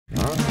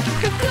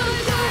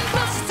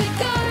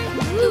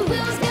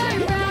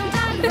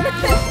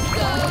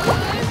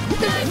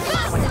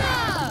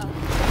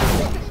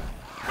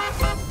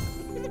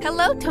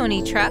Hello,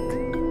 Tony Truck.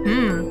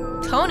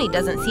 Tony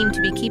doesn't seem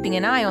to be keeping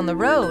an eye on the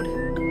road.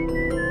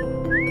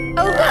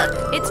 Oh,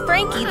 look, it's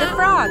Frankie the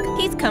Frog.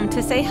 He's come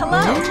to say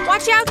hello.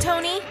 Watch out,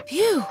 Tony.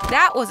 Phew,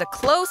 that was a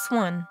close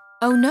one.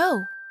 Oh,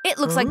 no. It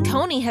looks like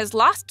Tony has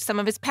lost some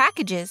of his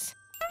packages.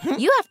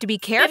 You have to be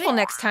careful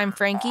next time,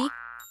 Frankie.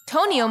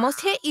 Tony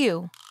almost hit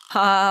you.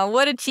 Ah,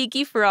 what a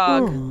cheeky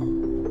frog.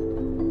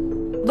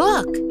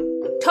 Look,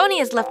 Tony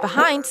has left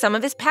behind some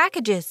of his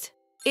packages.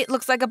 It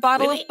looks like a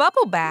bottle of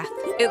bubble bath.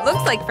 It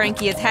looks like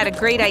Frankie has had a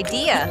great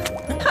idea.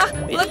 Ha!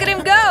 Look at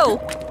him go!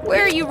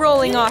 Where are you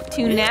rolling off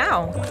to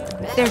now?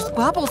 There's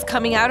bubbles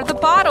coming out of the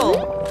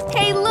bottle.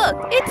 Hey,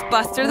 look! It's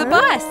Buster the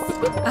Bus.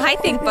 I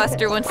think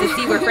Buster wants to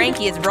see where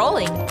Frankie is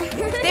rolling.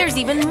 There's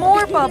even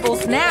more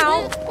bubbles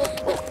now.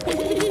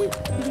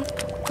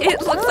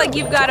 It looks like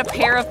you've got a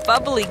pair of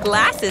bubbly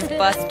glasses,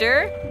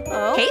 Buster.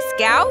 Hey,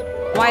 Scout.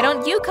 Why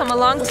don't you come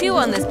along too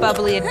on this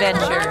bubbly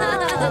adventure?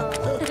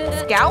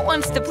 Scout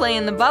wants to play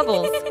in the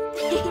bubbles.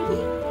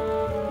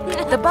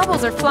 The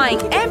bubbles are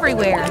flying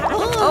everywhere.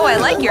 Oh, I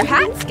like your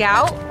hat,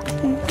 Scout.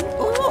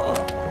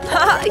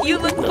 You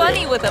look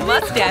funny with a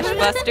mustache,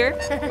 Buster.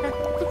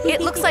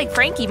 It looks like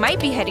Frankie might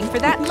be heading for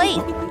that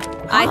lake.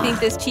 I think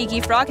this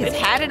cheeky frog has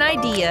had an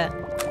idea.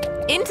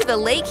 Into the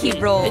lake he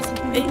rolls.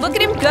 Look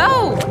at him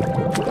go!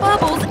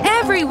 Bubbles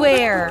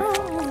everywhere!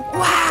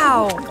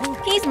 Wow!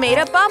 He's made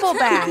a bubble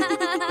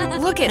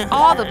bath. Look at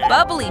all the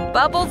bubbly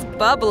bubbles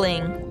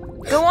bubbling.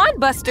 Go on,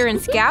 Buster and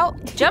Scout.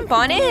 Jump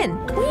on in.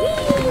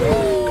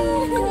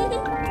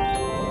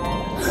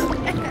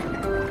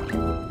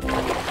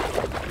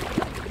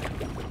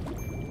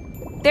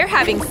 They're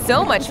having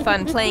so much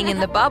fun playing in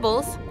the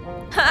bubbles.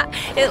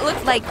 It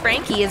looks like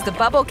Frankie is the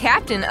bubble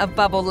captain of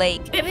Bubble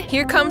Lake.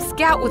 Here comes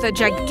Scout with a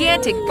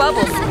gigantic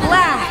bubble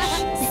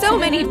splash. So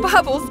many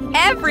bubbles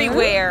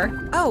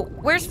everywhere. Oh,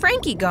 where's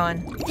Frankie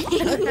gone?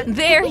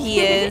 There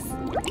he is.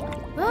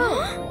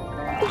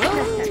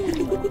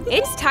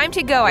 It's time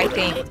to go, I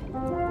think.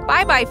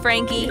 Bye-bye,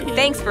 Frankie.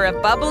 Thanks for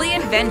a bubbly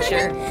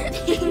adventure.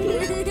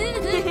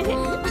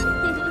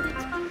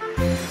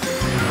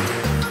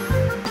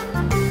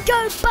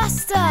 Go,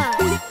 Buster!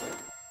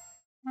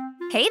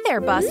 Hey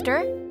there,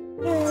 Buster.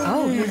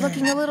 Oh, you're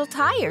looking a little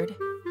tired.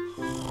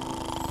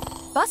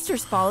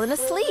 Buster's fallen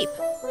asleep.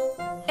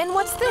 And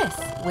what's this?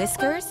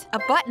 Whiskers, a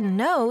button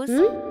nose,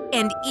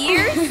 and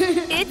ears?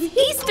 It's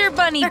Easter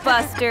Bunny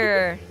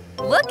Buster!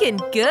 Looking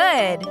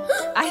good.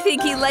 I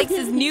think he likes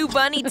his new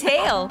bunny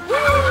tail.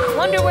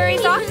 Wonder where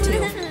he's off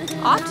to.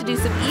 Off to do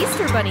some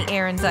Easter Bunny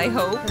errands, I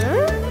hope.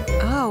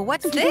 Oh,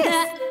 what's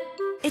this?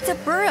 It's a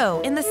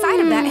burrow in the side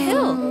of that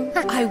hill.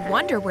 I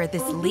wonder where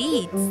this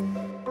leads.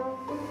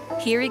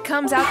 Here he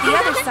comes out the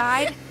other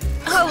side.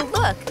 Oh,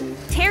 look!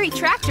 Terry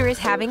Tractor is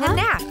having a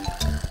nap.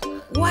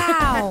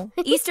 Wow!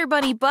 Easter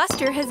Bunny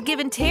Buster has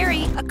given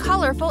Terry a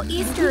colorful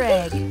Easter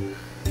egg.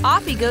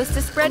 Off he goes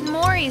to spread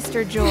more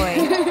Easter joy.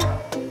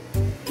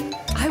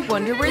 I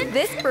wonder where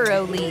this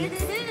burrow leads.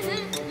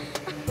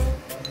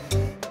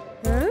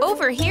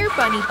 Over here,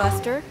 Bunny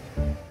Buster.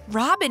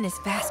 Robin is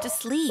fast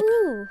asleep.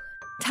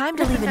 Time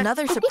to leave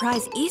another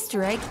surprise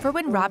Easter egg for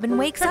when Robin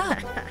wakes up.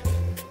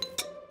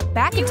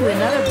 Back into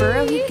another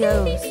burrow he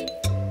goes.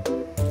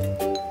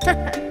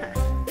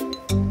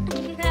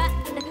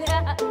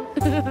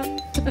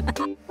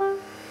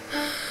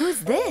 Who's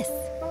this?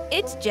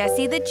 It's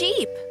Jessie the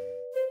Jeep.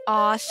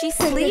 Aw, she's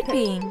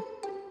sleeping.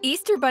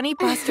 Easter Bunny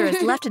Buster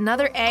has left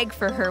another egg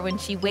for her when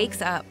she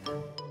wakes up.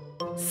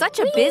 Such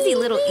a busy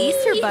little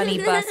Easter Bunny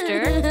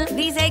Buster.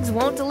 These eggs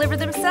won't deliver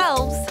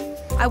themselves.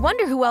 I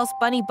wonder who else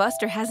Bunny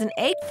Buster has an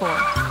egg for.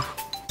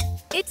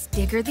 It's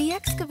Digger the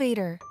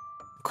Excavator.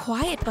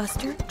 Quiet,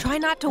 Buster. Try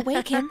not to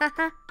wake him.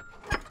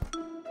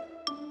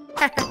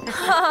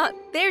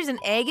 There's an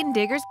egg in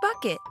Digger's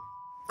bucket.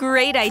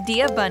 Great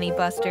idea, Bunny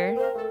Buster.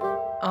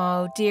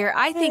 Oh dear,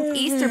 I think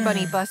Easter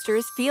Bunny Buster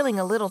is feeling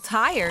a little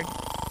tired.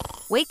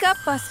 Wake up,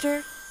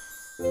 Buster.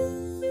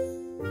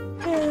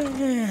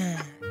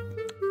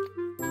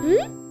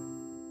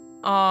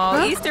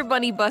 Aw, Easter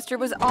Bunny Buster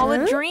was all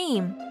a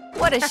dream.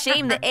 What a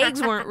shame the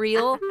eggs weren't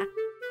real.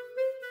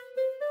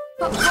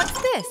 But what's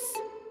this?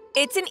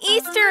 It's an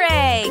Easter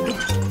egg!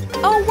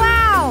 Oh,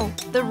 wow!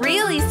 The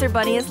real Easter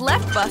Bunny has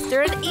left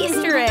Buster an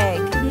Easter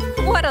egg.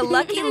 What a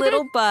lucky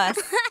little bus.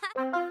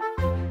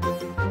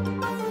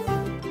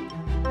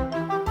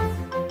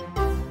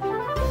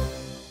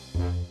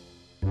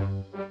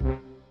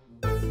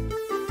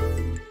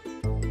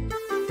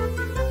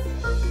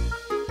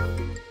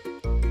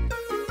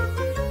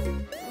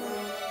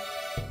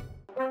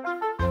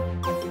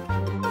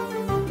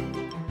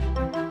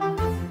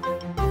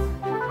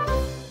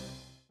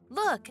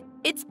 Look,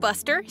 it's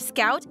Buster,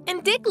 Scout,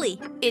 and Diggly.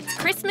 It's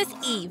Christmas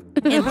Eve,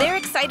 and they're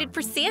excited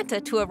for Santa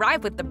to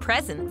arrive with the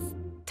presents.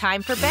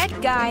 Time for bed,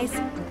 guys.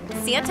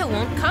 Santa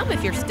won't come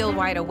if you're still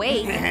wide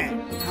awake.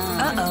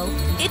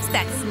 Uh-oh, it's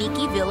that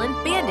sneaky villain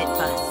Bandit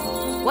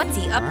bus. What's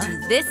he up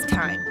to this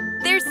time?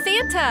 There's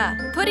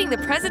Santa, putting the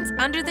presents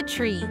under the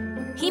tree.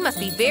 He must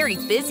be very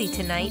busy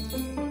tonight.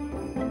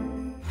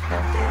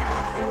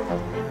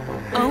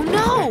 Oh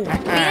no!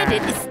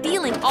 Bandit is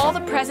stealing all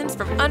the presents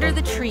from under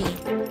the tree.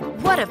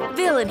 What a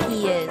villain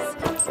he is!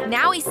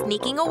 Now he's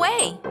sneaking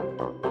away.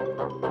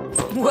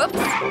 Whoops!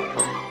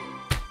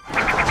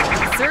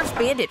 Serves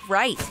Bandit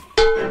right.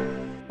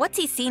 What's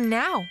he seen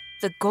now?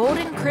 The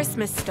golden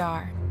Christmas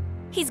star.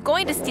 He's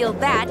going to steal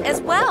that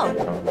as well.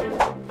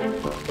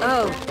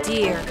 Oh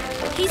dear.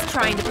 He's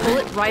trying to pull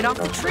it right off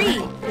the tree.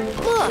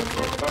 Look!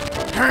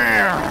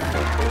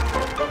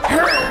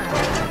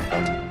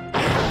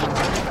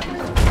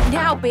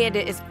 Now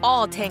Bandit is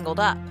all tangled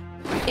up.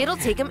 It'll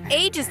take him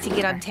ages to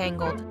get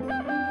untangled.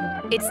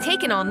 It's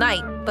taken all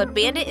night, but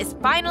Bandit is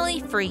finally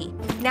free.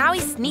 Now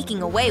he's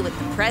sneaking away with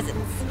the presents.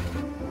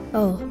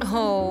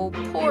 Oh,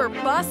 poor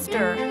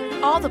Buster.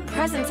 All the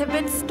presents have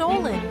been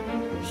stolen.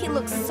 He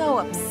looks so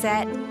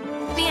upset.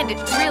 Bandit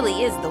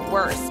really is the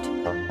worst.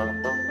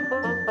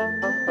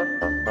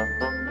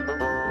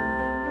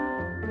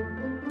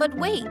 But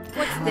wait,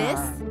 what's this?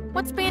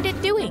 What's Bandit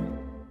doing?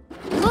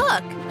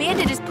 Look,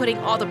 Bandit is putting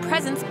all the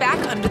presents back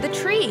under the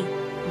tree.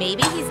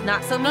 Maybe he's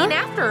not so mean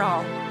after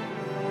all.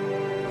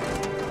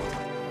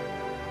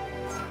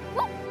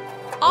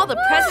 All the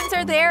presents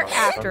are there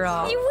after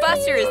all.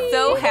 Buster is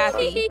so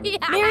happy.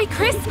 Merry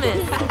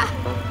Christmas!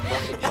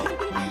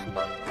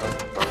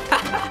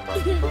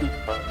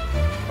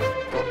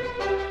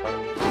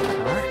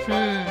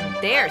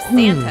 There's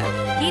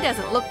Santa. He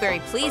doesn't look very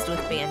pleased with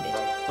Bandit.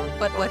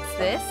 But what's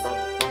this?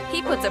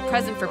 He puts a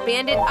present for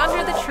Bandit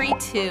under the tree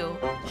too.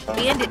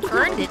 Bandit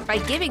earned it by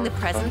giving the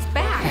presents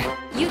back.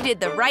 You did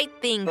the right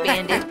thing,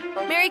 Bandit.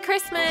 Merry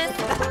Christmas!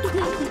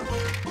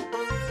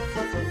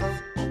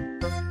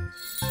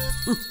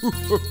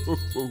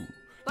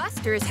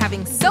 Buster is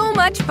having so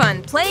much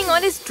fun playing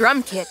on his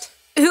drum kit.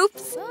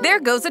 Oops, there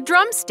goes a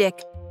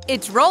drumstick.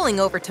 It's rolling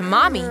over to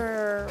Mommy.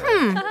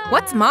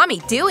 What's Mommy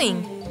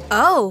doing?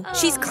 Oh,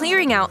 she's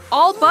clearing out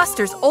all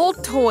Buster's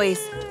old toys,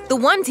 the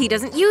ones he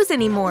doesn't use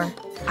anymore.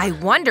 I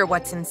wonder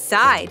what's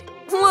inside.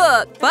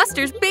 Look,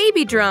 Buster's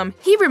baby drum.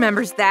 He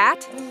remembers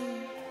that.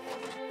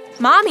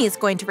 Mommy is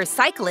going to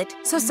recycle it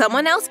so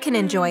someone else can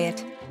enjoy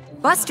it.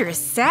 Buster is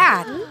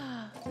sad.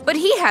 But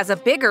he has a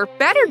bigger,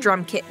 better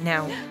drum kit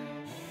now.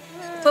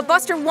 But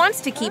Buster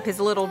wants to keep his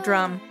little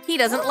drum. He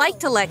doesn't like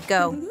to let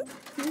go.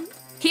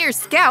 Here's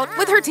Scout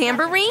with her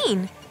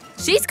tambourine.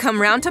 She's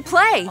come round to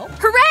play.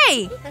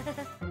 Hooray!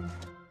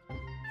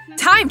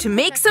 Time to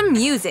make some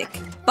music.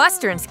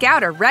 Buster and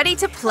Scout are ready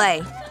to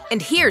play.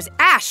 And here's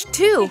Ash,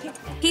 too.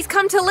 He's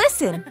come to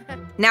listen.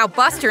 Now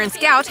Buster and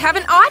Scout have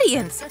an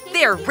audience.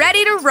 They're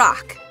ready to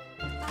rock.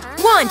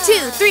 1,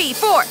 2, 3,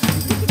 4.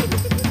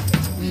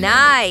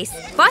 Nice!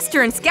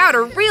 Buster and Scout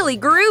are really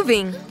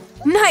grooving.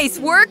 Nice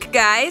work,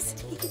 guys.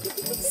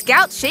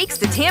 Scout shakes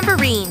the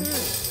tambourine.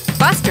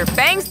 Buster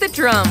bangs the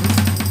drums.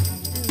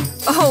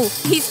 Oh,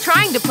 he's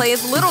trying to play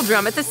his little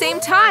drum at the same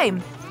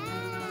time.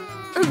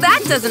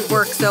 That doesn't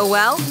work so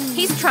well.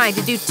 He's trying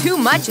to do too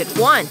much at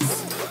once.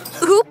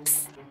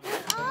 Oops!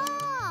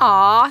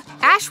 Aw,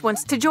 Ash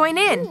wants to join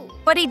in,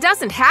 but he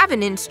doesn't have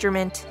an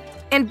instrument.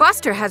 And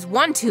Buster has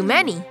one too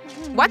many.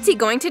 What's he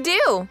going to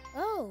do?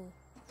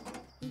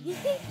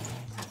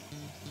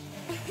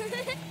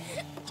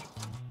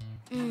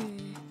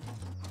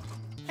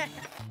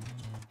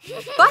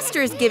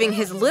 Buster is giving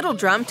his little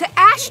drum to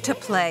Ash to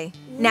play.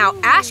 Now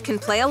Ash can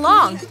play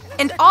along,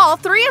 and all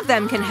three of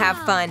them can have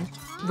fun.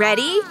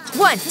 Ready?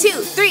 1, 2,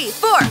 3,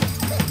 4.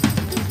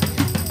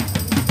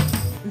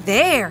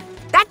 There!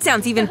 That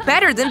sounds even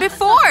better than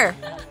before!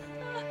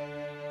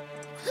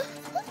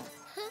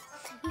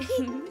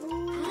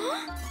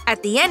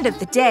 At the end of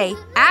the day,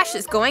 Ash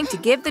is going to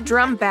give the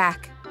drum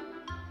back.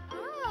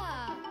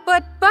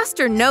 But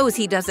Buster knows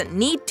he doesn't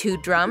need 2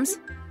 drums.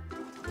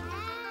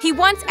 He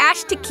wants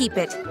Ash to keep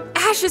it.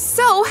 Ash is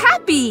so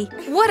happy!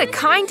 What a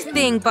kind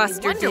thing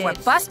Buster did. I wonder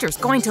what Buster's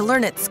going to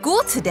learn at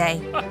school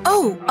today.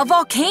 Oh, a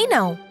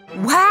volcano!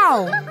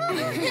 Wow!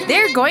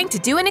 They're going to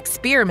do an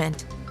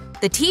experiment.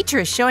 The teacher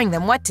is showing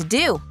them what to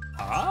do.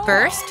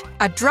 First,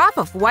 a drop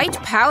of white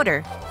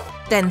powder.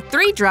 Then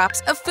 3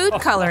 drops of food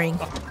coloring.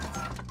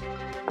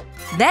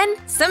 Then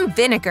some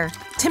vinegar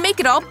to make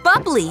it all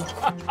bubbly.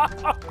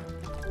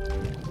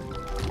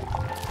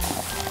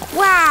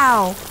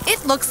 Wow!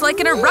 It looks like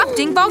an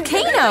erupting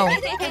volcano!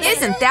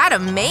 Isn't that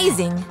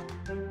amazing?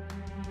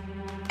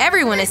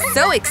 Everyone is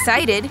so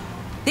excited.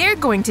 They're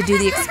going to do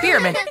the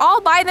experiment all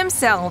by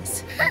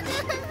themselves.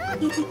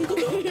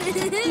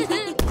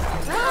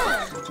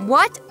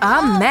 What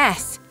a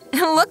mess!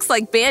 It looks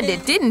like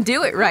Bandit didn't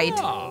do it right.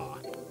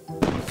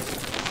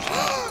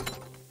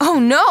 Oh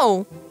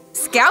no!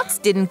 Scout's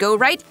didn't go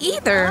right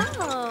either.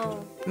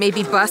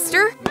 Maybe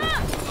Buster?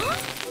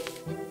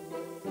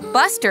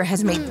 Buster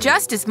has made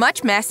just as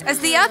much mess as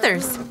the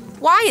others.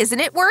 Why isn't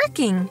it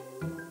working?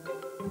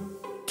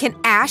 Can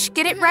Ash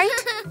get it right?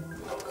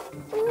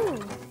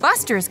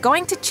 Buster is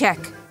going to check.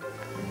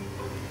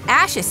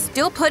 Ash is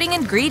still putting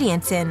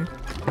ingredients in.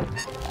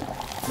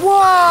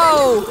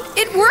 Whoa!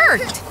 It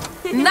worked!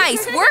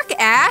 Nice work,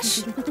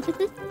 Ash!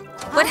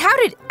 But how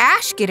did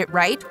Ash get it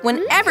right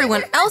when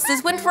everyone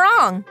else's went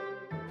wrong?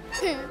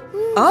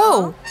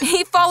 Oh,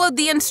 he followed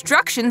the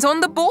instructions on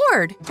the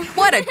board.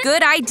 What a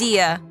good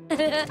idea.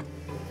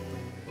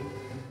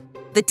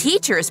 The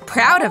teacher is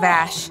proud of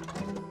Ash.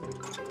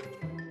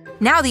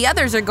 Now the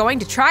others are going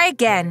to try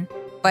again.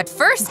 But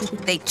first,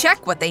 they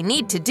check what they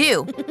need to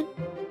do.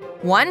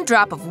 1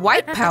 drop of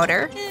white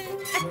powder,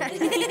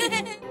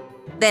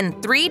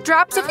 then 3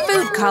 drops of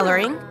food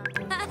coloring,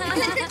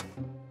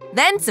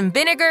 then some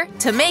vinegar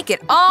to make it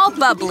all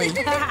bubbly.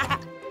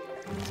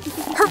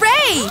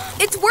 Hooray!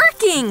 It's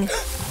working!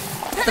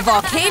 The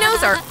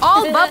volcanoes are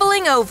all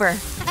bubbling over.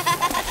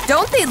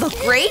 Don't they look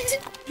great?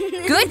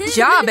 Good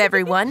job,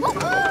 everyone!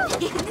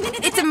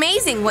 It's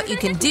amazing what you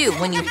can do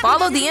when you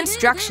follow the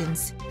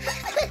instructions.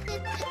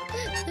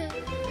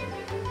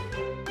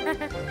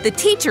 The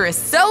teacher is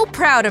so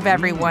proud of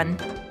everyone.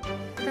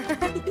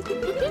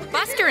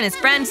 Buster and his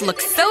friends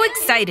look so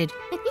excited.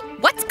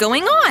 What's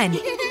going on?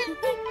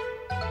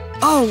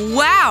 Oh,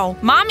 wow!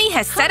 Mommy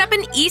has set up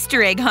an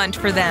Easter egg hunt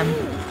for them.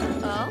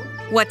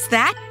 What's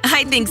that?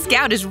 I think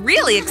Scout is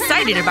really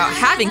excited about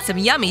having some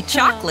yummy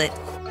chocolate.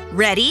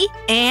 Ready,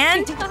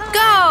 and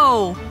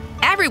go!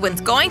 Everyone's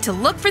going to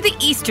look for the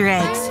Easter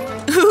eggs.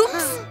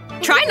 Oops!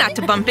 Try not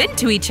to bump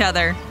into each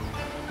other.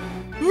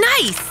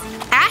 Nice!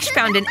 Ash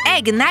found an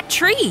egg in that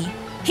tree.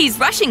 He's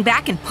rushing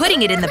back and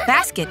putting it in the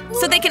basket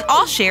so they can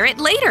all share it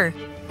later.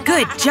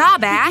 Good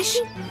job, Ash!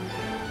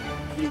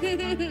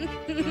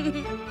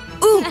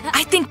 Ooh,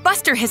 I think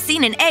Buster has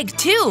seen an egg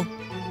too.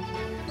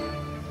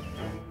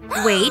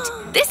 Wait,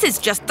 this is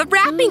just the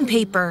wrapping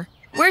paper.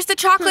 Where's the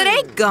chocolate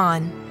egg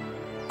gone?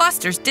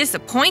 Buster's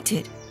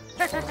disappointed.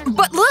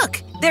 But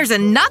look, there's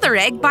another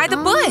egg by the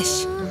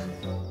bush.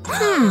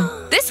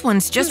 This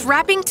one's just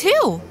wrapping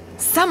too.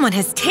 Someone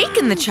has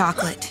taken the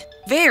chocolate.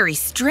 Very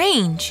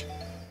strange.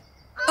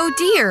 Oh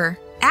dear,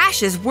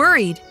 Ash is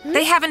worried.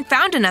 They haven't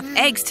found enough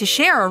eggs to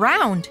share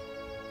around.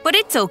 But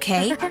it's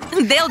okay.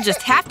 They'll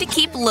just have to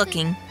keep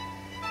looking.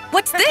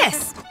 What's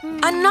this?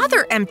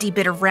 Another empty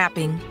bit of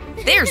wrapping.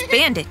 There's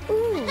Bandit.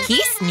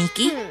 He's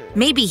sneaky.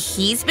 Maybe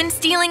he's been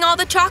stealing all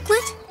the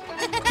chocolate?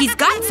 He's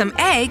got some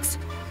eggs.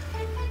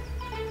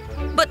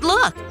 But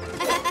look,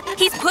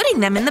 he's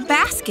putting them in the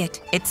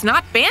basket. It's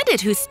not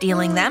Bandit who's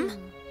stealing them.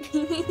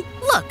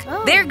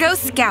 Look, there goes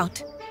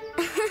Scout.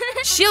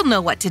 She'll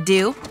know what to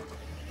do.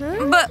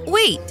 But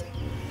wait.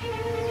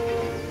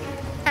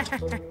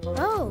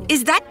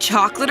 Is that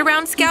chocolate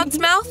around Scout's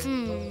mouth?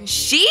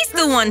 She's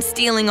the one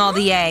stealing all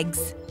the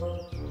eggs.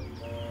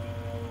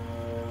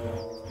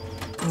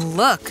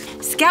 Look,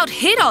 Scout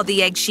hid all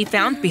the eggs she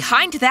found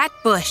behind that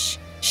bush.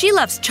 She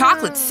loves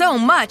chocolate so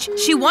much,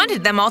 she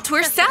wanted them all to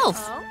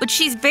herself. But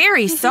she's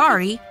very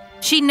sorry.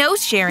 She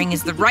knows sharing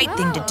is the right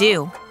thing to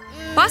do.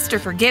 Buster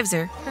forgives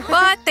her,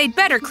 but they'd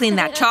better clean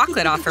that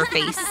chocolate off her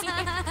face.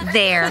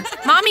 There,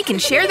 Mommy can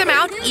share them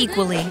out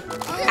equally.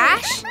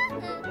 Ash,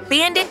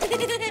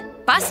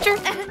 Bandit, Buster,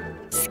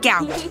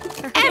 Scout.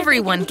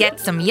 Everyone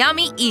gets some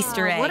yummy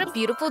Easter eggs. What a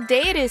beautiful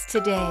day it is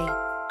today.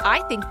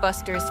 I think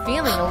Buster is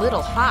feeling a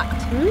little hot.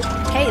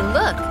 Hey,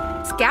 look,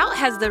 Scout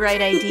has the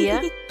right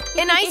idea.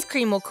 An ice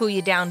cream will cool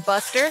you down,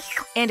 Buster,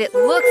 and it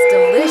looks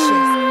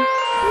delicious.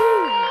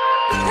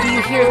 Do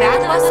you hear that,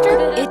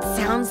 Buster? It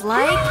sounds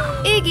like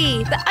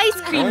Iggy, the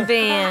ice cream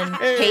van.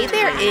 Hey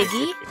there,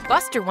 Iggy.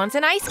 Buster wants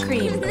an ice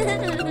cream.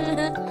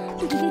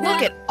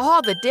 Look at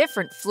all the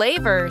different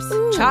flavors.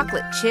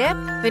 Chocolate chip,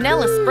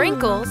 vanilla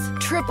sprinkles,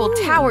 triple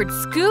towered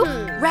scoop,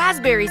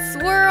 raspberry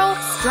swirl,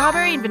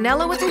 strawberry and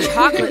vanilla with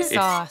chocolate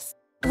sauce.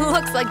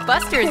 Looks like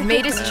Buster has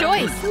made his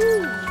choice.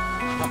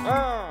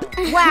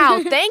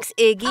 Wow, thanks,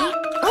 Iggy.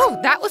 Oh,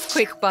 that was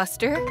quick,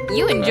 Buster.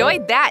 You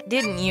enjoyed that,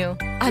 didn't you?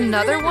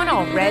 Another one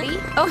already?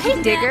 Oh,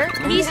 hey, Digger.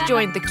 He's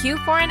joined the queue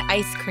for an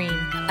ice cream.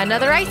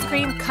 Another ice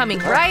cream coming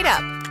right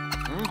up.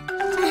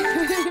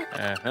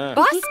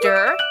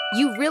 Buster,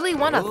 you really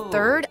want a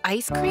third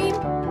ice cream?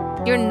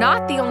 You're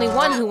not the only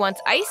one who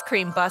wants ice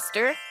cream,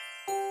 Buster.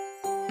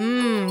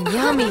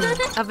 Yummy.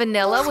 A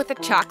vanilla with a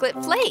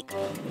chocolate flake.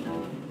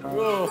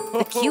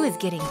 The queue is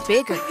getting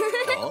bigger.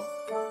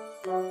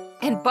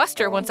 And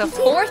Buster wants a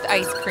fourth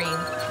ice cream.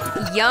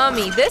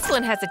 Yummy, this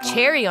one has a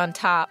cherry on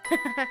top.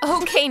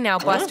 Okay now,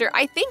 Buster,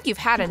 I think you've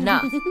had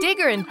enough.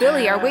 Digger and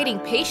Billy are waiting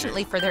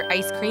patiently for their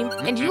ice cream,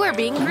 and you are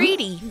being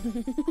greedy.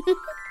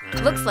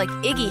 Looks like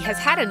Iggy has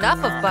had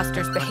enough of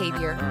Buster's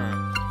behavior.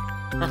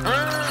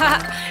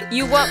 Ha!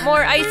 You want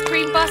more ice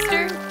cream,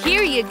 Buster?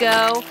 Here you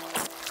go.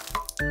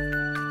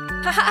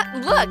 Haha,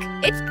 look,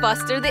 it's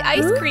Buster the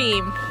ice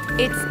cream.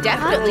 It's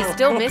definitely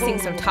still missing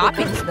some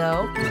toppings,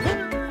 though.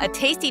 A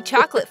tasty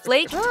chocolate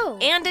flake,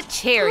 and a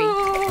cherry.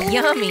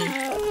 Yummy.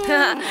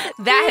 That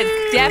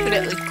has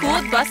definitely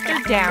cooled Buster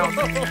down.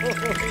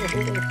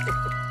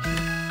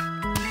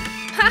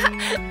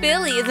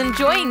 Billy is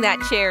enjoying that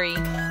cherry.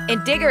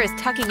 And Digger is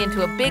tucking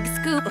into a big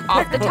scoop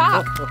off the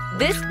top.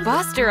 This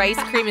Buster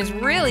ice cream is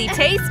really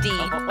tasty.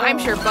 I'm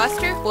sure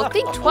Buster will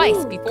think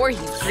twice before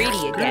he's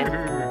greedy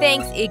again.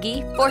 Thanks,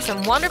 Iggy, for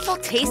some wonderful,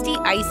 tasty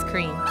ice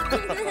cream.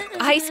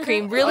 Ice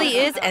cream really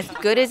is as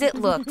good as it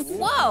looks.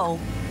 Whoa!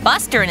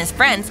 Buster and his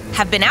friends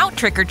have been out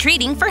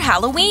trick-or-treating for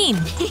Halloween.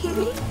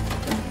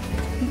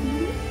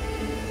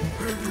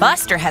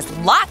 Buster has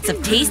lots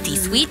of tasty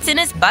sweets in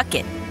his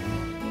bucket.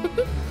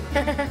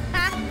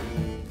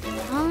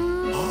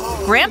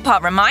 Grandpa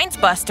reminds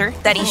Buster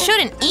that he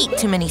shouldn't eat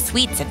too many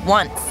sweets at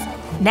once.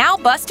 Now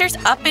Buster's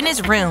up in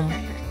his room.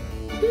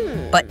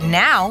 But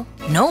now,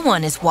 no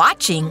one is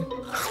watching.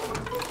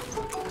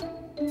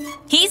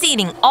 He's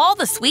eating all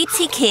the sweets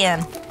he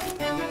can.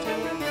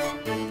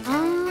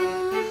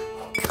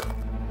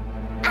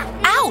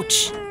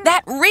 Ouch!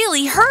 That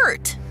really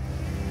hurt!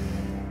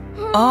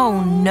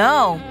 Oh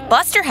no!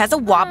 Buster has a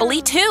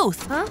wobbly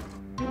tooth!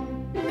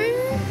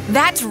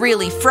 That's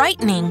really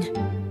frightening.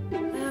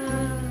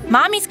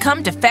 Mommy's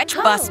come to fetch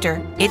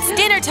Buster. It's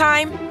dinner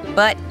time,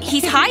 but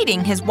he's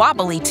hiding his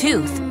wobbly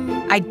tooth.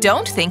 I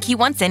don't think he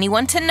wants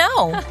anyone to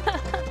know.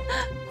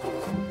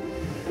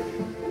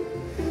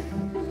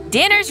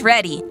 Dinner's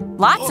ready.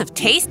 Lots of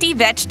tasty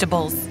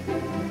vegetables.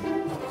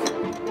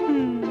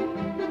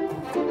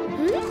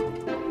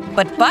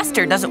 But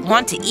Buster doesn't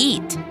want to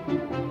eat.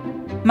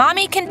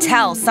 Mommy can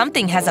tell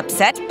something has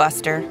upset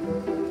Buster.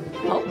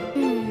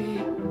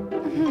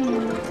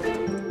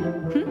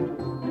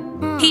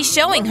 He's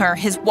showing her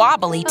his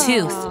wobbly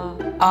tooth.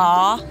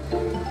 Aw.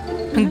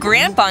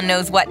 Grandpa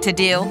knows what to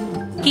do.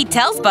 He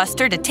tells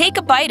Buster to take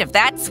a bite of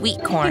that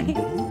sweet corn.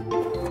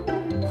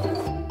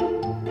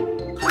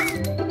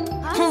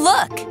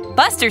 Look!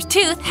 Buster's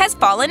tooth has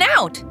fallen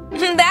out.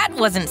 That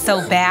wasn't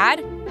so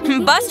bad.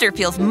 Buster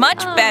feels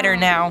much better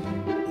now.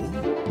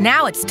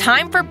 Now it's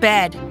time for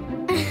bed.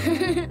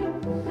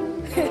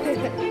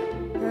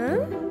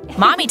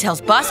 Mommy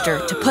tells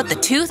Buster to put the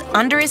tooth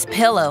under his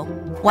pillow.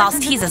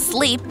 Whilst he's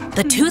asleep,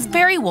 the tooth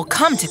fairy will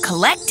come to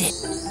collect it.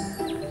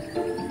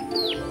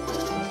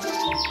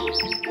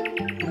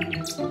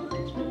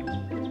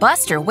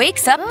 Buster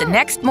wakes up the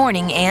next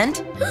morning and…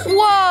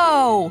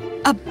 Whoa!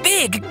 A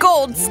big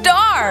gold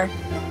star!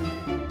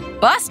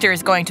 Buster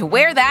is going to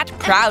wear that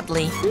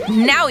proudly.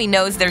 Now he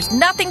knows there's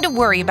nothing to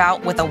worry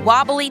about with a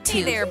wobbly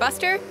tooth. Hey there,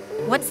 Buster.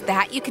 What's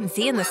that you can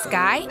see in the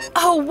sky?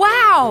 Oh,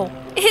 wow!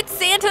 It's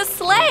Santa's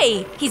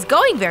sleigh! He's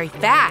going very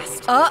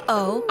fast.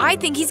 Uh-oh, I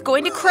think he's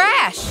going to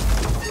crash.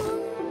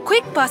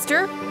 Quick,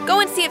 Buster, go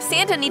and see if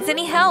Santa needs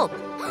any help.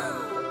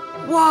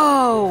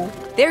 Whoa!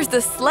 There's the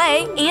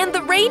sleigh and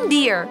the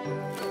reindeer.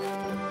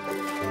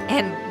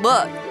 And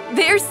look,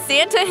 there's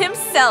Santa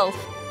himself.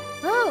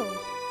 Oh.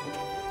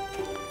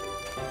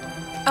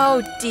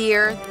 Oh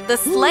dear, the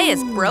sleigh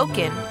is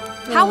broken.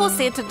 How will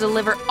Santa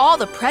deliver all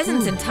the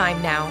presents in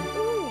time now?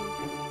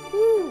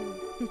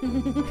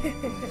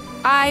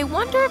 I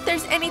wonder if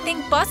there's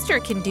anything Buster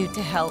can do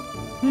to help.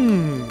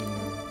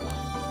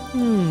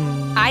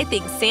 I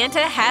think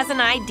Santa has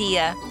an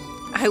idea.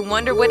 I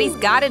wonder what he's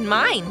got in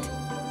mind.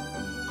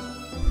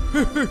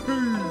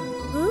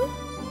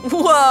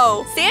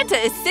 Whoa! Santa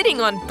is sitting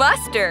on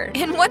Buster!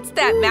 And what's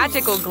that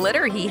magical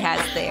glitter he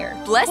has there?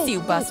 Bless you,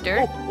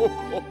 Buster.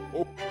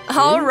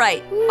 All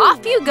right,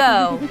 off you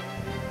go.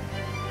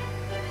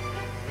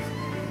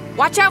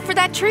 Watch out for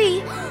that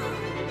tree.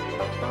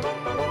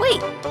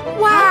 Wait,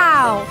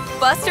 wow!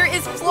 Buster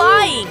is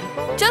flying,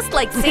 just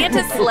like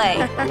Santa's sleigh.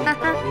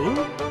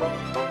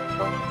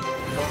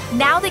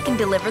 Now they can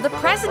deliver the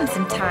presents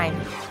in time.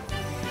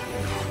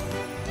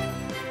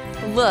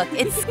 Look,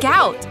 it's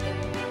Scout.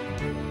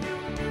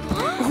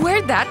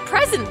 Where'd that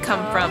present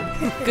come from?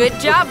 Good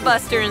job,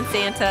 Buster and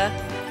Santa.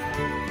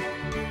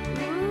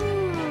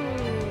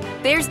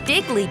 There's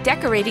Diggly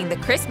decorating the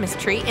Christmas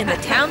tree in the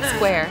town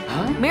square.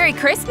 Merry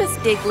Christmas,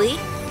 Diggly.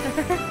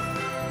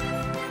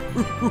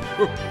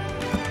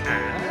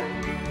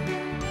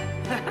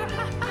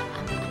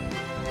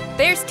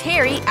 There's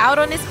Terry out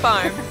on his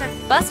farm.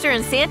 Buster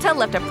and Santa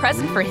left a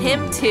present for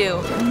him,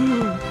 too.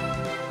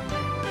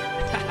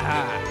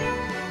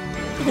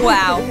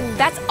 Wow,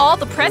 that's all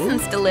the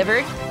presents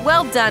delivered.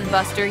 Well done,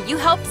 Buster. You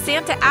helped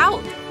Santa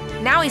out.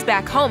 Now he's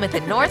back home at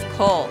the North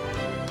Pole.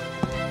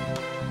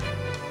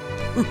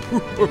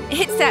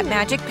 It's that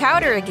magic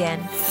powder again.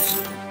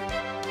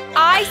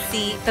 I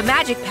see. The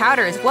magic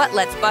powder is what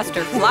lets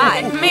Buster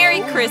fly.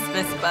 Merry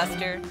Christmas,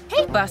 Buster.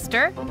 Hey,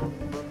 Buster.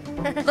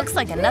 Looks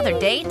like another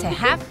day to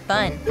have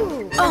fun.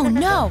 Oh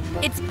no,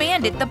 it's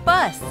Bandit the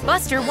bus.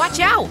 Buster, watch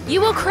out.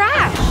 You will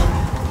crash.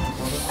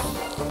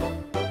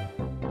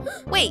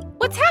 Wait,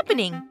 what's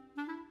happening?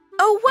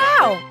 Oh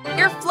wow,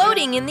 you're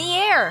floating in the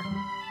air.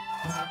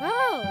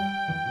 Oh.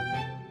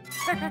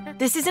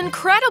 This is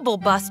incredible,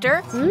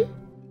 Buster.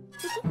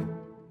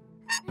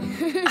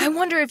 I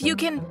wonder if you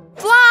can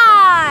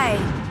fly!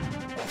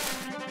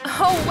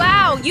 Oh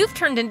wow, you've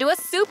turned into a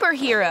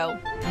superhero.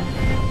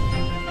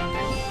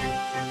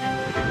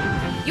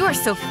 You are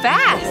so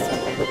fast.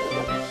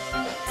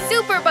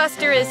 Super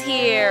Buster is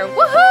here,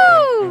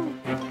 woohoo!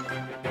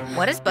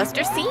 What has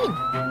Buster seen?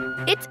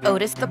 It's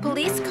Otis the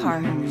police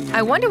car.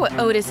 I wonder what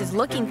Otis is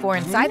looking for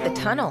inside the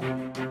tunnel.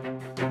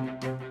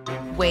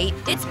 Wait,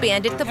 it's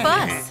Bandit the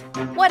bus.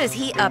 What is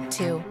he up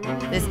to?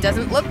 This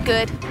doesn't look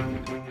good.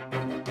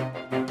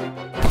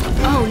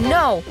 Oh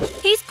no!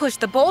 He's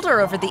pushed the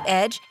boulder over the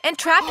edge and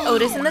trapped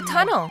Otis in the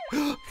tunnel.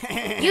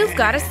 You've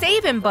got to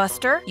save him,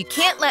 Buster. You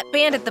can't let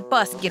Bandit the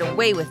bus get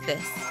away with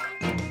this.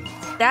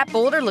 That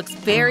boulder looks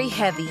very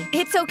heavy.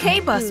 It's okay,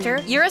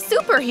 Buster. You're a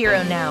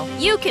superhero now.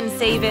 You can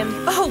save him.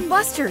 Oh,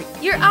 Buster,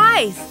 your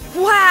eyes!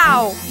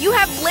 Wow! You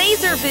have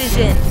laser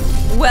vision!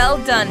 Well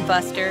done,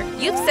 Buster.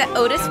 You've set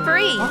Otis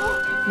free.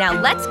 Now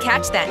let's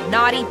catch that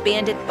naughty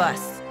Bandit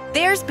bus.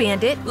 There's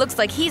Bandit. Looks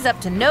like he's up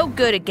to no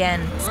good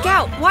again.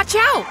 Scout, watch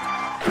out!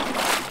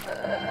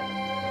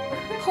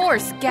 Poor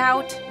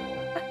Scout.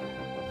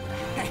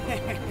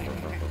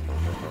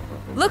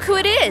 Look who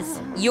it is!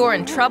 You're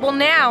in trouble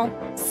now.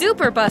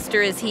 Super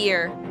Buster is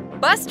here.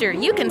 Buster,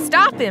 you can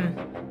stop him.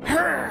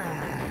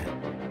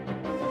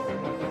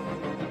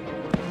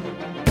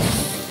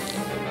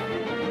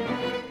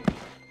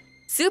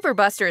 Super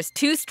Buster is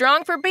too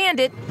strong for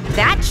Bandit.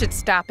 That should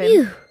stop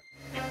him.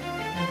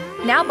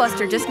 Now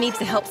Buster just needs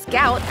to help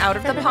Scout out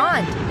of the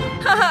pond.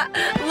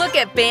 Look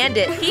at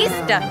Bandit. He's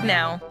stuck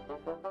now.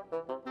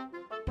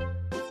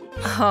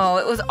 Oh,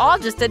 it was all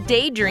just a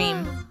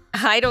daydream.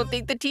 I don't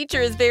think the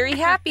teacher is very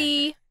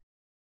happy.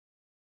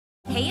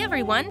 Hey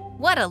everyone,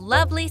 what a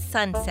lovely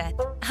sunset.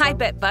 I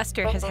bet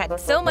Buster has had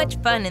so much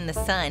fun in the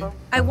sun.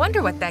 I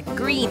wonder what that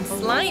green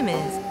slime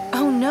is.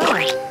 Oh no,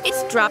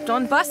 it's dropped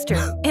on Buster,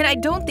 and I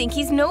don't think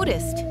he's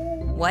noticed.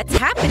 What's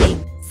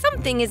happening?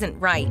 Something isn't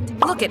right.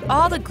 Look at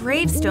all the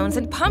gravestones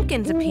and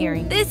pumpkins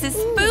appearing. This is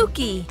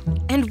spooky.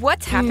 And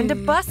what's happened to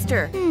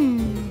Buster?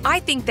 I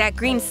think that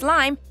green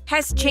slime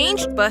has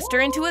changed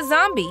Buster into a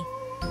zombie.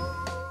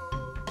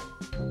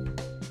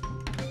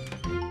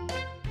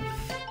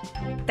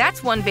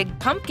 That's one big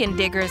pumpkin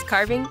Digger is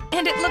carving,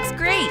 and it looks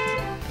great.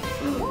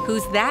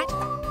 Who's that?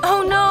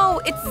 Oh no,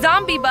 it's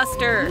Zombie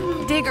Buster!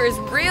 Digger is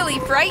really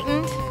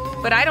frightened,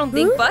 but I don't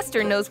think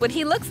Buster knows what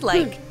he looks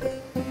like.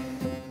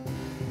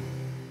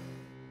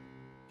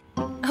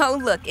 Oh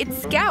look, it's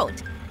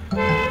Scout.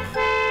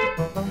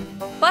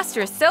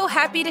 Buster is so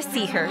happy to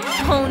see her.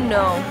 Oh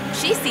no,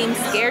 she seems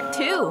scared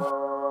too.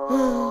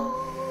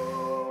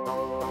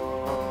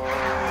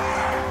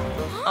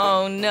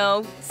 Oh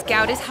no,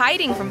 Scout is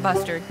hiding from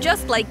Buster,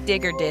 just like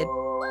Digger did.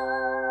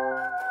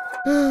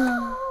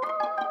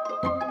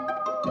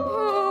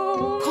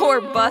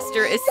 Poor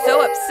Buster is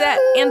so upset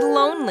and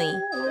lonely.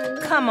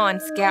 Come on,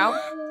 Scout.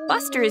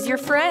 Buster is your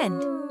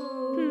friend.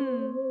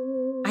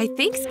 I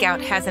think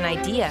Scout has an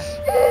idea.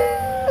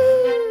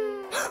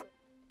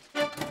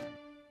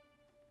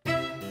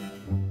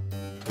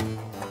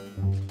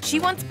 She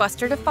wants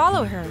Buster to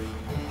follow her.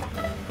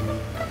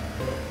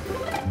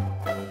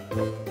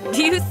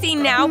 Do you see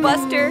now,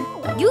 Buster?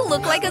 You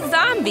look like a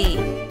zombie.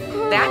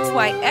 That's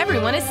why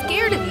everyone is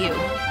scared of you.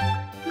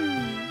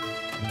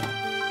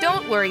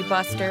 Don't worry,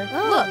 Buster.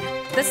 Look,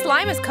 the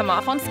slime has come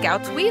off on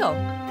Scout's wheel.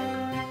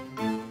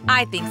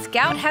 I think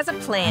Scout has a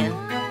plan.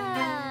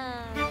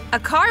 A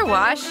car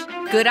wash?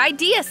 Good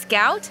idea,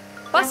 Scout.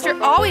 Buster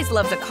always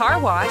loves a car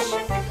wash.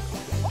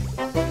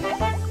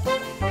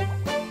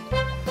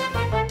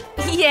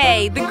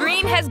 Yay, the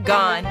green has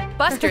gone.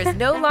 Buster is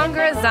no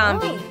longer a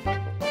zombie.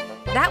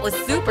 That was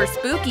super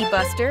spooky,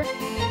 Buster.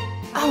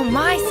 Oh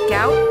my,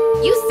 Scout,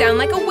 you sound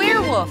like a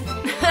werewolf.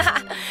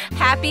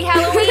 Happy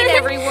Halloween,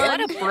 everyone.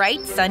 What a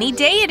bright, sunny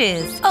day it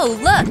is. Oh,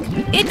 look,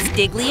 it's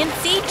Diggly and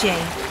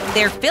CJ.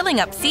 They're filling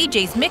up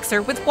CJ's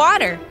mixer with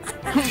water.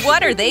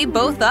 What are they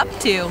both up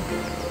to?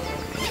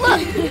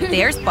 Look,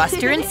 there's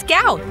Buster and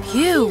Scout.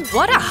 Phew,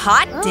 what a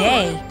hot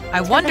day.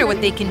 I wonder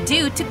what they can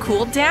do to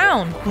cool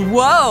down.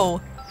 Whoa,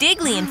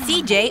 Diggly and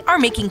CJ are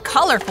making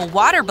colorful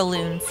water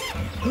balloons.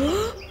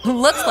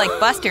 Looks like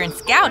Buster and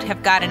Scout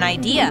have got an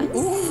idea.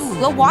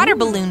 A water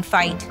balloon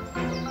fight.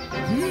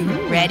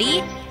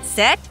 Ready,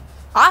 set,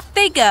 off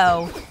they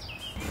go.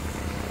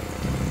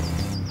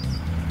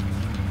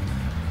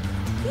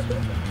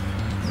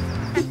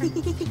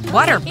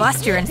 What are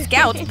Buster and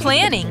Scout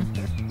planning?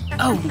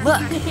 Oh,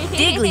 look,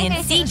 Diggly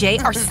and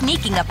CJ are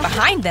sneaking up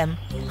behind them.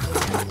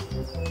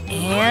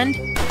 And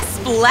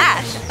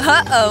splash!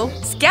 Uh-oh,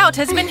 Scout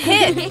has been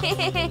hit.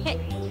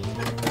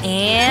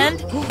 And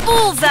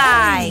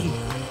bullseye!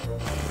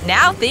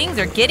 Now things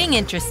are getting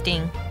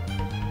interesting.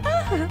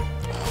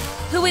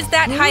 Who is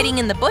that hiding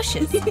in the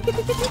bushes?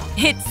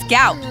 It's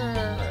Scout.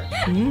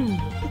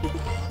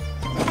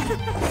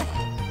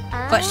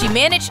 But she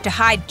managed to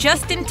hide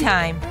just in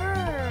time.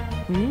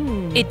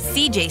 It's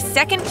CJ's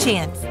second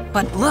chance.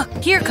 But look,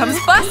 here comes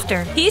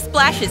Buster. He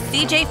splashes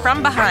CJ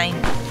from behind.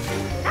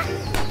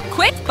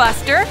 Quick,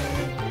 Buster!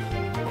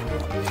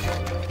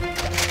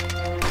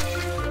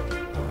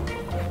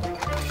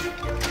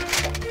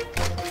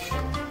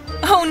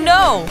 Oh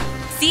no!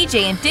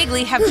 CJ and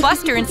Diggly have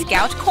Buster and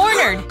Scout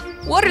cornered.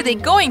 What are they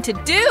going to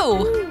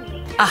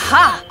do?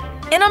 Aha!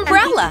 An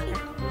umbrella!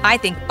 I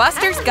think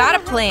Buster's got a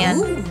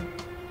plan.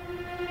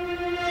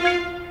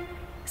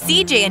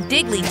 CJ and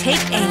Diggly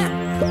take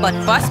aim, but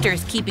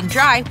Buster's keeping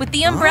dry with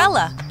the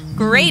umbrella.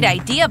 Great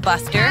idea,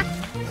 Buster.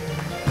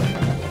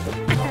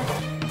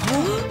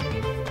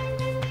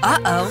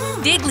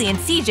 Uh-oh, Diggly and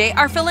CJ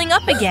are filling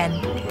up again.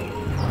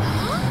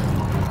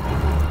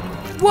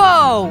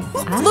 Whoa!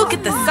 Look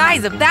at the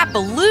size of that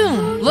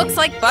balloon! Looks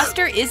like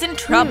Buster is in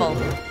trouble.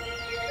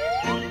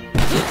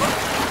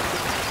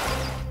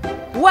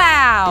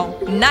 Wow!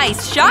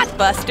 Nice shot,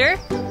 Buster!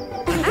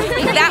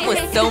 That was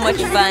so much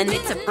fun.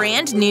 It's a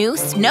brand new,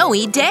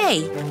 snowy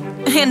day.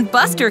 And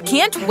Buster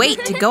can't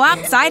wait to go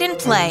outside and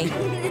play.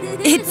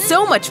 It's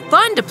so much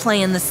fun to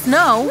play in the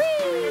snow.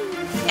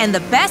 And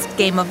the best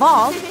game of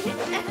all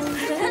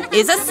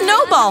is a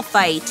snowball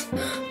fight.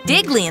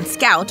 Diggly and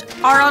Scout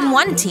are on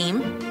one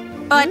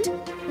team, but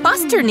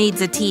Buster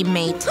needs a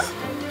teammate.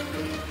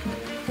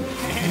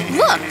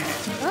 Look!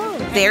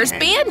 There's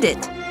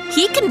Bandit.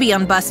 He can be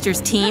on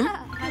Buster's team.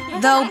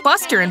 Though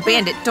Buster and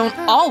Bandit don't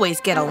always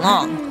get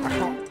along.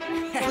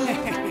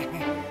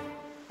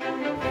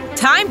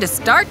 Time to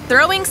start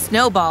throwing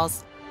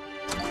snowballs.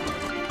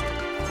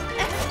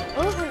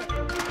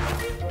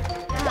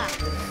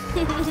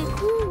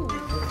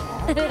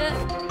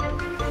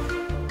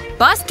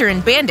 Buster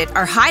and Bandit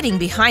are hiding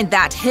behind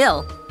that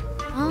hill.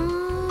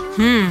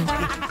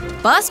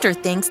 Buster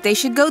thinks they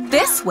should go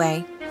this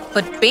way,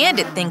 but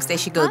Bandit thinks they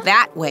should go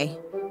that way.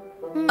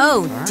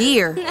 Oh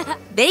dear,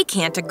 they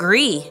can't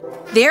agree.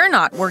 They're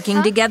not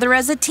working together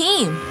as a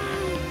team.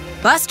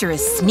 Buster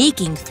is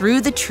sneaking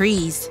through the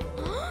trees.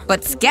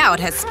 But Scout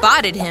has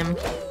spotted him.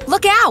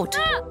 Look out!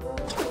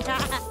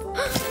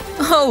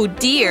 Oh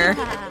dear.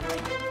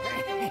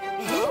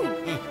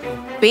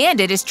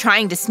 Bandit is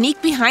trying to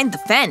sneak behind the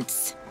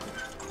fence.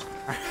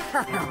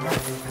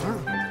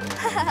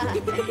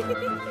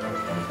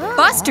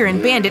 Buster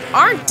and Bandit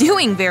aren't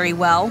doing very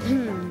well.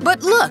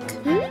 But look!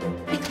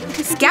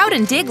 Scout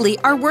and Diggly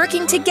are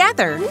working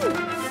together.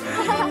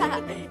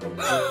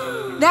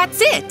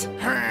 That's it!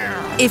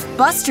 If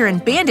Buster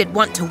and Bandit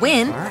want to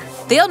win,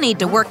 they'll need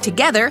to work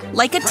together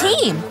like a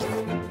team.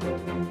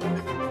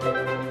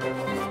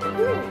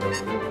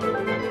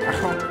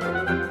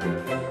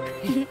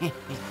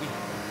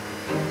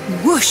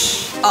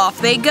 Whoosh!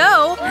 Off they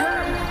go!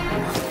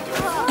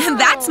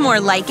 That's more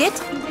like it.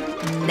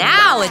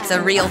 Now it's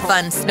a real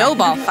fun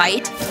snowball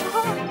fight.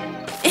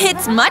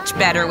 It's much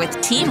better with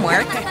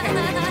teamwork.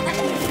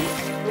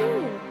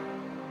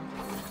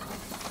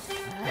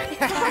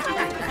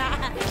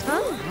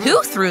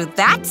 Who threw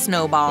that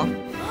snowball?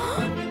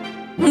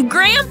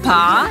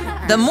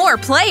 Grandpa! The more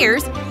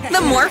players,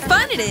 the more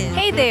fun it is.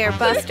 Hey there,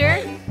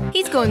 Buster.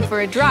 He's going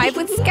for a drive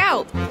with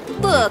Scout.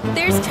 Look,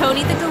 there's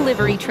Tony the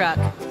delivery truck.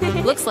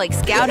 Looks like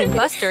Scout and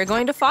Buster are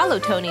going to follow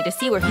Tony to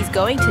see where he's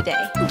going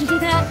today.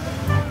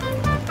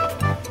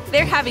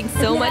 They're having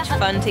so much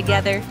fun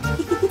together.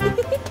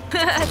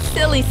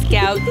 Silly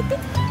Scout.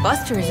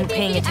 Buster isn't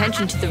paying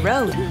attention to the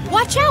road.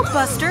 Watch out,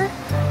 Buster!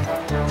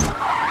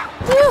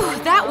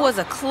 Whew, that was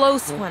a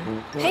close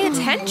one. Pay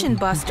attention,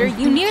 Buster.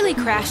 You nearly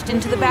crashed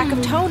into the back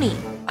of Tony.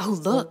 Oh,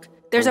 look.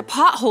 There's a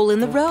pothole in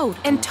the road,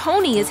 and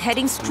Tony is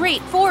heading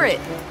straight for it.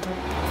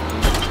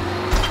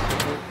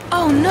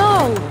 Oh,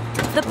 no!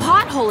 The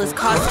pothole has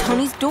caused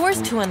Tony's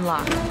doors to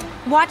unlock.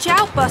 Watch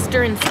out,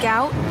 Buster and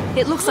Scout.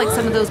 It looks like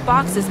some of those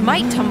boxes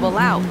might tumble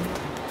out.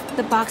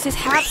 The boxes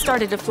have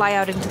started to fly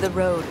out into the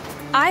road.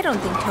 I don't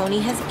think Tony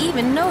has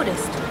even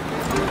noticed.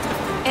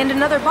 And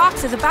another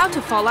box is about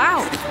to fall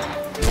out.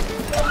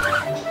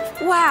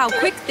 Wow,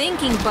 quick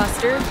thinking,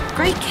 Buster.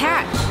 Great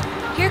catch.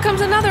 Here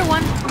comes another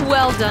one.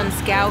 Well done,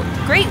 Scout.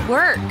 Great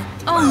work.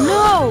 Oh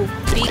no!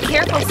 Be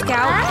careful,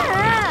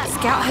 Scout.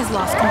 Scout has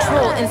lost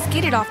control and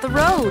skidded off the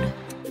road.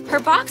 Her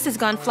box has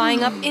gone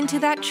flying up into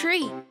that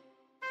tree.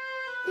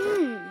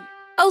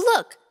 Oh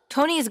look!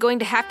 Tony is going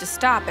to have to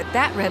stop at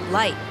that red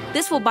light.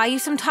 This will buy you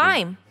some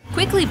time.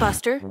 Quickly,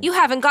 Buster. You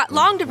haven't got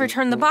long to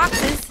return the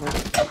boxes.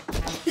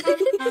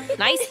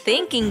 Nice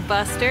thinking,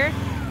 Buster.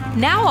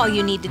 Now all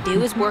you need to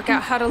do is work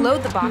out how to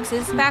load the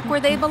boxes back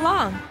where they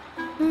belong.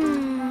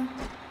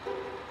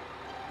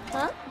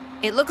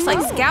 It looks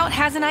like Scout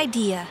has an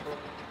idea.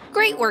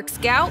 Great work,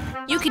 Scout.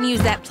 You can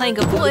use that plank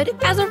of wood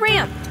as a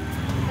ramp.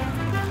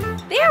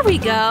 There we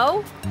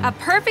go. A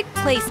perfect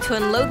place to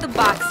unload the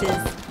boxes.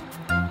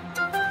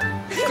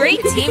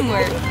 Great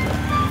teamwork.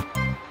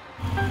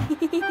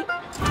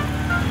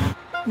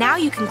 Now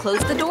you can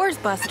close the doors,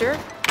 Buster.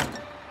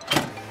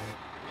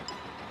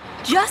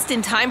 Just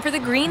in time for the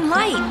green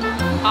light.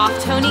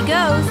 Off Tony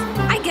goes.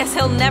 I guess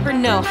he'll never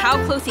know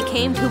how close he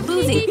came to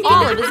losing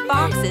all of his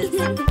boxes.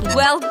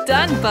 Well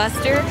done,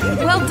 Buster.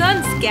 Well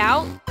done,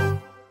 Scout.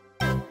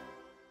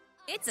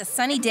 It's a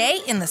sunny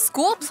day in the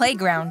school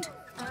playground.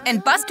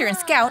 And Buster and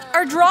Scout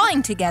are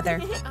drawing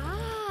together.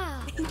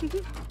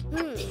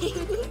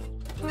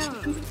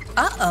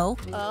 Uh-oh.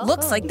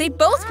 Looks like they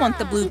both want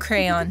the blue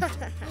crayon.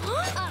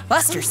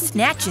 Buster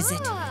snatches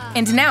it.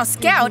 And now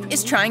Scout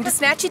is trying to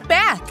snatch it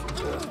back.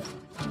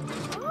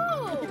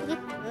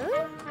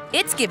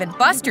 It's given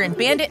Buster and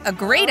Bandit a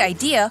great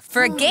idea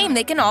for a game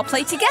they can all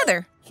play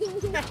together.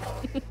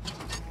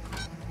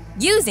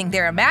 Using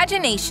their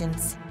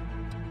imaginations.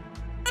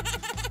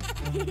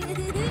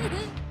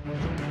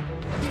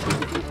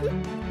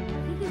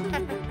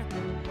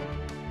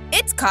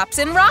 It's cops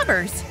and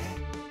robbers.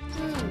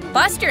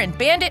 Buster and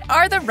Bandit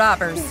are the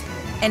robbers.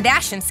 and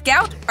Ash and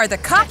Scout are the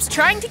cops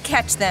trying to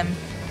catch them.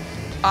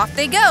 Off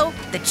they go.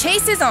 The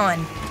chase is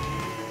on.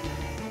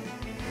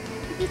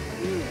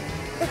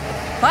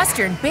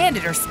 Buster and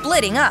Bandit are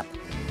splitting up.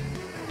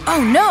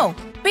 Oh no!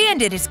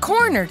 Bandit is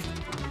cornered.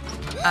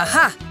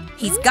 Aha!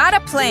 He's got a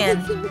plan.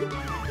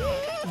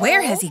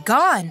 Where has he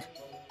gone?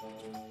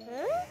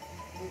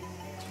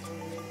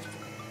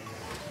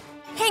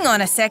 Hang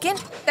on a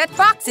second. That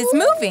box is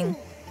moving.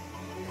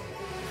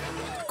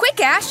 Quick,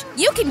 Ash!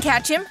 You can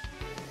catch him.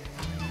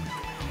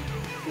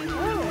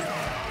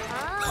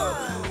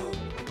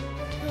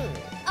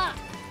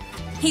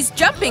 He's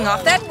jumping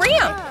off that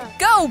ramp.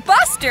 Go,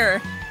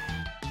 Buster!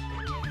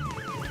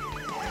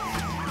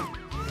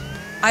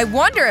 I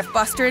wonder if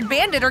Buster and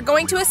Bandit are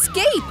going to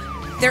escape.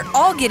 They're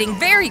all getting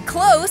very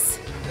close.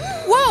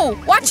 Whoa,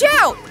 watch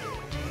out!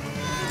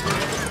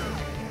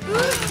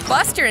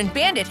 Buster and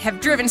Bandit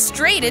have driven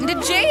straight into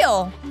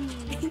jail.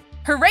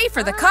 Hooray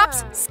for the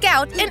cops,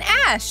 Scout, and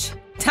Ash.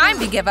 Time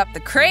to give up the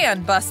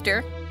crayon,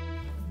 Buster.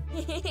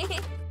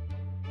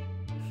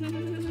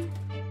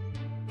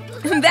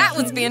 That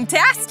was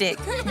fantastic.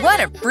 What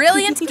a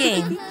brilliant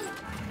game.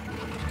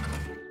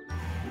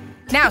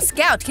 Now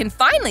Scout can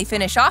finally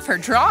finish off her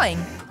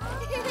drawing.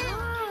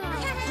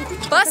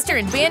 Buster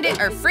and Bandit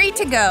are free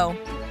to go.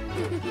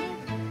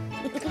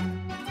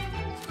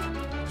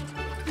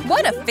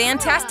 What a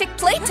fantastic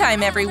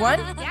playtime, everyone!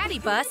 Daddy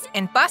Bus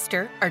and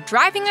Buster are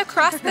driving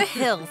across the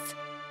hills.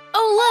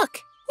 Oh,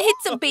 look!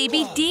 It's a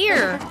baby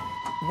deer.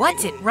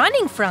 What's it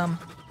running from?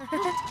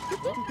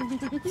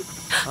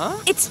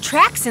 It's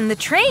tracks in the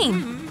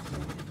train.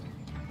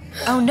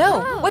 Oh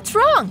no, what's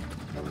wrong?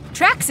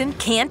 Traxon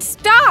can't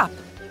stop.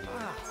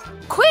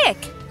 Quick!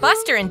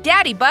 Buster and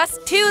Daddy Bus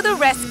to the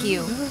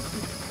rescue.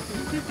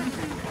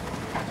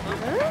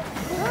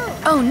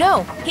 Oh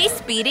no, he's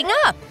speeding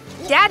up.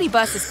 Daddy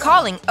Bus is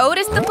calling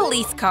Otis the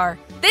police car.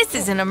 This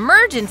is an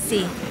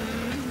emergency.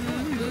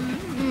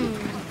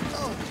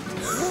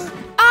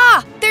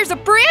 Ah, there's a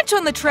branch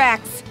on the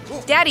tracks.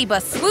 Daddy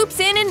Bus swoops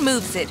in and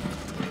moves it.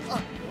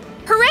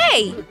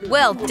 Hooray!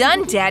 Well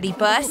done, Daddy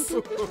Bus.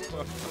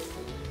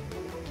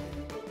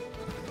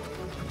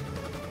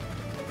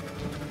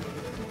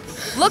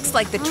 Looks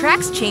like the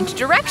tracks changed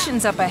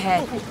directions up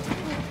ahead.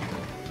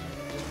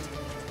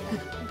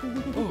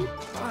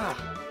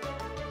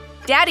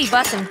 Daddy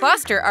Bus and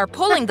Buster are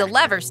pulling the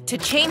levers to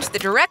change the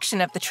direction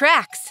of the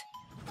tracks.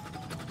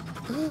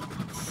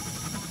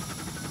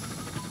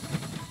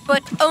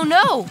 But oh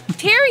no!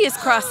 Terry is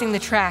crossing the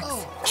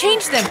tracks.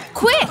 Change them,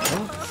 quick!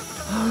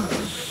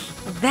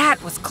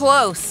 That was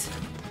close.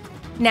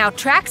 Now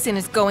Traxon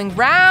is going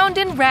round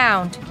and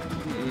round.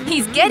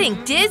 He's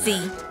getting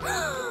dizzy.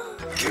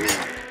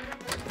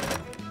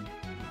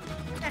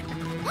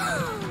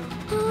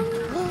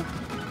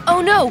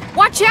 Oh no,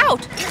 watch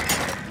out!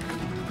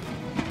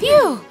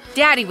 Phew!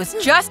 Daddy was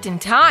just in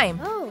time.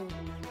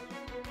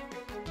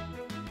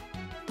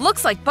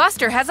 Looks like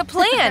Buster has a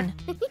plan.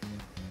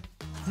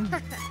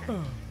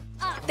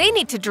 They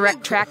need to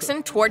direct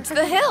Traxon towards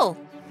the hill.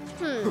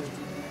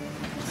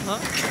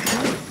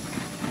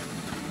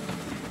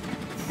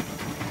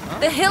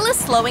 The hill is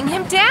slowing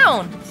him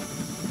down.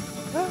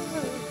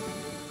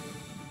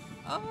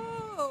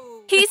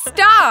 He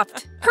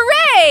stopped!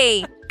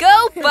 Hooray!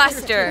 Go,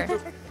 Buster!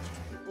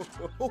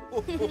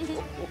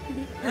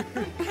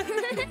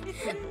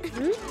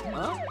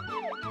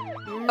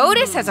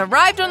 Otis has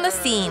arrived on the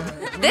scene.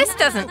 This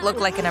doesn't look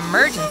like an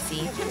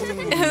emergency.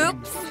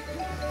 Oops.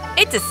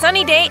 It's a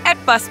sunny day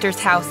at Buster's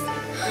house.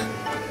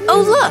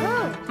 Oh,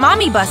 look!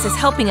 Mommy Bus is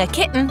helping a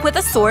kitten with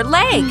a sore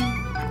leg.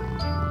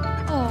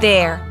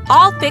 There,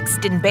 all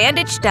fixed and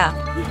bandaged up.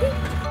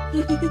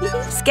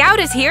 Scout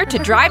is here to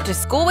drive to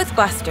school with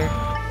Buster.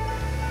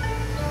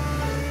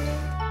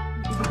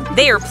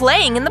 They are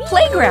playing in the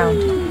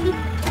playground.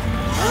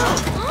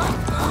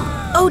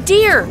 Oh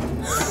dear!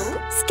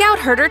 Scout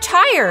hurt her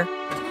tire.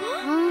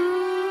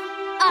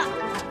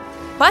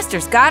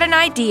 Buster's got an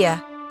idea.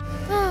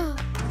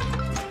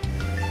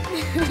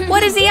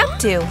 What is he up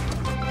to?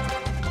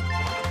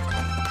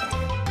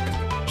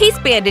 He's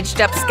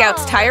bandaged up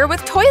Scout's tire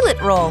with toilet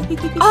roll.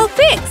 All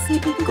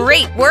fixed!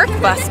 Great work,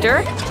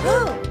 Buster!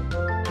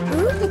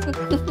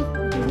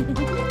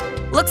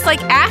 Looks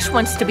like Ash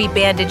wants to be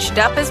bandaged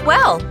up as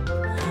well.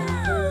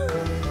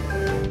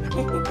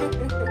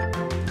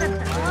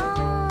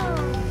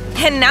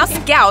 And now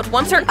Scout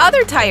wants her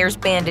other tires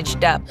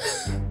bandaged up.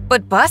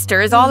 But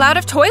Buster is all out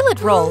of toilet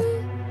roll.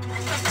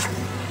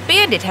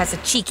 Bandit has a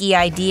cheeky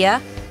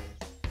idea.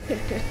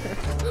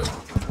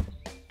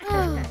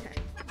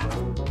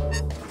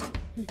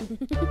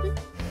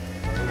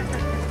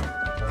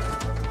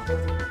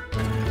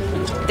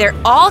 They're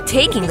all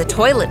taking the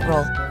toilet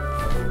roll.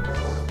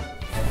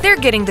 They're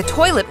getting the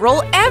toilet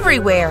roll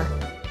everywhere.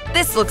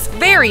 This looks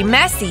very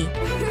messy.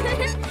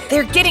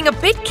 They're getting a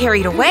bit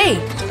carried away.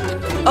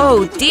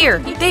 Oh dear,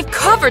 they've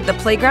covered the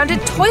playground in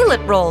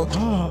toilet roll.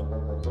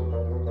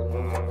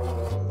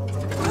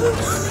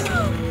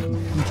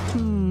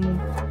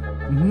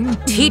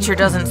 Teacher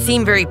doesn't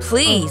seem very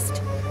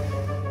pleased.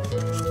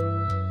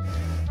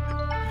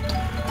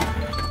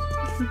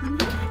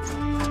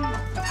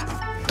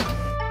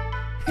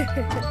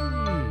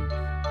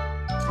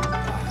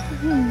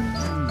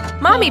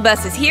 Mommy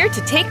Bus is here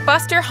to take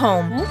Buster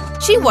home.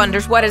 She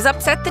wonders what has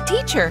upset the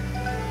teacher.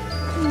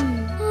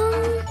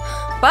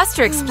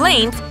 Buster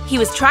explains he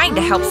was trying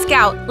to help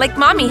Scout like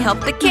Mommy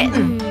helped the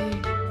kitten.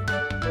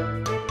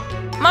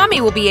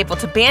 Mommy will be able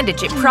to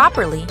bandage it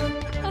properly.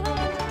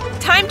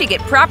 Time to get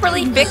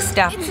properly fixed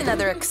up. It's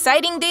another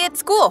exciting day at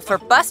school for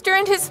Buster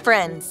and his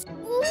friends.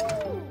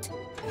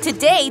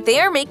 Today, they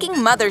are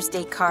making Mother's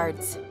Day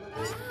cards.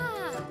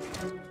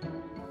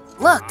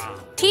 Look,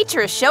 teacher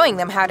is showing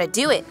them how to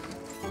do it.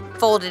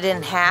 Fold it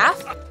in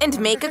half and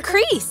make a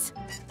crease.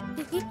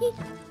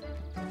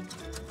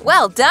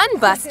 Well done,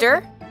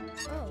 Buster.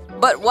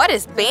 But what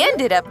is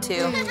Bandit up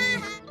to?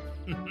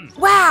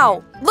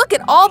 Wow, look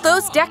at all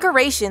those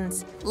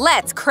decorations.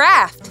 Let's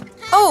craft.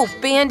 Oh,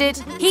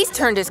 Bandit, he's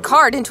turned his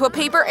card into a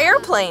paper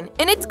airplane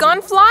and it's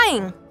gone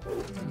flying.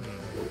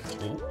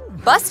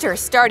 Buster is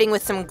starting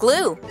with some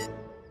glue.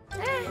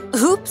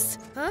 Oops,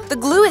 the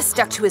glue is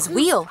stuck to his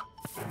wheel.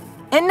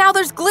 And now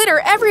there's glitter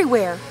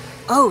everywhere.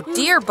 Oh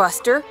dear,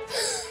 Buster.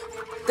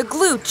 The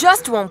glue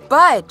just won't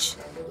budge.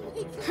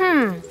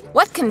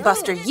 What can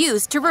Buster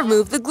use to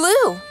remove the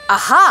glue?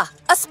 Aha,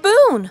 a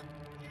spoon.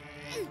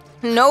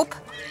 Nope,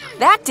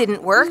 that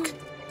didn't work.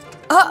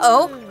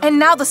 Uh-oh, and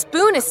now the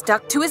spoon is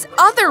stuck to his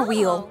other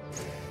wheel.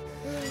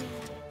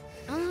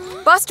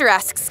 Buster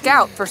asks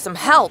Scout for some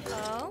help.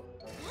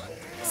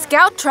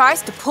 Scout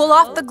tries to pull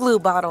off the glue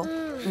bottle.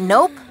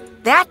 Nope,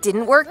 that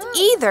didn't work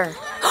either.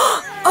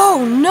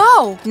 Oh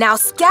no, now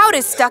Scout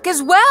is stuck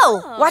as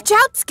well. Watch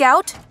out,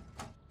 Scout.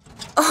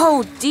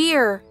 Oh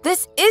dear,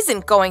 this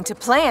isn't going to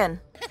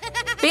plan.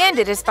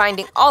 Bandit is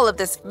finding all of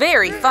this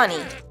very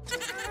funny.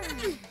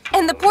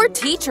 And the poor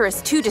teacher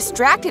is too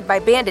distracted by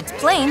Bandit's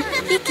plane,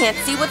 he can't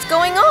see what's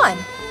going on.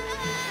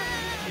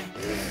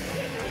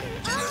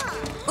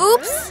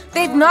 Oops,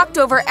 they've knocked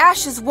over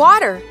Ash's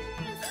water.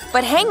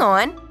 But hang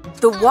on,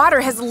 the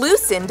water has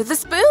loosened the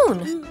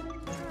spoon.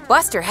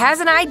 Buster has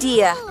an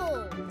idea.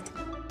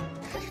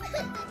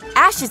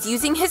 Ash is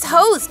using his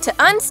hose to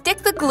unstick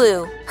the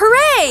glue.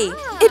 Hooray!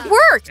 It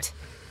worked!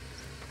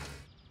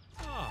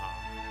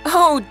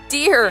 Oh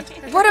dear,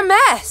 what a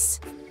mess!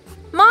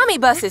 Mommy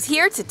Bus is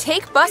here to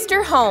take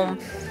Buster home.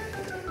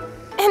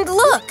 And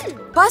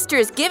look, Buster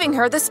is giving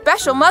her the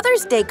special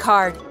Mother's Day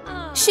card.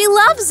 She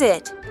loves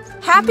it.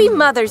 Happy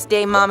Mother's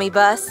Day, Mommy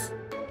Bus.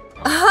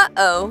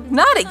 Uh-oh,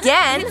 not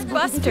again. It's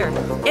Buster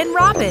and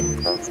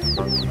Robin.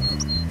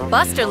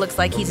 Buster looks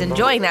like he's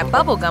enjoying that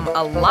bubblegum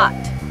a lot.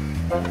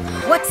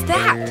 What's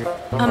that?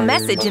 A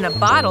message in a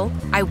bottle?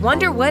 I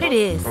wonder what it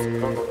is.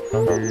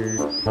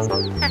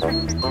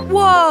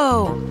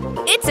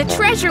 Whoa! It's a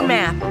treasure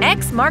map.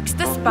 X marks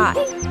the spot.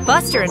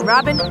 Buster and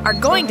Robin are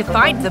going to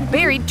find the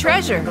buried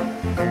treasure.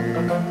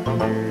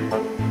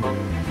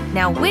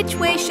 Now which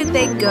way should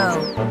they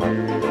go?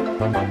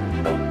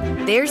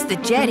 There's the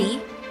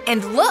jetty.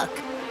 And look!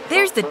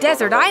 There's the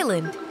desert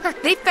island.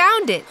 They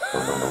found it.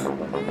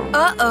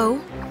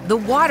 Uh-oh! The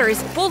water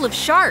is full of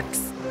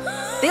sharks.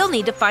 They'll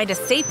need to find a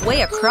safe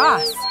way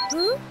across.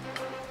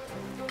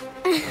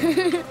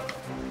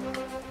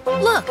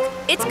 Look,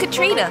 it's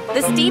Katrina,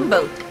 the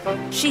steamboat.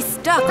 She's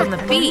stuck on the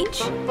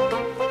beach.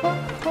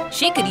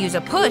 She could use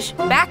a push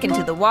back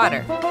into the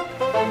water.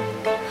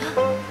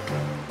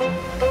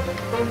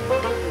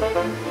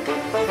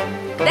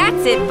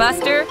 That's it,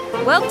 Buster.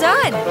 Well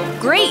done.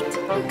 Great.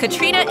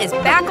 Katrina is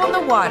back on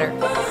the water.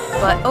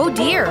 But oh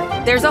dear,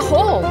 there's a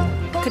hole.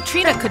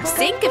 Katrina could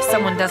sink if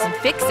someone doesn't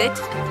fix it.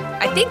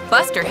 I think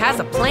Buster has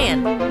a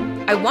plan.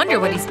 I wonder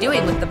what he's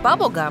doing with the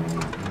bubble gum.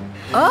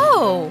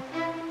 Oh!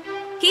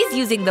 He's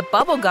using the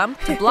bubble gum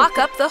to block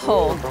up the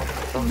hole.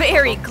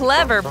 Very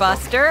clever,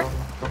 Buster.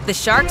 The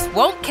sharks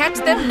won't catch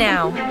them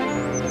now.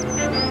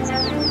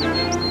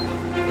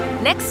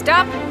 Next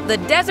stop, the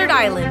desert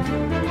island.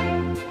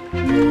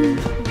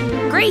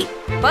 Great!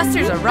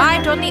 Buster's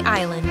arrived on the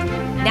island.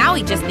 Now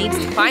he just needs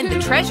to find the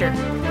treasure.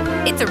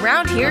 It's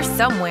around here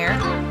somewhere.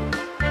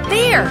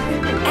 There!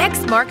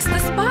 X marks the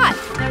spot.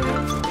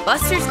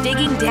 Buster's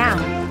digging down.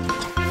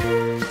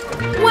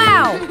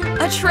 Wow!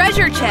 A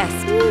treasure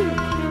chest!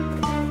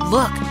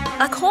 Look,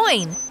 a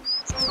coin!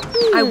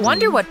 I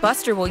wonder what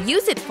Buster will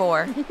use it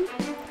for.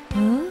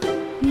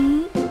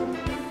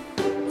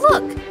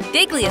 Look,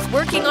 Diggly is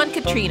working on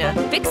Katrina,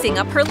 fixing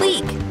up her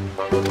leak.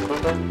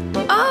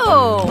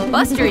 Oh,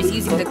 Buster is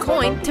using the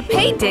coin to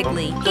pay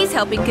Diggly. He's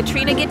helping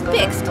Katrina get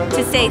fixed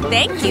to say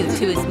thank you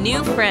to his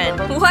new friend.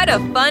 What a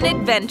fun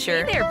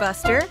adventure. Hey there,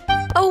 Buster.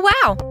 Oh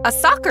wow, a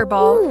soccer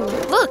ball. Ooh.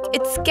 Look,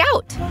 it's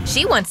Scout.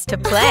 She wants to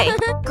play.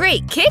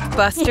 Great kick,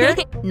 Buster.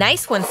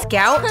 Nice one,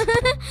 Scout.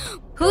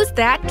 Who's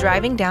that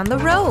driving down the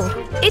road?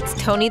 It's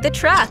Tony the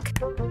truck.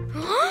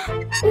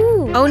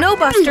 Oh no,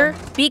 Buster.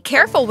 Be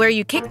careful where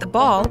you kick the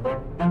ball.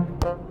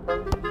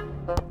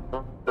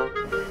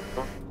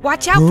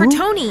 Watch out for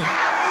Tony.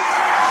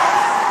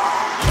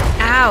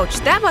 Ouch,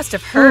 that must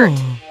have hurt.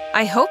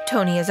 I hope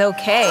Tony is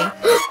okay.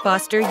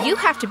 Buster, you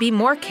have to be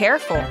more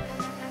careful.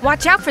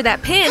 Watch out for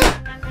that pin.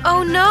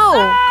 Oh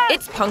no,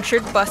 it's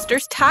punctured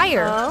Buster's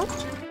tire.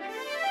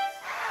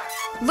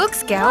 Look,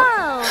 Scout.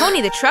 Wow.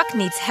 Tony the truck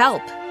needs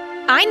help.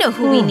 I know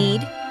who we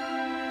need.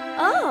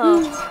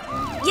 Oh.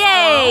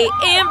 Yay!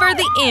 Amber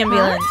the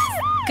ambulance.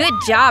 Good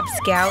job,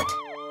 Scout.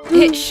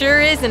 It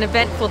sure is an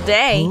eventful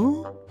day.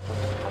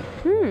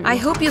 I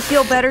hope you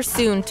feel better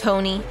soon,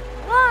 Tony.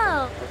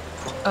 Wow.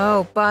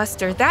 Oh,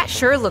 Buster, that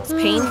sure looks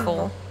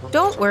painful.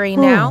 Don't worry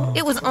now.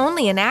 It was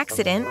only an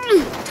accident.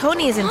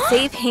 Tony is in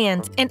safe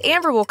hands, and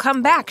Amber will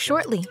come back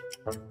shortly.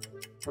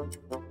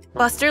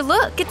 Buster,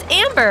 look, it's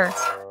Amber.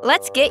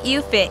 Let's get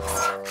you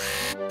fixed.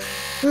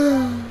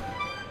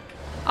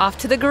 Off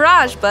to the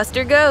garage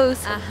Buster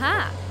goes.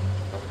 Aha.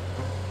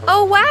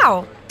 Oh,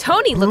 wow.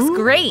 Tony looks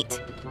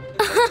great.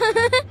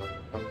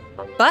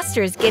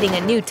 Buster is getting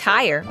a new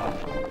tire.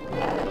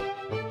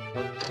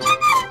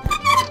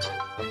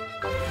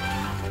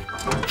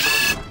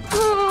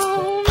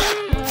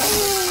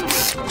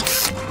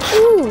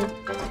 Ooh.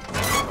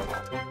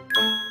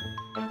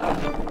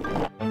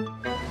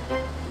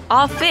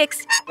 All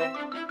fixed.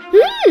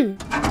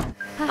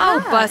 Oh,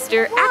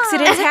 Buster,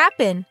 accidents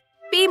happen.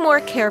 Be more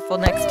careful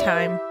next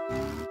time.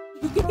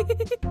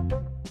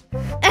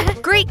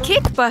 Great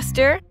kick,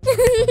 Buster.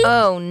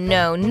 Oh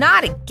no,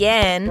 not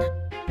again.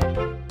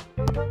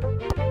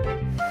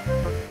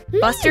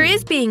 Buster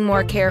is being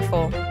more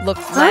careful. Look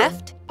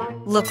left,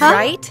 look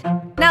right.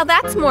 Now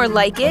that's more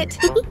like it.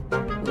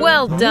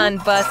 Well done,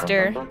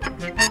 Buster.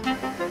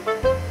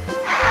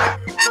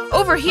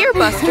 Over here,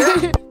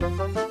 Buster.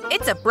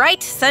 It's a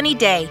bright, sunny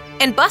day,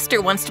 and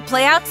Buster wants to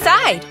play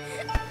outside.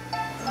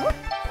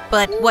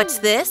 But what's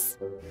this?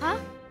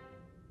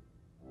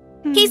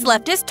 He's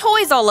left his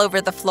toys all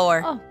over the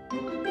floor.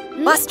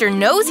 Buster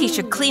knows he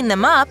should clean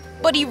them up,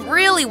 but he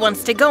really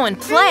wants to go and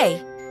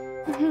play.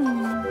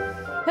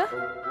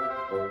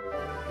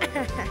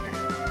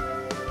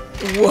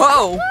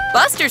 Whoa!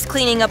 Buster's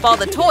cleaning up all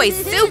the toys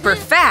super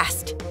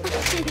fast.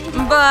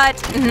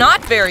 But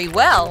not very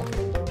well.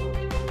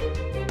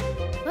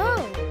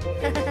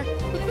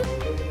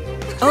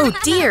 Oh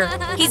dear,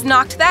 he's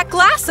knocked that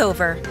glass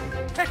over.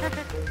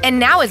 And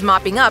now his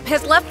mopping up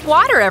has left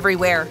water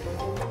everywhere.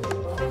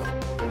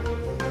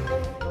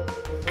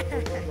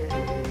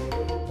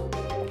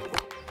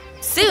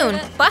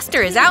 Soon,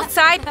 Buster is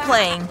outside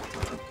playing.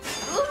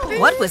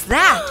 What was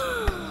that?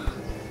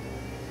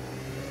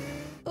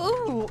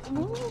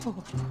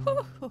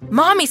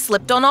 Mommy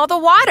slipped on all the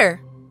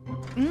water.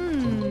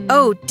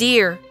 Oh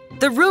dear,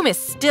 the room is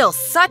still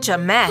such a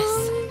mess.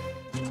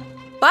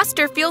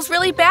 Buster feels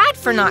really bad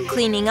for not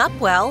cleaning up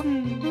well.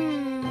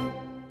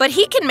 But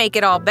he can make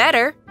it all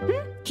better.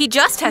 He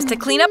just has to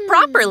clean up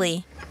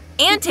properly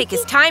and take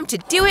his time to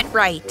do it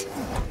right.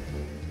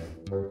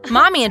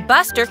 Mommy and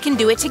Buster can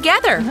do it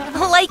together,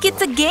 like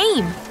it's a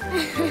game.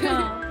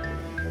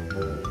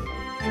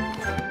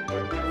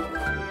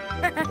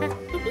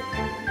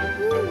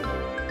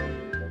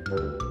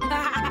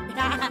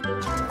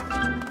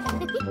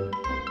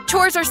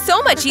 Chores are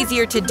so much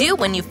easier to do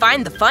when you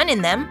find the fun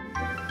in them.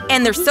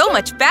 And they're so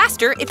much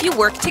faster if you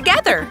work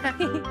together.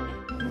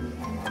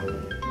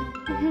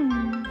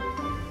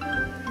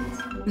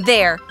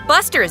 There,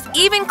 Buster is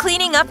even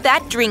cleaning up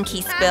that drink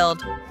he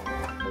spilled.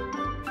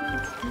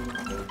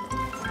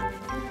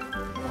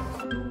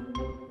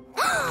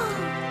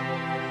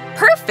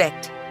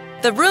 Perfect!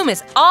 The room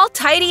is all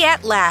tidy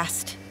at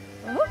last.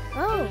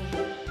 Oh.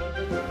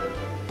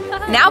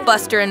 Now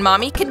Buster and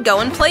Mommy can go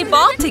and play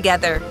ball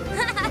together.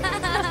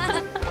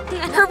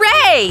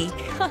 Hooray!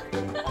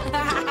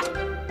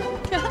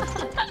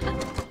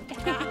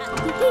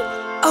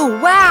 Oh,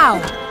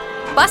 wow!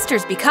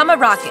 Buster's become a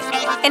rocket,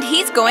 and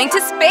he's going to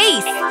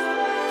space.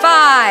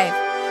 5,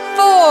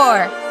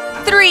 4,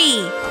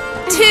 3,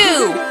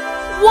 2,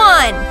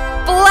 1,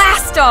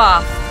 blast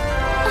off!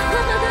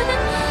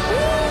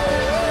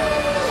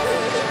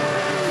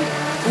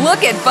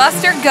 Look at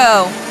Buster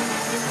go!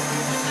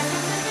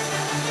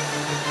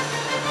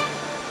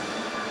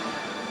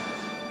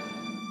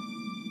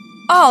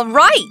 All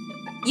right!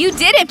 You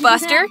did it,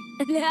 Buster!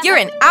 You're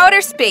in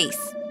outer space!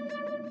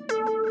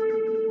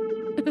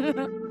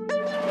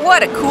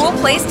 What a cool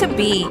place to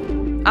be!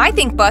 I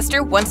think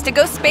Buster wants to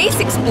go space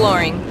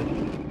exploring.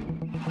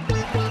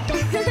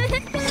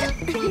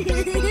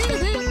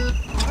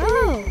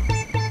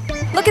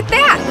 Look at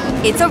that!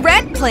 It's a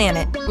red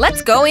planet.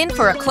 Let's go in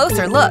for a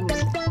closer look.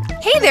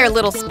 Hey there,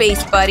 little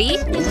space buddy.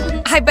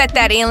 I bet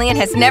that alien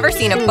has never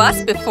seen a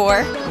bus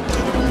before.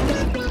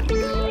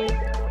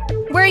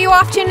 Where are you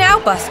off to now,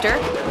 Buster?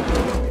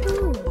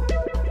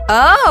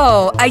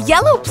 Oh, a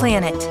yellow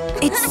planet.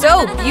 It's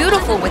so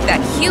beautiful with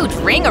that huge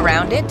ring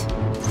around it.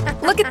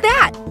 Look at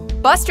that.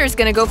 Buster's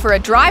gonna go for a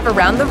drive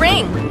around the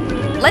ring.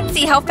 Let's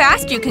see how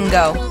fast you can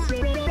go.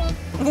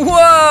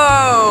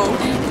 Whoa!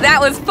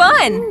 That was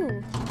fun!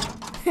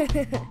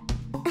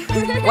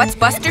 What's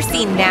Buster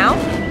seen now?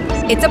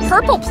 It's a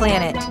purple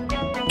planet.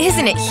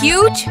 Isn't it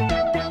huge?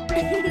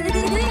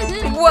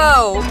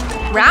 Whoa!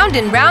 Round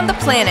and round the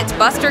planets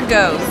Buster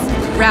goes.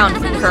 Round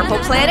the purple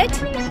planet,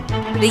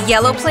 the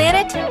yellow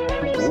planet,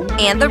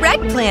 and the red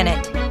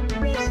planet.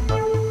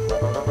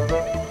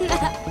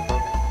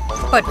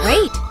 But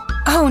wait,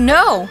 Oh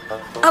no!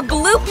 A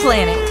blue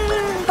planet!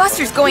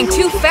 Buster's going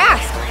too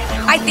fast!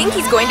 I think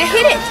he's going to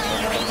hit it!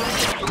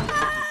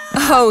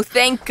 Oh,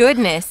 thank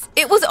goodness!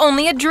 It was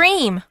only a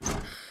dream!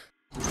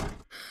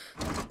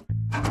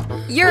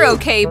 You're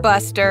okay,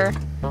 Buster.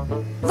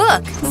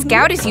 Look,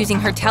 Scout is using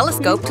her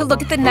telescope to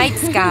look at the night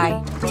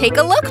sky. Take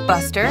a look,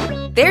 Buster.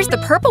 There's the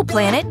purple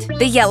planet,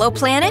 the yellow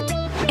planet,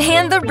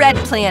 and the red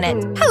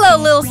planet.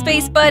 Hello, little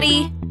space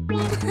buddy.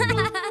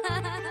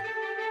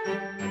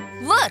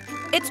 Look,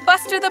 it's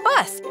Buster the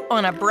Bus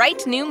on a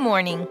bright new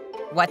morning.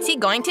 What's he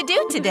going to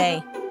do today?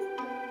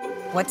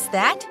 What's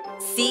that?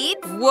 Seeds?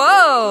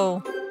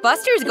 Whoa!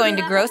 Buster's going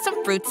to grow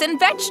some fruits and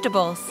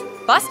vegetables.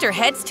 Buster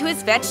heads to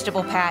his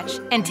vegetable patch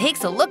and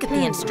takes a look at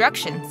the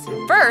instructions.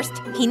 First,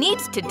 he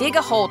needs to dig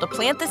a hole to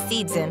plant the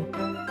seeds in.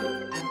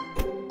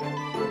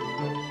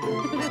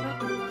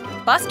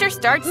 Buster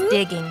starts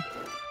digging.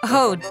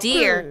 Oh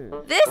dear,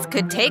 this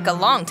could take a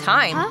long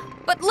time.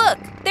 But look,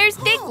 there's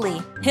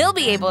Diggly. He'll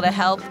be able to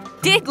help.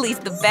 Diggly's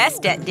the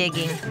best at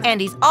digging,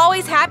 and he's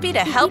always happy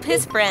to help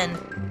his friend.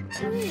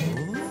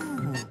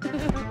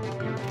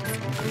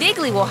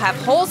 Diggly will have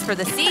holes for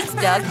the seeds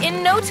dug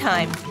in no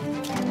time.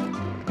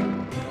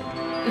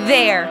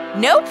 There,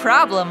 no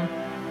problem.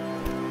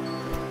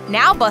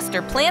 Now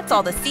Buster plants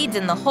all the seeds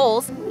in the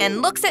holes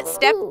and looks at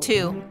step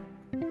 2.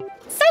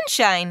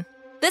 Sunshine.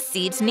 The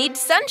seeds need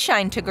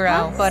sunshine to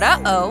grow, but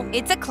uh-oh,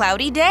 it's a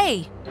cloudy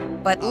day.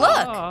 But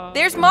look,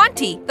 there's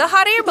Monty, the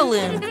hot air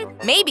balloon.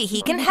 Maybe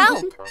he can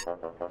help.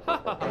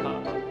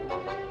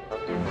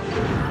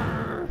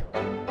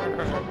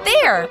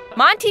 There,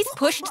 Monty's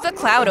pushed the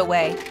cloud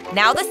away.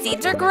 Now the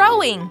seeds are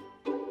growing.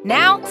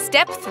 Now,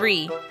 step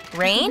 3.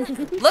 Rain?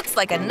 Looks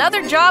like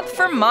another job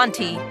for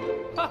Monty.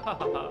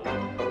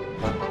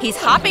 He's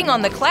hopping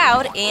on the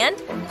cloud and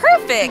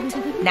perfect!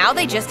 Now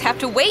they just have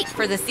to wait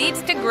for the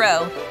seeds to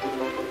grow.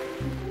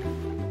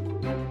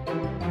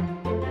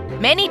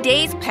 Many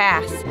days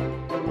pass.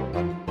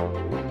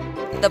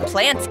 The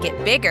plants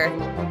get bigger.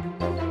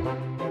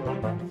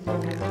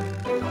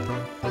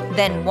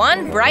 Then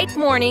one bright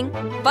morning,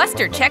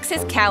 Buster checks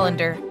his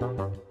calendar.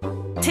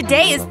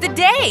 Today is the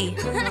day!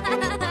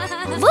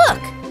 Look!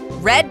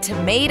 Red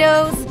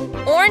tomatoes,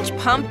 orange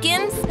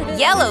pumpkins,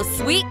 yellow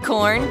sweet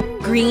corn,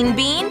 green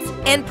beans,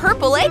 and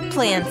purple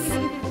eggplants.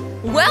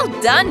 Well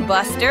done,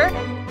 Buster!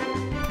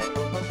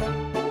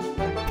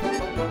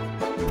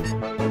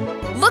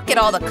 Look at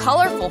all the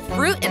colorful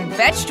fruit and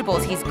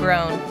vegetables he's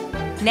grown.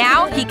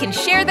 Now he can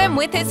share them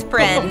with his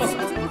friends.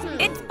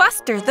 It's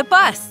Buster the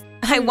Bus.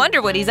 I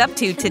wonder what he's up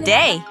to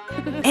today.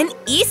 An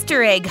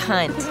Easter egg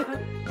hunt.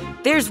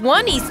 There's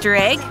one Easter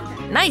egg.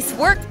 Nice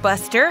work,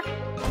 Buster.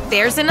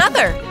 There's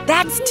another.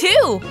 That's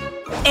 2.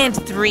 And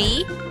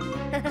 3,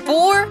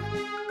 4,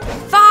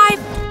 5.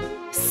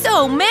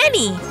 So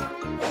many.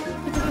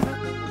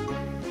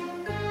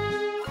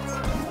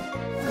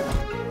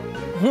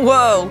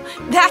 Whoa,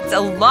 that's a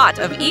lot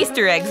of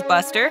Easter eggs,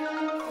 Buster.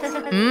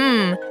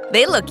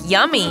 They look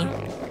yummy.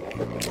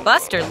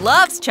 Buster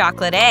loves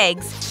chocolate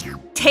eggs.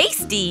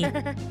 Tasty.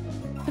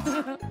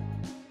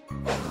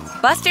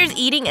 Buster's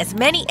eating as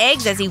many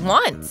eggs as he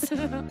wants.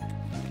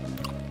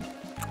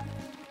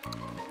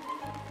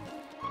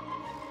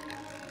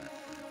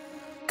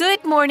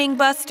 Good morning,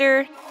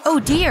 Buster. Oh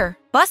dear,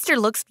 Buster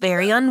looks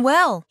very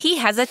unwell. He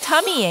has a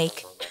tummy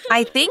ache.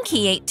 I think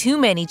he ate too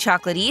many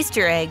chocolate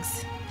Easter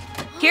eggs.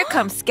 Here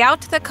comes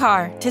Scout the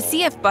car to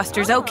see if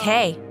Buster's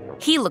okay.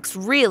 He looks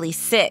really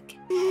sick.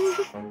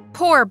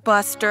 Poor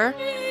Buster.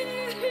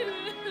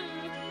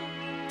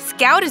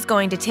 Scout is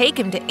going to take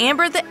him to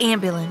Amber the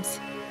ambulance.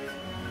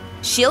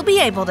 She'll be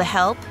able to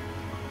help.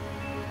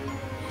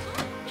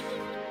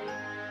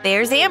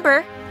 There's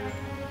Amber.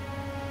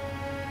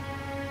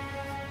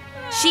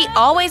 She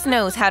always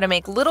knows how to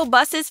make little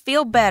buses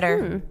feel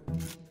better.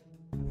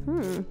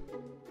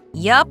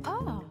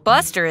 Yup,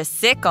 Buster is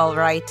sick all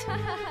right.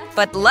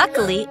 But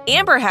luckily,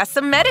 Amber has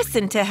some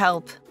medicine to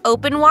help.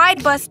 Open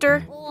wide,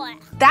 Buster.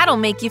 That'll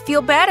make you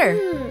feel better.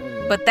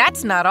 But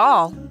that's not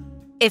all.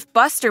 If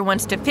Buster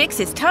wants to fix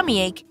his tummy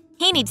ache,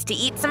 he needs to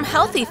eat some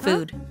healthy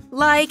food,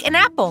 like an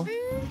apple.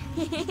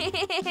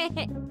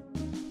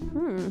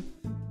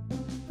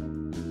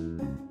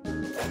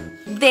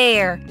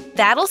 There,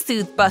 that'll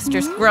soothe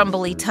Buster's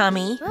grumbly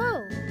tummy.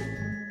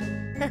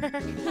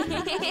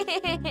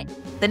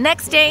 The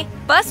next day,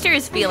 Buster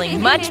is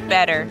feeling much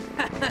better.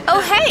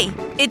 Oh hey,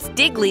 it's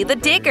Diggly the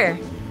Digger.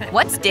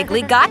 What's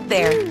Diggly got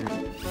there?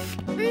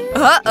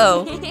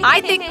 Uh-oh,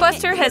 I think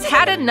Buster has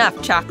had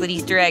enough chocolate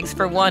Easter eggs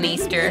for one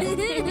Easter.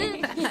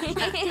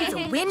 It's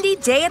a windy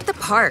day at the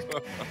park.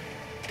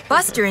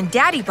 Buster and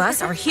Daddy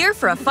Bus are here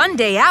for a fun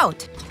day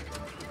out.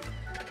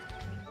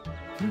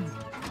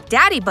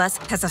 Daddy Bus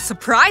has a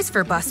surprise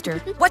for Buster.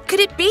 What could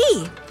it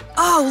be?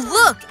 Oh,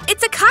 look,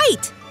 it's a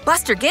kite.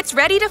 Buster gets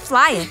ready to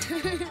fly it.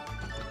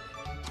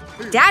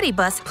 Daddy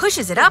Bus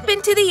pushes it up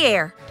into the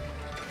air.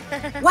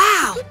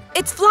 Wow,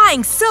 it's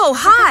flying so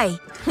high.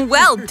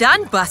 Well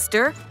done,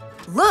 Buster.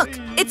 Look,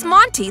 it's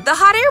Monty, the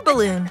hot air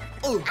balloon.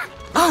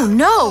 Oh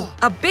no!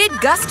 A big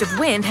gust of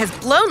wind has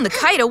blown the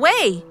kite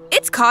away.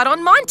 It's caught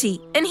on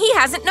Monty, and he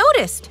hasn't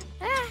noticed.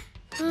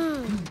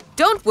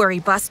 Don't worry,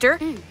 Buster.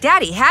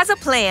 Daddy has a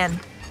plan.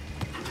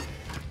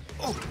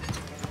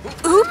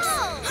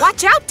 Oops!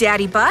 Watch out,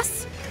 Daddy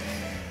Bus.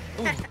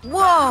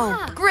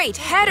 Whoa! Great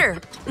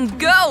header!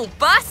 Go,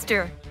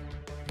 Buster!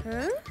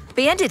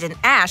 Bandit and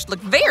Ash look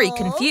very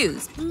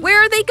confused.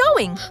 Where are they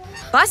going?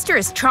 Buster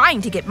is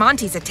trying to get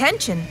Monty's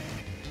attention.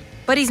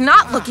 But he's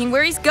not looking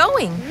where he's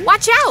going.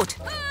 Watch out!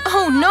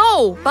 Oh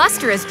no!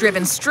 Buster has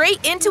driven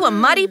straight into a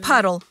muddy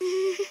puddle.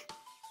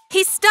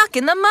 He's stuck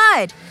in the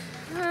mud.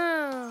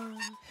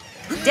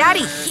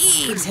 Daddy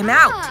heaves him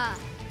out.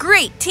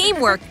 Great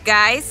teamwork,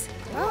 guys.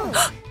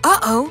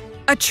 Uh-oh!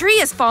 A tree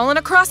has fallen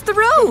across the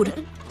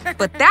road.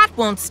 But that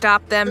won't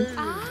stop them.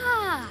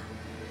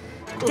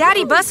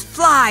 Daddy Bus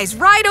flies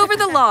right over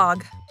the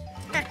log.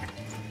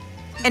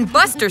 And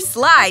Buster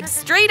slides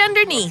straight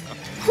underneath.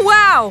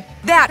 Wow!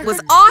 That was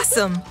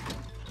awesome!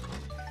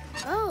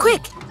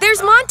 Quick!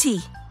 There's Monty!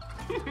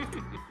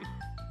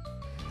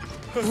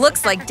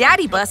 Looks like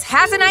Daddy Bus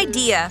has an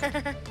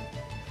idea.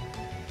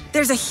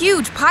 There's a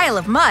huge pile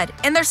of mud,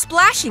 and they're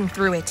splashing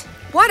through it.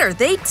 What are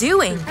they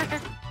doing?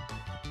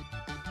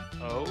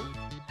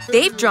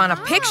 They've drawn a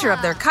picture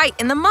of their kite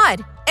in the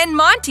mud, and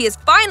Monty has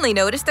finally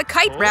noticed the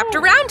kite wrapped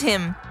around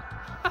him.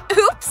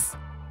 Oops!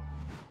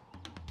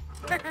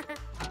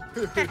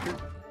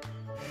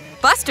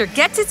 Buster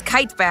gets his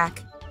kite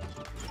back.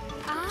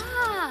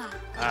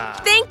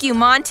 Thank you,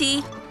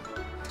 Monty.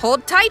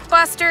 Hold tight,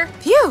 Buster.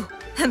 Phew!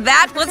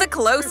 That was a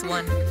close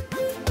one.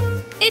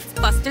 It's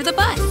Buster the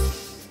Bus.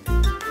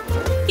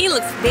 He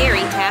looks very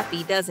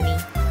happy, doesn't he?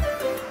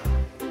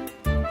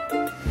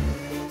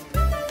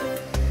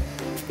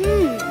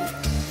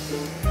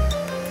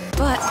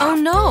 But oh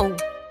no!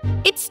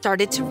 It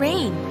started to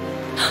rain.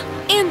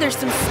 And there's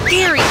some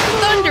scary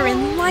thunder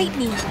and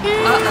lightning.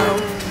 Uh-oh.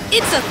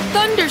 It's a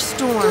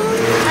thunderstorm.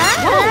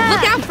 Whoa,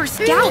 look out for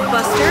Scout,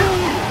 Buster.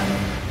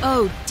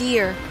 Oh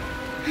dear.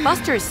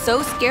 Buster is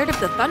so scared of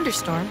the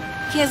thunderstorm,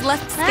 he has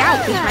left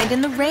Scout behind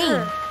in the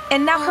rain.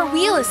 And now her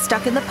wheel is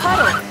stuck in the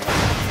puddle.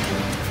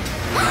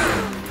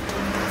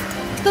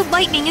 The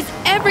lightning is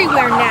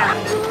everywhere now.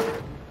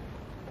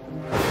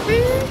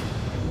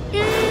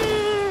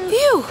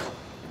 Phew!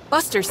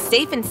 Buster's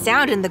safe and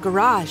sound in the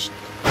garage.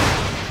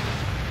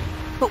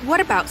 But what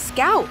about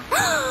Scout?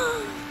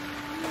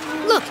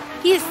 Look,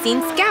 he has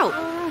seen Scout.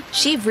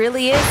 She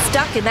really is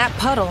stuck in that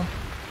puddle.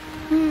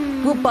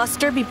 Will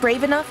Buster be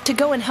brave enough to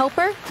go and help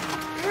her?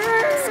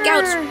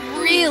 Scout's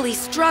really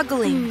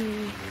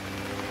struggling.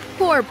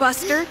 Poor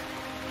Buster.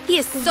 He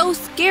is so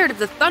scared of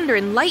the thunder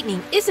and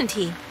lightning, isn't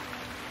he?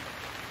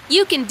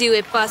 You can do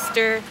it,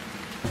 Buster.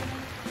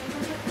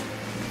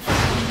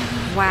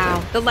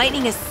 Wow, the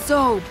lightning is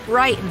so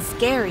bright and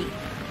scary.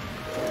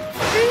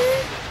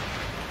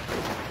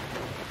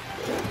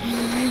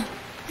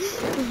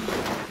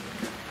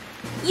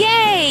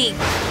 Yay!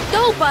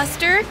 Go,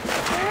 Buster!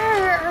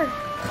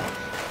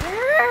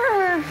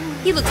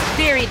 He looks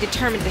very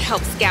determined to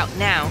help Scout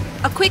now.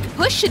 A quick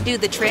push should do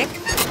the trick.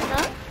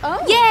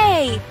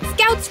 Yay!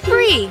 Scout's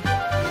free!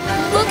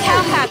 Look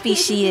how happy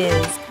she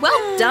is.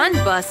 Well done,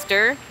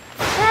 Buster.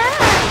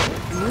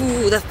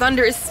 Ooh, the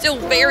thunder is still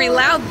very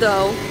loud,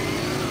 though.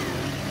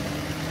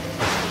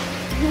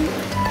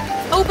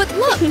 Oh, but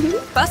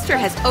look! Buster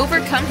has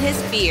overcome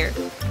his fear.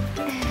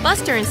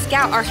 Buster and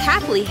Scout are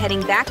happily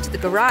heading back to the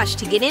garage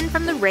to get in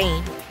from the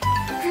rain.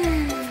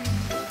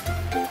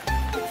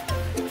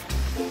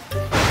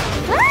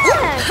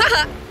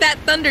 Haha! That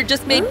thunder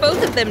just made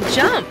both of them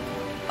jump.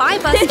 Bye,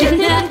 Buster.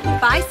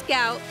 Bye,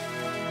 Scout.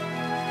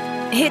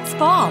 It's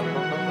fall.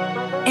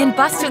 And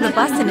Buster the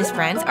Bus and his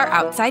friends are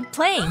outside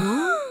playing.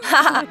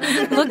 Haha!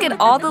 Look at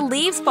all the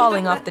leaves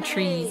falling off the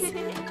trees.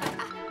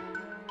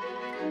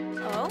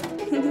 Oh?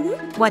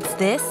 What's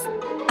this?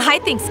 I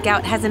think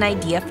Scout has an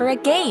idea for a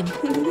game.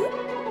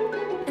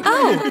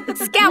 Oh,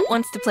 Scout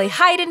wants to play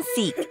hide and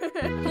seek.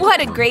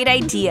 What a great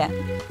idea.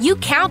 You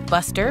count,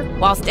 Buster,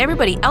 whilst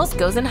everybody else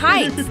goes and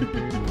hides.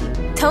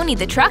 Tony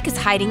the truck is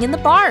hiding in the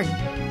barn.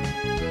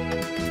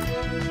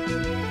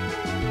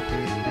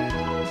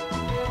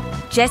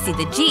 Jessie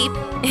the Jeep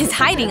is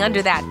hiding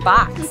under that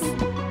box.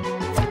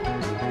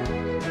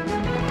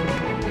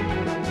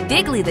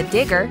 Diggly the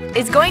Digger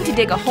is going to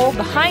dig a hole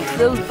behind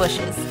those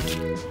bushes.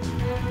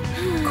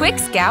 Quick,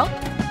 Scout!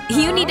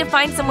 You need to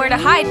find somewhere to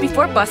hide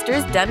before Buster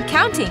is done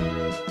counting.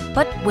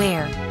 But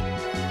where?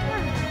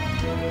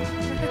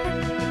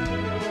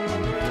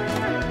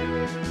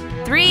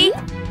 3,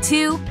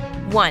 2,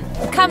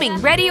 1. Coming,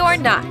 ready or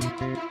not.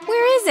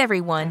 Where is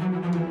everyone?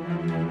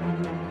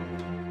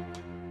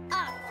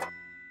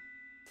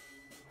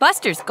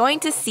 Buster's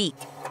going to seek.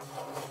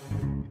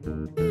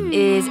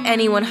 Is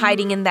anyone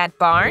hiding in that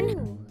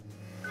barn?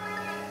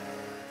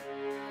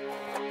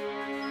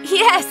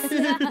 Yes!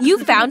 You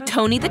found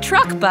Tony the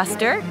truck,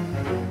 Buster.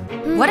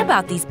 What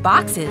about these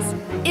boxes?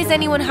 Is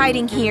anyone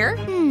hiding here?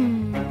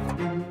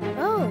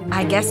 Oh.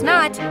 I guess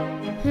not.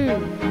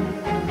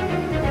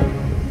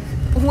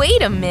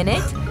 Wait a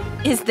minute.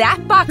 Is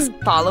that box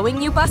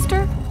following you,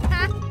 Buster?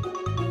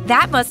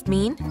 That must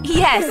mean,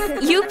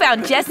 yes, you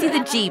found Jessie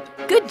the Jeep.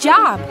 Good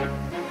job.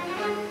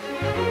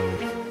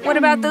 What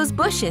about those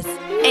bushes?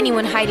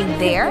 Anyone hiding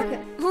there?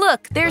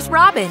 Look, there's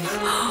Robin.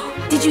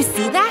 Did you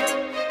see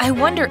that? I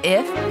wonder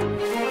if…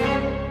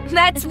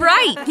 That's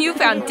right! You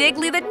found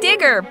Diggly the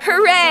Digger!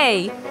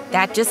 Hooray!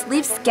 That just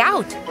leaves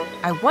Scout.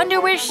 I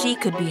wonder where she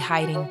could be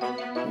hiding.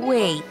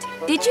 Wait,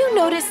 did you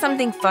notice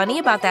something funny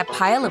about that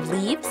pile of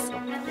leaves?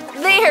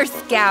 There,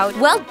 Scout!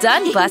 Well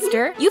done,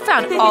 Buster! You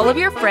found all of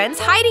your friends'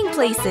 hiding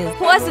places.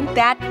 Wasn't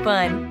that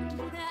fun?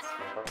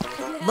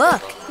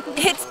 Look,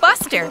 it's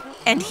Buster,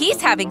 and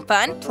he's having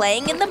fun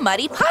playing in the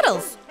muddy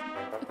puddles.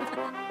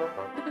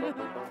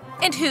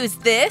 And who's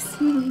this?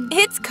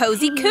 It's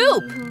Cozy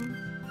Coop.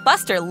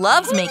 Buster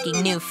loves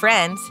making new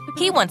friends.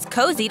 He wants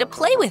Cozy to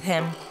play with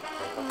him.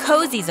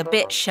 Cozy's a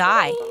bit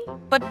shy,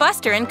 but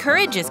Buster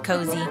encourages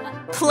Cozy.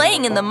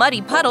 Playing in the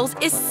muddy puddles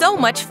is so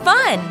much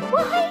fun.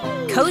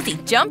 Cozy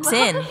jumps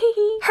in.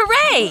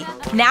 Hooray!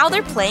 Now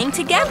they're playing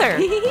together.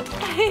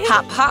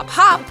 Hop, hop,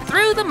 hop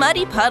through the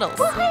muddy puddles.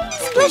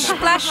 Splish,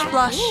 splash,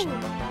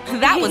 splosh.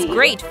 That was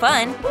great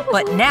fun,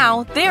 but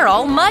now they're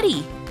all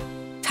muddy.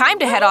 Time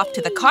to head off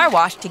to the car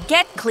wash to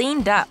get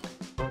cleaned up.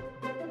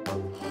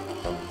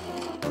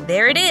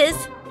 There it is.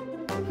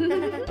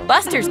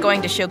 Buster's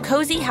going to show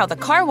Cozy how the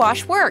car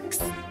wash works.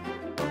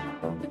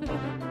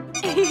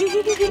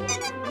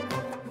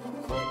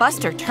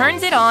 Buster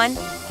turns it on,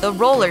 the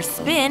rollers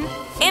spin,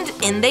 and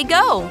in they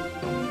go.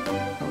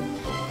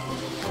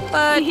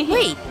 But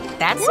wait,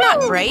 that's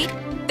not right.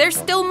 They're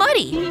still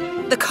muddy.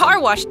 The car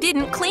wash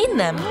didn't clean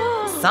them.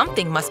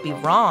 Something must be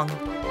wrong.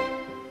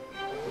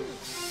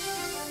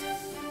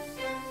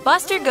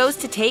 Buster goes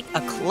to take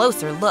a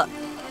closer look.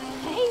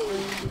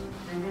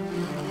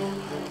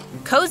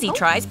 Cozy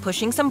tries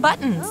pushing some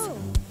buttons.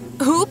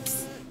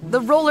 Oops!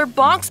 The roller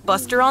bonks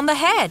Buster on the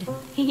head.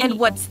 And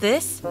what's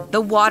this? The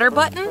water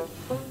button?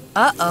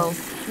 Uh-oh,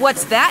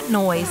 what's that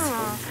noise?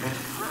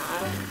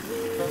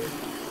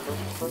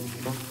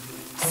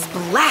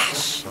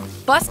 Splash!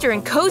 Buster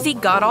and Cozy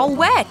got all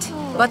wet,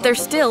 but they're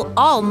still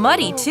all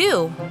muddy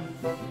too.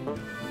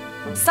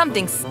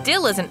 Something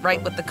still isn't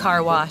right with the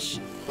car wash.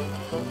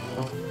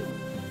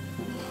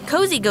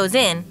 Cozy goes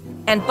in,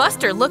 and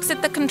Buster looks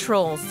at the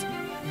controls.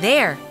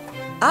 There.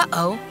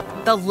 Uh-oh,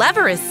 the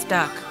lever is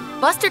stuck.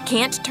 Buster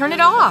can't turn it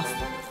off.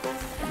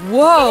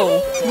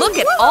 Whoa, look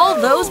at all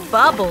those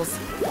bubbles.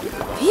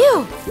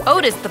 Phew!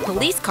 Otis, the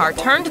police car,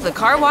 turned the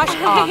car wash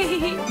off.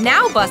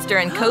 Now Buster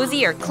and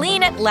Cozy are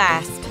clean at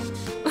last.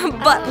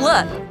 But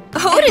look,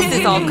 Otis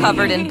is all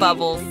covered in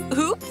bubbles.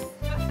 Oops.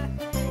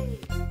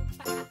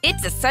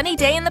 It's a sunny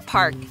day in the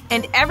park,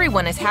 and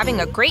everyone is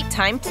having a great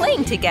time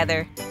playing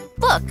together.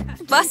 Look,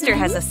 Buster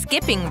has a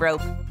skipping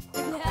rope.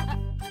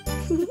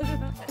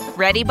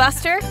 Ready,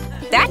 Buster?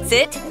 That's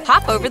it.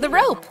 Hop over the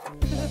rope.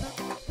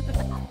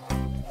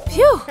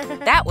 Phew,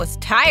 that was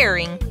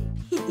tiring.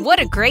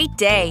 What a great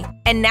day.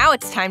 And now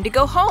it's time to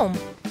go home.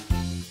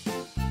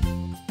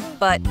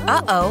 But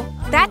uh-oh,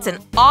 that's an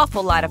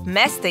awful lot of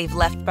mess they've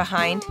left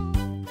behind.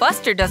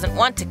 Buster doesn't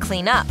want to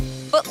clean up.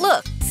 But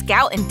look,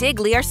 Scout and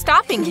Diggly are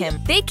stopping him.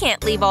 They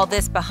can't leave all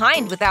this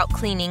behind without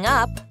cleaning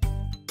up.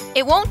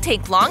 It won't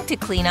take long to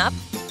clean up.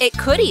 It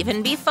could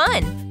even be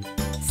fun.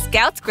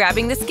 Scout's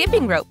grabbing the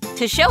skipping rope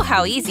to show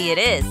how easy it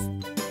is.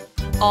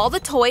 All the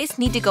toys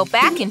need to go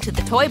back into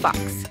the toy box.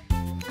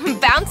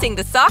 Bouncing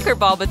the soccer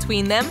ball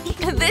between them.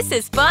 This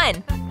is fun.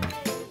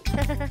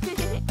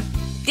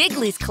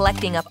 Diggly's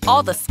collecting up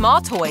all the small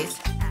toys.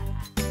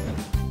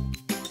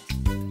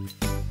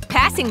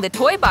 Passing the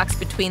toy box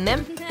between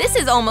them. This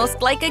is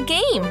almost like a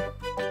game.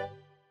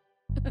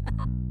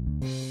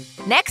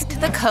 Next,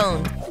 the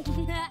cone.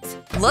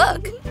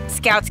 Look,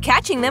 Scout's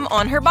catching them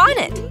on her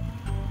bonnet.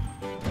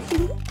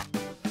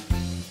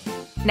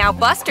 Now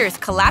Buster's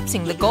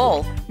collapsing the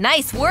goal.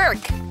 Nice work!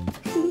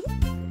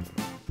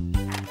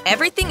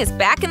 Everything is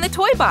back in the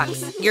toy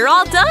box. You're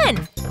all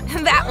done!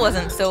 That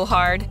wasn't so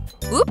hard.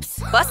 Oops!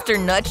 Buster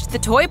nudged the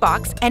toy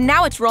box, and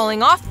now it's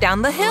rolling off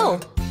down the hill.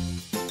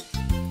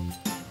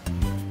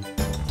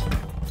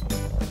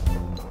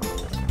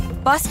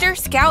 Buster,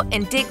 Scout,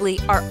 and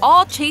Diggly are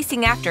all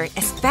chasing after it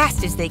as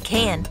fast as they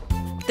can.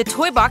 The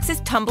toy box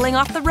is tumbling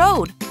off the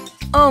road.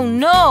 Oh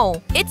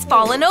no! It's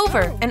fallen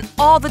over, and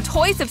all the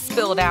toys have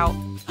spilled out.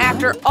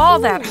 After all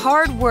that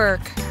hard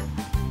work.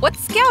 What's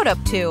Scout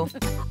up to?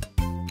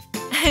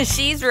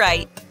 She's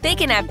right. They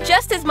can have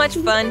just as much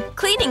fun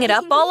cleaning it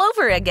up all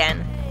over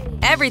again.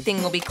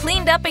 Everything will be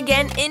cleaned up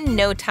again in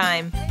no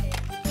time.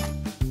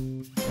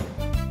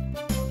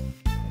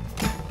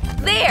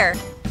 There!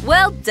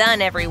 Well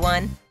done,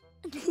 everyone.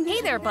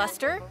 Hey there,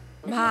 Buster.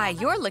 My,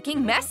 you're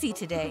looking messy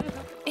today.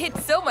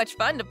 It's so much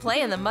fun to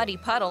play in the muddy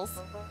puddles.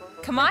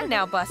 Come on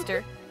now,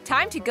 Buster.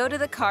 Time to go to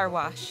the car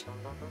wash.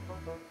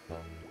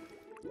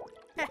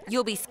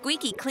 You'll be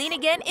squeaky clean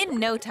again in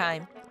no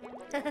time.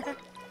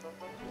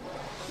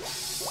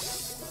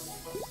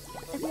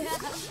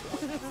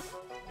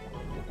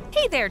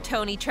 Hey there,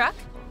 Tony Truck.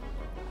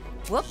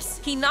 Whoops,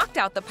 he knocked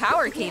out the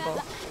power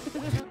cable.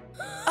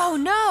 Oh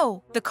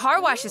no! The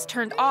car wash is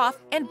turned off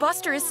and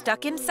Buster is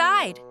stuck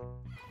inside.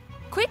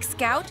 Quick,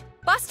 Scout!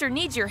 Buster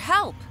needs your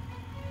help.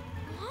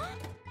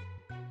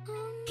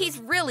 He's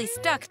really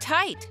stuck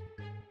tight.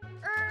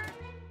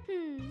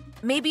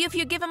 Maybe if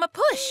you give him a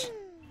push.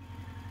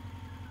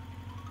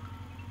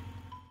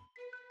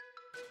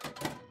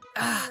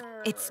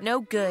 It's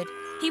no good.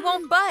 He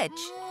won't budge.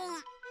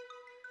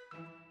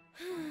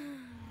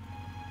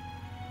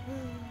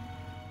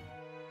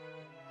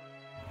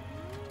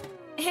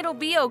 It'll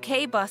be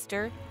okay,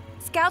 Buster.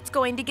 Scout's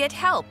going to get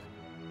help.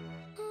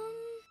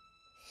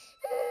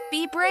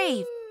 Be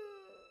brave.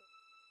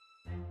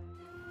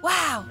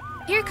 Wow,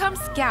 here comes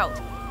Scout.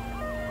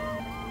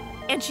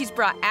 And she's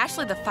brought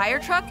Ashley the fire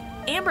truck,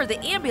 Amber the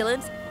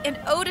ambulance, and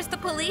Otis the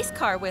police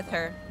car with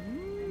her.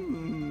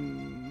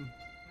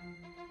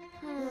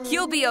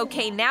 You'll be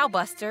okay now,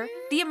 Buster.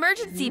 The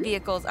emergency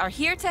vehicles are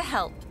here to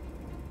help.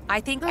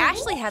 I think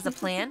Ashley has a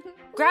plan.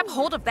 Grab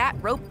hold of that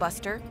rope,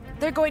 Buster.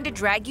 They're going to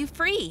drag you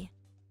free.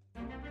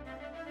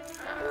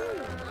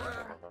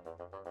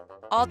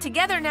 All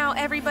together now,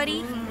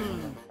 everybody.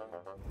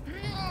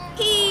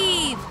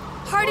 Heave!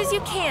 Hard as you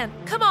can.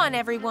 Come on,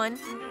 everyone.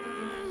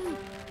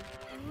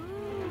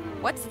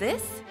 What's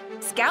this?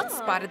 Scout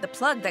spotted the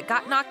plug that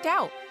got knocked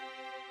out.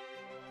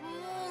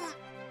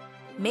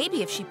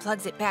 Maybe if she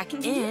plugs it back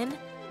in.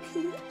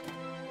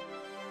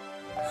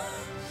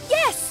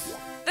 Yes!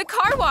 The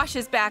car wash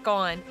is back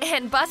on,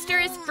 and Buster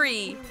is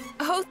free.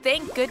 Oh,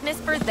 thank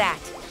goodness for that.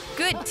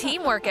 Good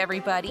teamwork,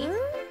 everybody.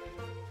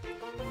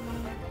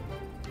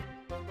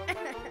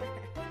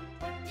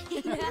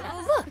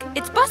 Look,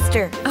 it's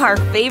Buster, our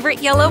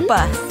favorite yellow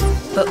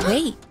bus. But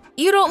wait,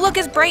 you don't look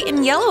as bright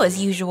and yellow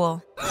as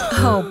usual.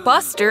 Oh,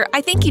 Buster,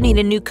 I think you need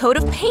a new coat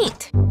of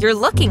paint. You're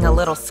looking a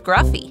little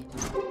scruffy.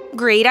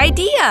 Great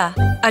idea!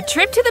 A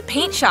trip to the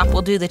paint shop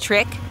will do the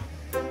trick.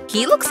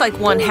 He looks like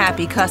one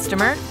happy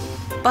customer.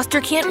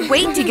 Buster can't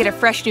wait to get a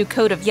fresh new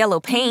coat of yellow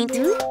paint.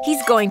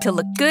 He's going to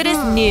look good as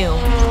new.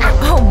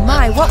 Oh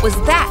my, what was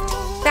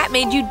that? That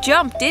made you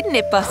jump, didn't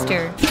it,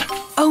 Buster?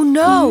 Oh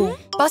no!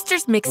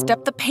 Buster's mixed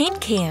up the paint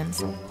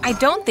cans. I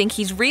don't think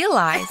he's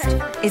realized.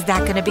 Is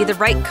that gonna be the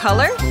right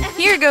color?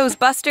 Here goes,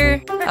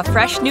 Buster. A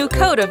fresh new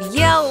coat of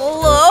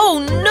yellow.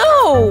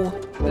 Oh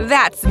no!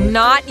 That's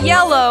not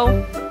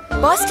yellow.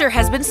 Buster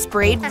has been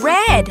sprayed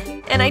red,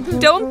 and I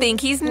don't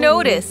think he's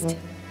noticed.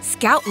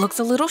 Scout looks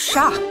a little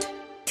shocked.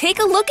 Take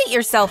a look at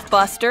yourself,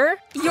 Buster.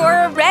 You're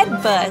a red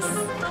bus.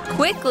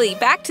 Quickly,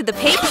 back to the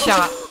paint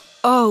shop.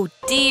 Oh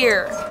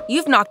dear,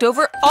 you've knocked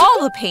over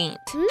all the paint.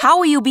 How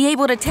will you be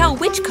able to tell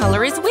which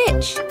color is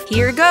which?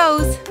 Here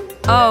goes.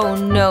 Oh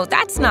no,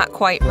 that's not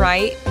quite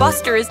right.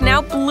 Buster is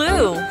now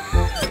blue.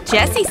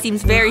 Jessie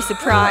seems very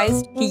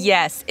surprised.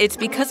 Yes, it's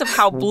because of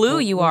how blue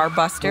you are,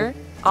 Buster.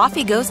 Off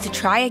he goes to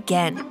try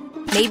again.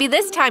 Maybe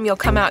this time you'll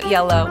come out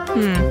yellow.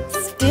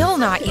 Still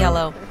not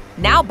yellow.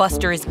 Now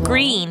Buster is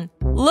green.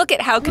 Look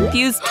at how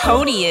confused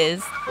Tony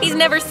is. He's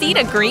never seen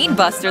a green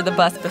Buster the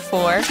bus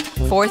before.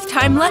 Fourth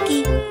time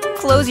lucky.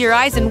 Close your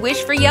eyes and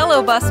wish for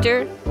yellow,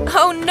 Buster.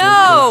 Oh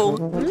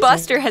no!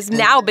 Buster has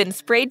now been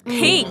sprayed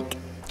pink.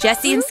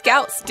 Jessie and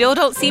Scout still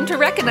don't seem to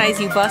recognize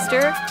you,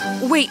 Buster.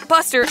 Wait,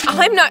 Buster,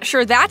 I'm not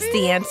sure that's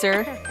the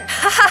answer.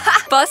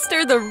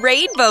 Buster the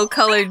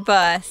rainbow-colored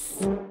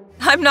bus.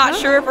 I'm not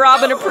sure if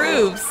Robin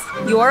approves.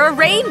 You're a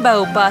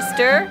rainbow,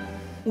 Buster.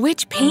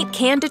 Which paint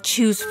can to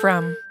choose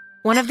from?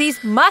 One of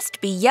these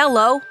must be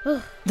yellow.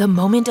 The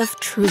moment of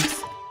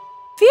truth.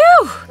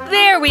 Phew!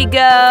 There we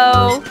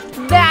go!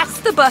 That's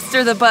the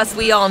Buster the bus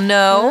we all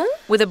know,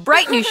 with a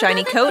bright new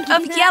shiny coat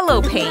of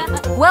yellow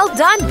paint. Well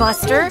done,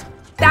 Buster!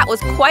 That was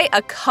quite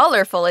a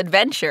colorful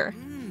adventure.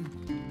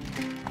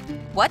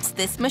 What's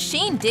this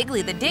machine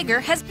Diggly the Digger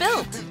has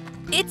built?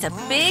 It's a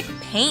big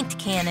paint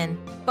cannon,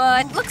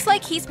 but looks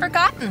like he's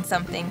forgotten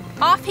something.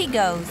 Off he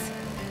goes.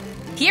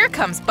 Here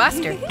comes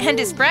Buster and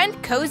his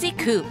friend Cozy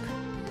Coop.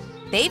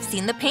 They've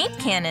seen the paint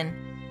cannon.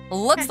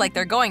 Looks like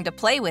they're going to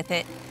play with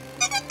it.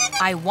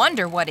 I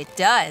wonder what it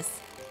does.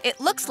 It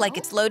looks like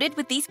it's loaded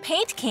with these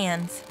paint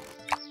cans.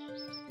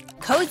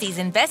 Cozy's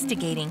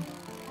investigating.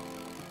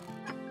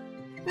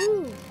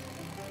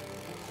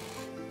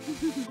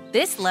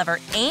 This lever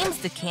aims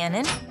the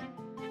cannon.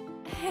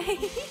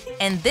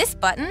 And this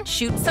button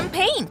shoots some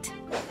paint.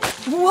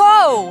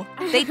 Whoa!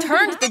 They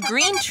turned the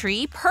green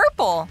tree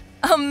purple.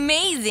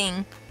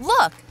 Amazing!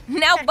 Look,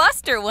 now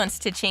Buster wants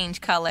to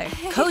change color.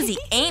 Cozy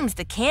aims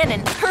the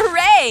cannon.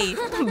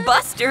 Hooray!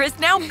 Buster is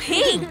now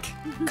pink.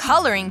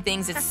 Coloring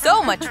things is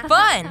so much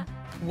fun.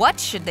 What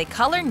should they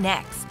color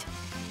next?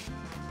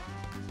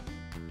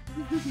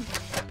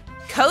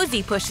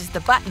 Cozy pushes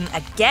the button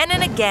again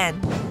and again.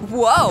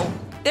 Whoa!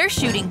 They're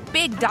shooting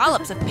big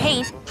dollops of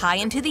paint high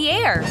into the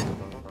air.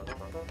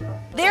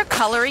 They're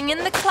coloring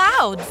in the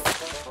clouds.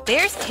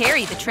 There's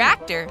Terry the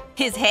tractor.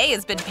 His hay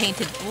has been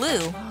painted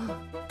blue.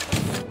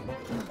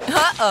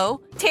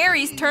 Uh-oh,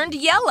 Terry's turned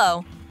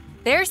yellow.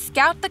 There's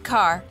Scout the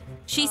car.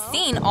 She's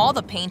seen all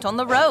the paint on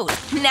the road.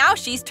 Now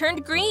she's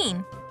turned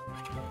green.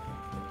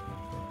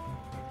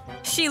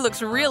 She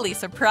looks really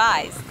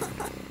surprised.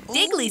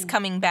 Diggly's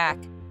coming back.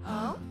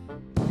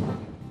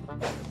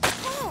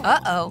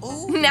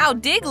 Uh-oh, now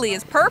Diggly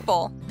is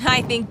purple.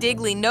 I think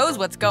Diggly knows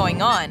what's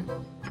going on.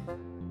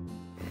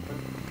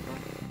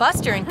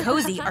 Buster and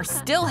Cozy are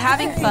still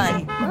having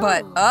fun,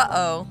 but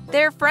uh-oh,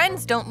 their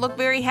friends don't look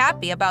very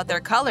happy about their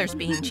colors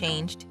being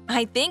changed.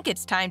 I think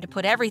it's time to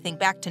put everything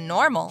back to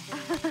normal.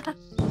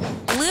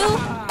 Blue,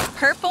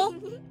 purple,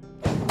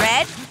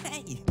 red,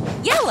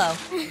 yellow.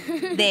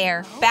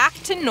 There, back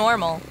to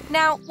normal.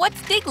 Now,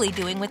 what's Diggly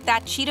doing with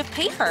that sheet of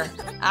paper?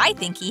 I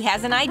think he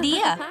has an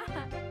idea.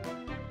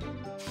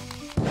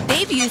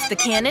 They've used the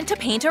cannon to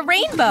paint a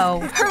rainbow.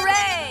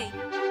 Hooray!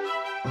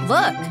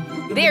 Look,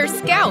 there's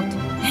Scout,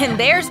 and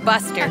there's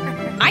Buster.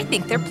 I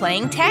think they're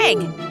playing tag.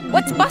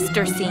 What's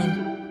Buster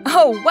seen?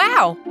 Oh,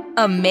 wow,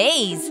 a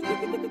maze.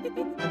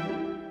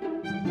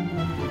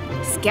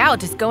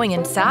 Scout is going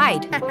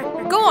inside.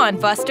 Go on,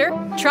 Buster,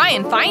 try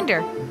and find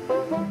her.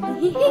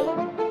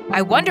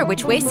 I wonder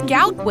which way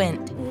Scout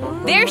went.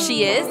 There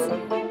she is.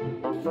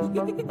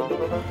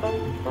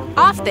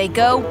 Off they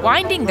go,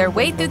 winding their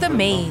way through the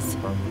maze.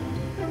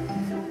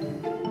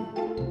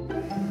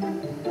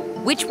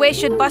 Which way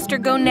should Buster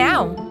go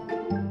now?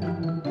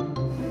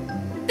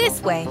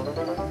 This way.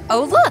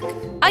 Oh, look,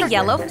 a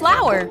yellow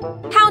flower.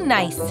 How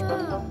nice.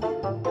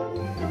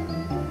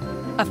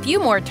 A few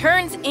more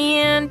turns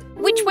and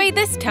which way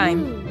this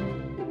time?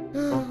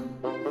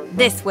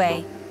 This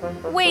way.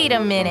 Wait a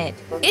minute,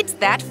 it's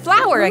that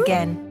flower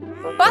again.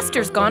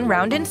 Buster's gone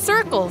round in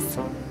circles.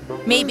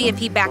 Maybe if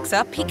he backs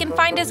up, he can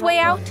find his way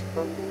out?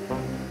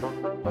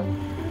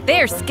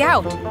 There's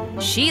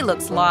Scout. She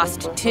looks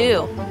lost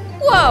too.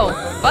 Whoa,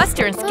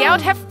 Buster and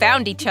Scout have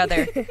found each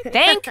other.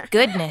 Thank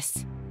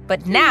goodness.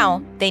 But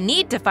now they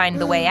need to find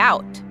the way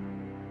out.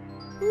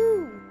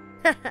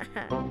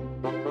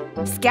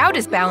 Scout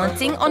is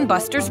balancing on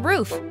Buster's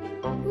roof.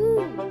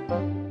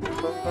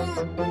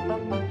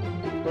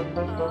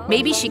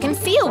 Maybe she can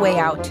see a way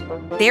out.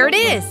 There it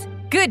is.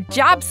 Good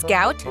job,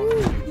 Scout.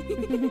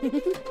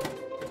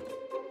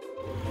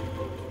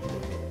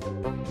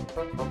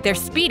 They're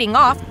speeding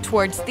off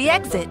towards the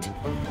exit.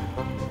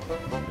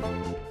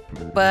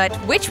 But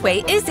which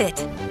way is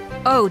it?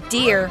 Oh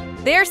dear,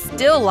 they're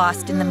still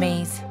lost in the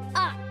maze.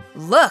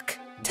 Look,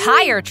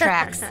 tire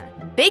tracks.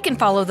 They can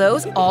follow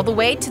those all the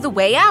way to the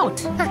way out.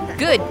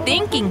 Good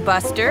thinking,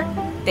 Buster.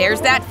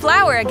 There's that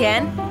flower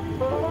again.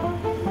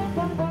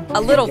 A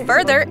little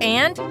further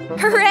and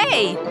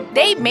hooray!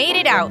 They made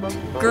it out.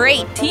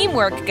 Great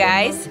teamwork,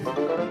 guys.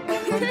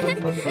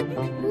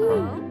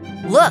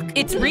 Look,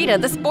 it's Rita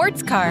the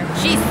sports car.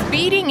 She's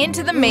speeding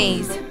into the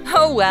maze.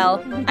 Oh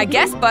well, I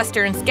guess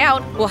Buster and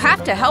Scout will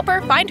have to help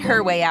her find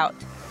her way out.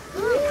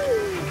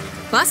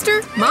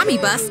 Buster, Mommy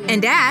Bus,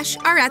 and Ash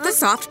are at the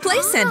Soft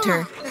Play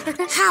Center.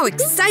 How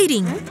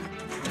exciting!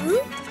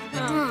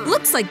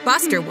 Looks like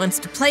Buster wants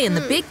to play in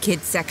the big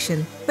kids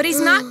section, but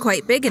he's not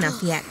quite big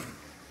enough yet.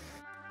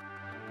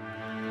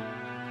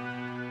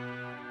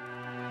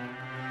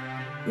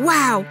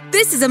 Wow,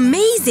 this is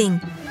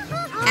amazing!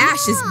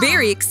 Ash is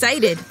very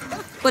excited,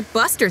 but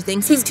Buster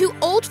thinks he's too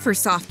old for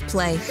soft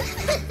play.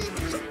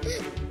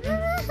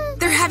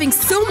 They're having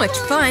so much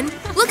fun!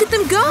 Look at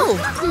them go!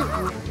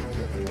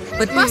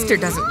 But Buster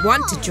doesn't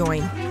want to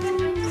join.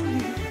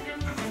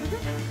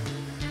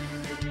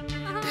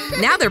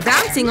 Now they're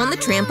bouncing on the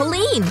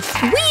trampoline!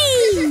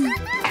 Whee!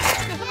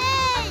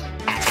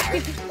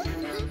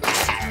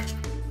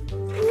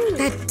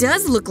 That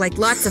does look like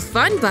lots of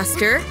fun,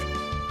 Buster.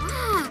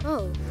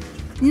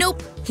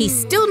 Nope, he's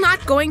still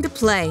not going to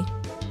play.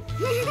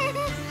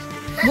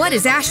 What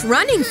is Ash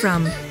running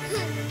from?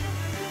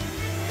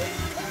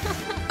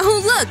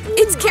 Oh look,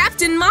 it's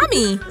Captain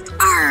Mommy!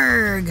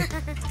 Arrgh!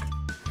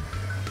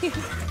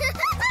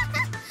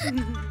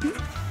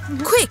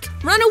 Quick,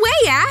 run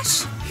away,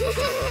 Ash!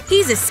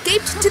 He's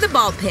escaped to the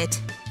ball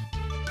pit.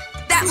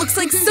 That looks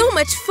like so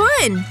much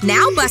fun!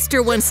 Now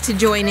Buster wants to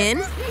join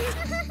in.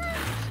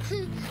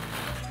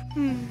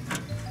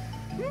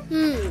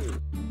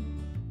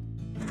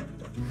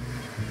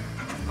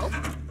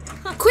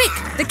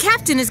 Quick, the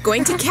captain is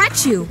going to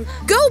catch you.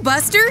 Go,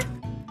 Buster!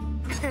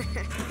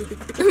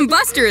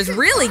 Buster is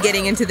really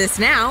getting into this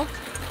now.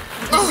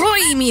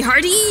 Ahoy, me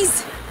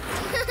hearties!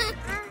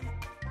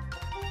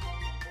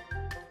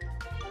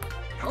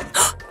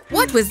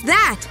 What was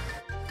that?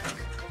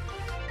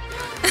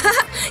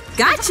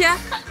 Gotcha!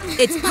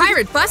 It's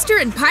Pirate Buster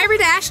and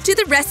Pirate Ash to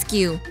the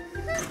rescue.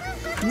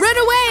 Run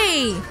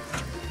away!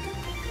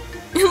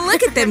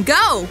 Look at them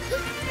go!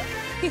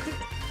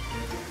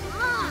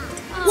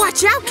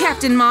 Watch out,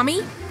 Captain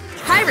Mommy!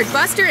 Pirate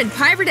Buster and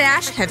Pirate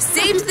Ash have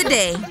saved the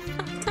day.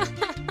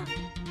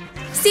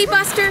 See,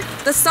 Buster?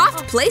 The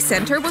Soft Play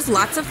Center was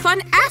lots of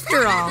fun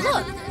after all.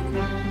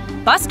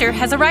 Buster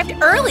has arrived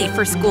early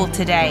for school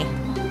today.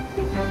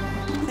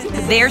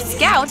 There's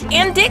Scout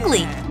and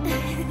Diggly.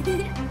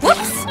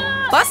 Whoops!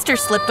 Buster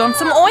slipped on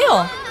some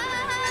oil.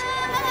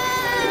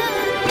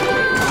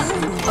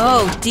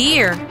 Oh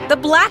dear, the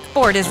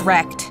blackboard is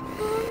wrecked.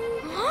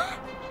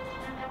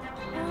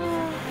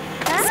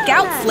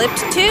 Scout flipped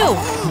too.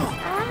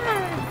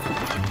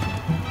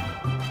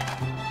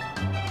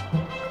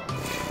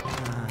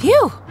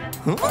 Phew,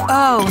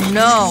 Oh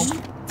no!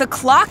 The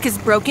clock is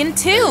broken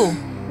too!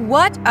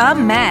 What a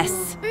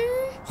mess!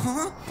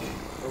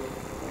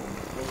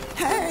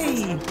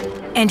 Hey!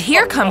 And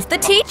here comes the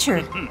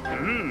teacher.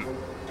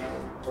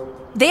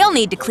 They'll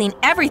need to clean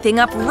everything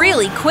up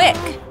really quick.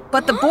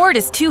 But the board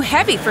is too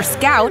heavy for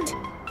Scout,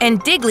 and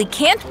Diggly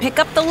can't pick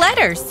up the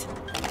letters.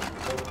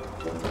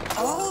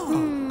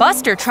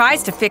 Buster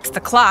tries to fix the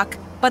clock,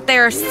 but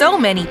there are so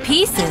many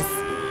pieces.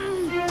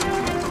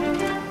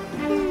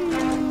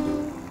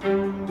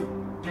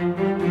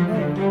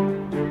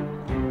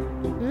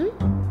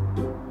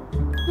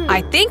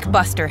 I think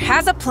Buster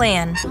has a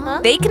plan.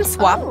 They can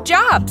swap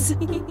jobs.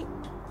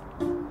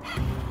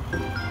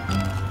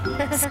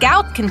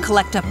 Scout can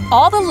collect up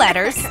all the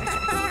letters,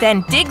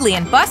 then Diggly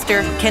and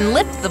Buster can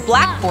lift the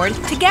blackboard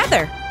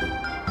together.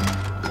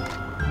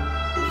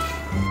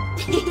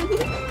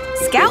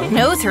 Scout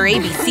knows her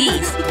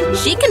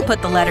ABCs. She can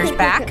put the letters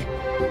back.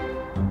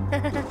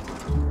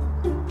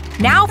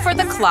 Now for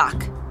the clock.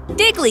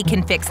 Diggly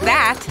can fix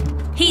that.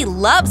 He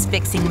loves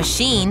fixing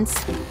machines.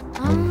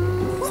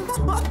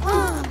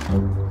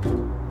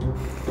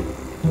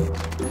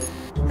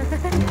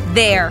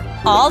 There,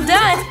 all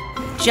done.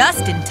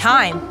 Just in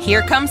time.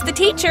 Here comes the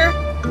teacher.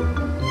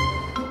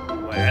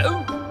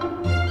 Well?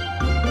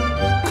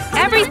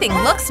 Everything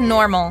looks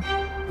normal.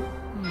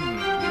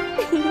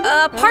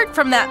 Apart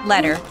from that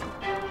letter.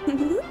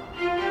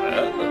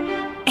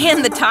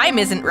 And the time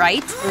isn't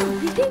right.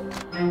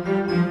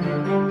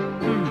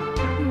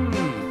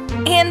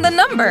 And the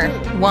number.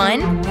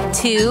 1,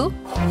 2,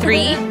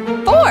 3,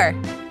 4.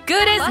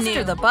 Good as new.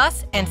 Buster the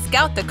bus and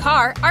Scout the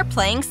car are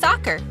playing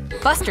soccer.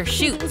 Buster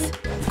shoots.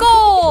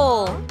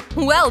 Goal!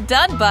 Well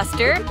done,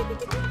 Buster.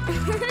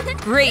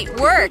 Great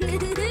work.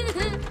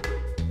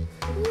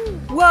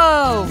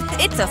 Whoa,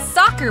 it's a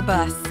soccer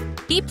bus.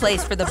 He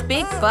plays for the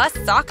big bus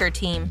soccer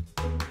team.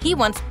 He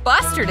wants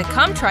Buster to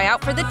come try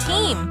out for the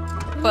team.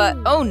 But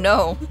oh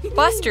no,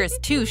 Buster is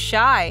too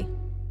shy.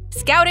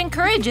 Scout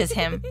encourages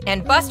him,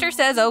 and Buster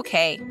says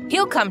okay.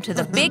 He'll come to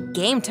the big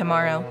game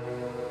tomorrow.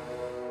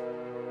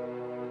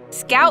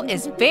 Scout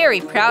is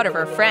very proud of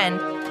her friend,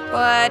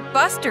 but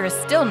Buster is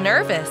still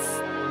nervous.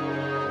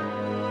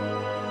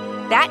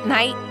 That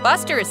night,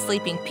 Buster is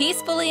sleeping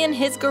peacefully in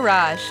his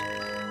garage.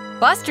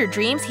 Buster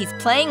dreams he's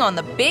playing on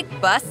the big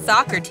bus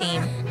soccer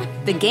team.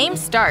 The game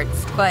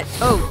starts, but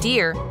oh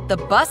dear, the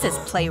buses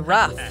play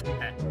rough.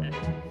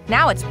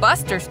 Now it's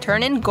Buster's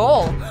turn in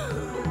goal.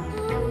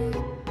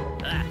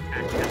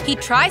 He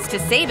tries to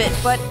save it,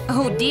 but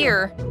oh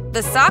dear,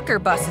 the soccer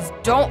buses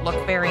don't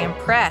look very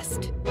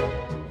impressed.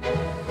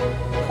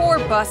 Poor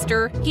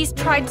Buster, he's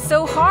tried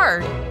so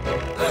hard.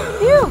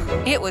 Phew,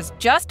 it was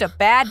just a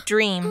bad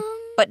dream.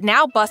 But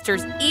now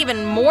Buster's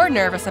even more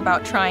nervous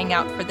about trying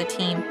out for the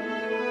team.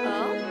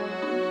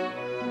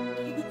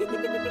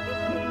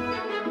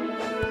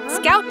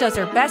 Scout does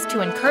her best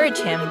to encourage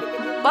him.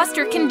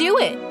 Buster can do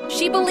it.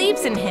 She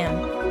believes in him.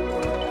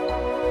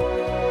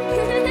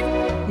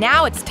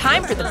 Now it's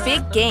time for the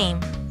big game.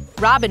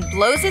 Robin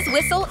blows his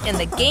whistle and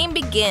the game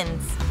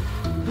begins.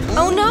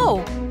 Oh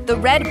no! The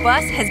red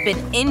bus has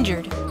been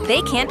injured.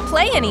 They can't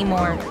play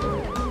anymore.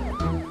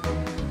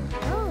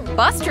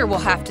 Buster will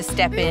have to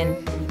step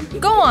in.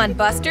 Go on,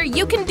 Buster,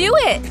 you can do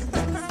it!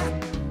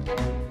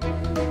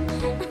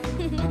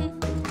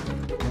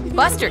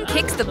 Buster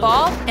kicks the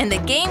ball and the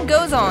game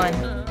goes on.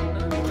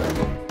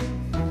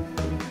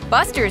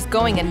 Buster is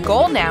going in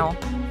goal now.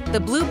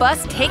 The blue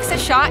bus takes a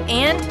shot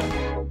and…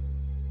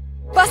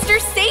 Buster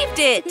saved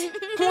it!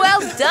 Well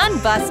done,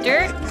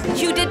 Buster!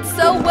 You did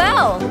so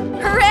well!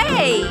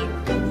 Hooray!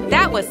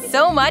 That was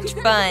so much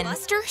fun!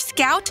 Buster,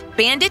 Scout,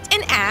 Bandit,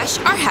 and Ash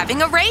are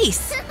having a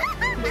race.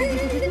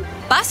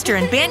 Buster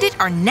and Bandit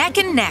are neck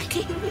and neck.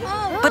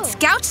 But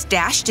Scout's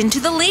dashed into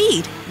the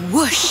lead.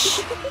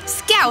 Whoosh!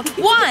 Scout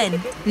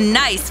won!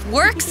 Nice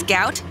work,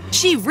 Scout!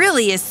 She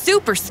really is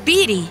super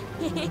speedy.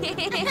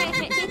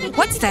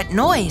 What's that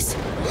noise?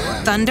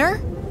 Thunder?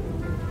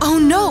 Oh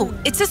no,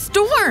 it's a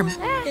storm!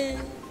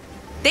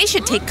 They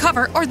should take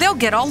cover or they'll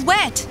get all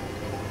wet.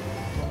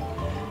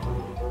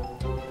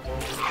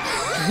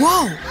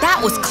 Whoa,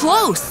 that was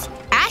close!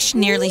 Ash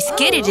nearly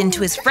skidded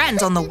into his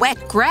friends on the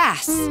wet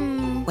grass.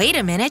 Wait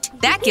a minute,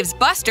 that gives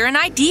Buster an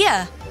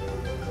idea.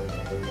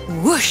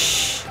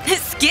 Whoosh!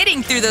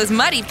 Skidding through those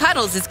muddy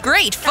puddles is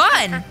great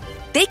fun!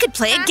 They could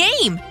play a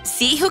game!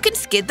 See who can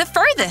skid the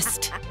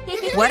furthest!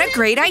 What a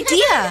great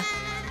idea!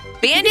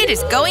 Bandit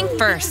is going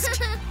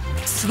first.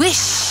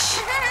 Swish!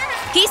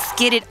 He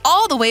skidded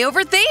all the way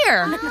over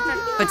there!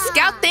 But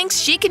Scout thinks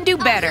she can do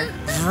better.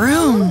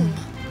 Vroom!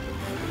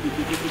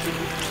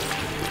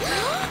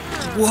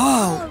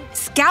 Whoa!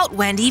 Scout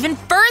went even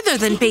further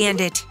than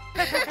Bandit!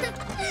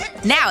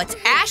 Now it's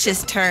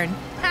Ash's turn.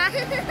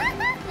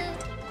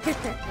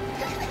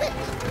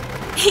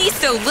 He's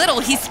so little,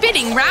 he's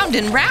spinning round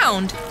and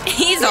round.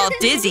 He's all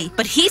dizzy,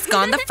 but he's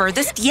gone the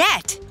furthest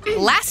yet.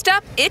 Last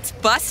up, it's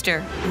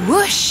Buster.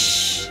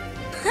 Whoosh!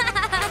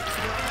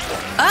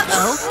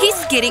 Uh-oh, he's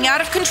skidding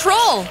out of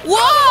control.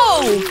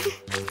 Whoa!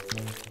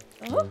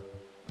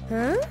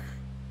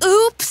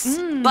 Oops!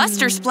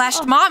 Buster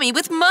splashed Mommy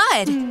with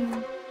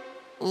mud.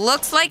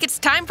 Looks like it's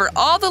time for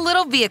all the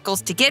little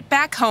vehicles to get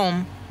back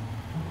home.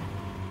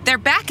 They're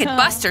back at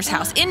Buster's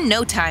house in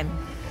no time.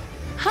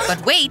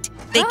 But wait,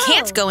 they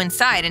can't go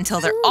inside until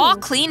they're all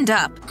cleaned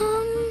up.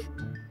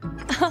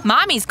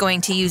 Mommy's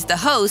going to use the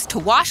hose to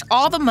wash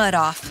all the mud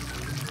off.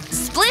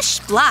 Splish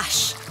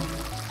splash!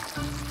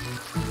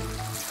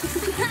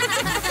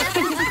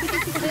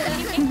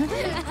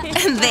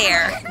 And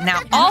there,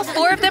 now all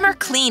 4 of them are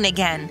clean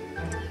again.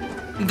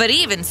 But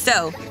even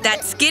so,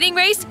 that skidding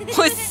race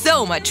was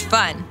so much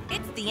fun.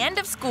 It's the end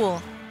of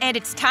school, and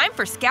it's time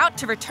for Scout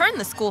to return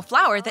the school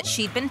flower that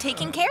she'd been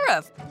taking care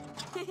of.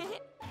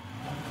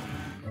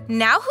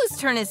 Now whose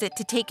turn is it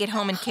to take it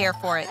home and care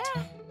for it?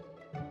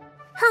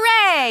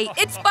 Hooray!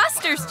 It's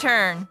Buster's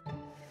turn!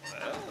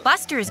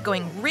 Buster is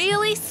going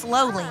really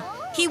slowly.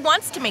 He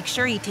wants to make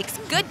sure he takes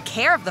good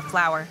care of the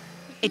flower.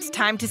 It's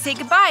time to say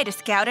goodbye to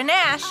Scout and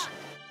Ash.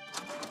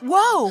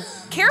 Whoa!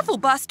 Careful,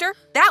 Buster!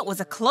 That was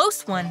a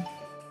close one.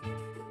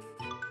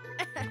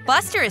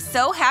 Buster is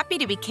so happy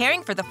to be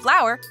caring for the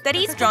flower that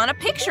he's drawn a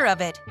picture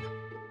of it.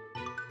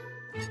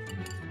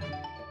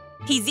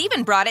 He's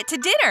even brought it to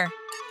dinner.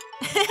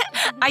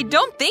 I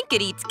don't think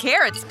it eats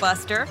carrots,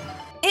 Buster.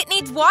 It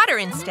needs water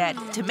instead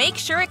to make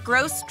sure it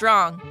grows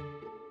strong.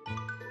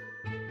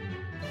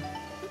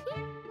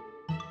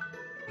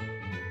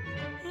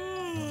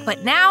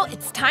 But now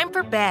it's time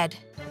for bed.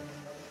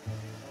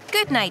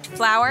 Good night,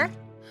 flower.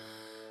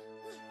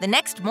 The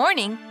next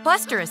morning,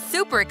 Buster is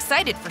super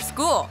excited for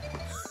school.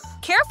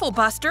 Careful,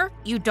 Buster.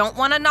 You don't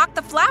want to knock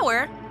the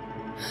flower.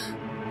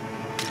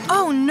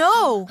 Oh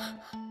no!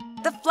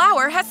 The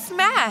flower has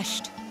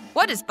smashed.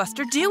 What is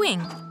Buster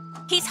doing?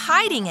 He's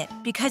hiding it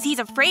because he's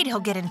afraid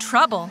he'll get in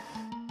trouble.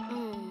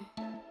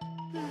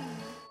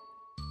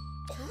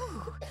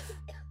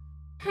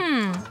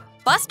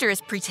 Buster is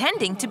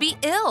pretending to be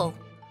ill.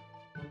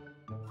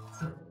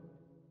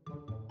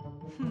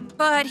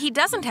 But he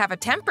doesn't have a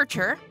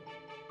temperature.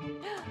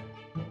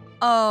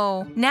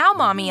 Oh, now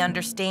Mommy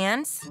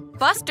understands.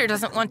 Buster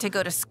doesn't want to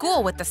go to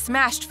school with the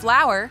smashed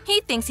flower.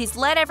 He thinks he's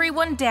let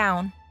everyone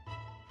down.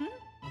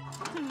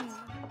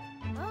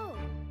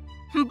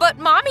 But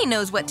Mommy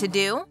knows what to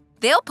do.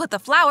 They'll put the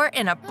flower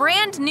in a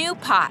brand new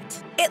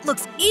pot. It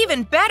looks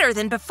even better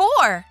than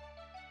before.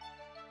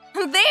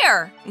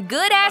 There,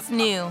 good as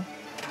new.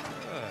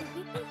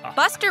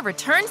 Buster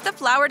returns the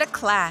flower to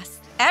class.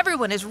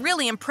 Everyone is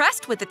really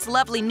impressed with its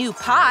lovely new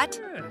pot.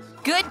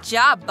 Good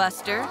job,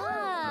 Buster.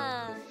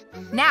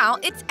 Now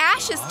it's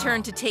Ash's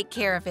turn to take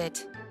care of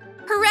it.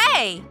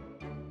 Hooray!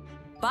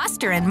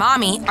 Buster and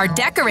Mommy are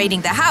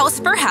decorating the house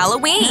for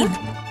Halloween.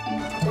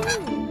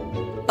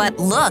 But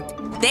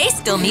look, they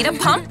still need a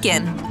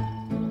pumpkin.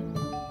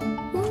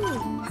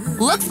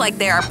 Looks like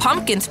there are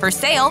pumpkins for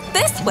sale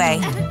this way.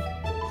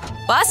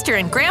 Buster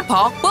and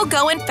Grandpa will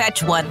go and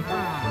fetch one.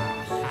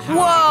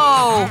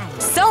 Whoa!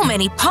 So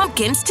many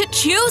pumpkins to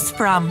choose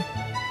from!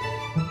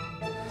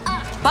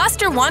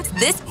 Buster wants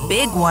this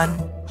big one.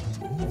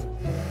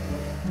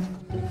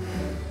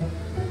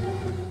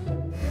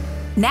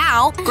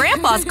 Now,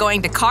 Grandpa's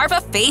going to carve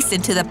a face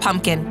into the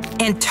pumpkin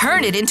and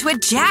turn it into a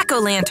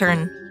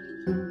jack-o'-lantern.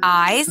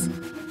 Eyes,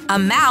 a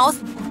mouth,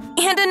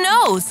 and a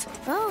nose.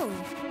 Oh.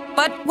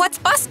 But what's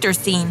Buster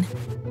seen?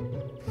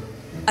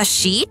 A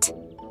sheet?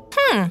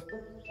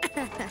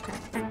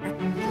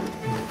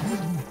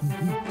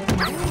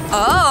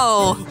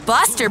 Oh,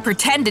 Buster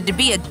pretended to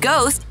be a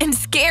ghost and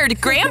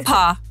scared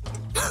Grandpa.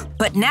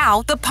 But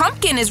now the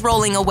pumpkin is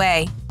rolling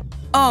away.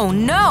 Oh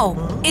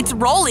no, it's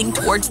rolling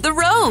towards the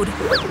road.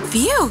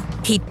 Phew,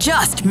 he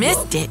just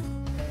missed it.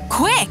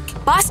 Quick,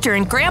 Buster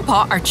and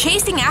Grandpa are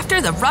chasing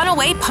after the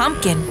runaway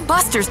pumpkin.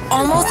 Buster's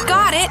almost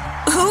got it.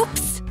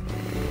 Oops.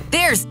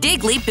 There's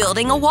Diggly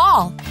building a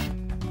wall.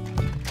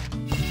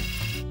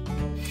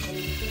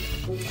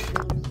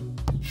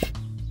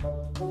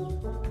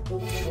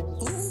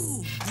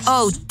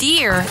 Oh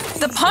dear,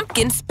 the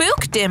pumpkin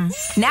spooked him.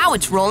 Now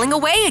it's rolling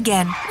away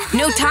again.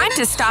 No time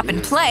to stop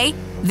and play.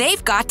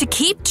 They've got to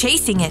keep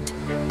chasing it.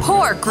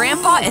 Poor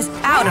Grandpa is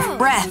out of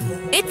breath.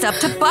 It's up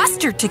to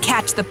Buster to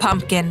catch the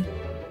pumpkin.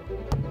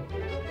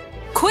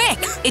 Quick,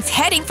 it's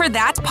heading for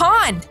that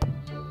pond.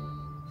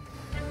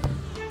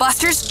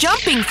 Buster's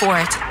jumping for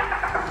it.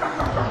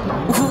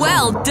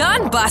 Well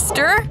done,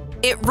 Buster.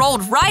 It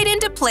rolled right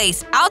into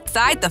place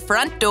outside the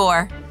front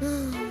door.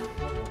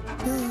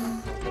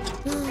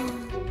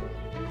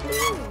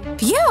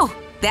 Phew,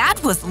 that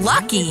was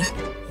lucky.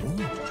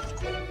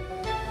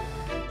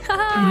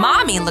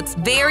 Mommy looks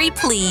very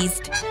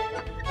pleased.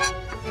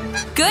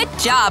 Good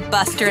job,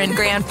 Buster and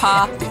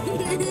Grandpa.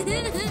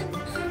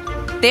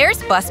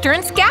 There's Buster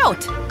and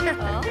Scout.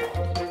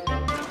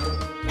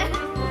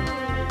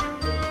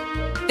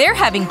 They're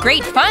having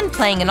great fun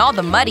playing in all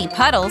the muddy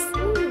puddles.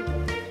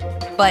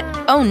 But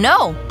oh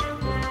no!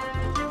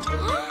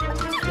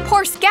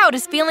 Poor Scout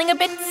is feeling a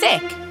bit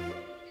sick.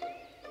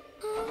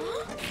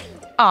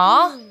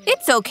 Aw,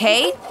 it's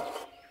okay.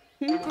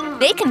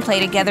 They can play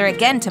together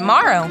again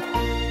tomorrow.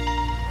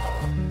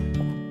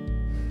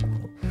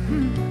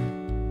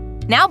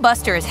 Now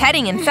Buster is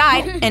heading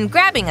inside and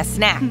grabbing a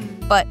snack.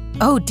 But,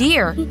 oh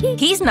dear,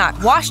 he's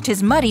not washed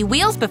his muddy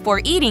wheels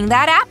before eating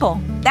that apple.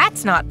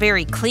 That's not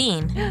very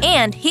clean.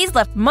 And he's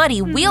left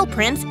muddy wheel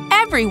prints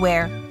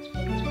everywhere.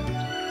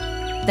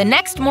 The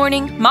next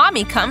morning,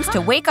 Mommy comes to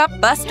wake up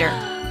Buster.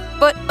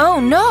 But, oh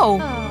no!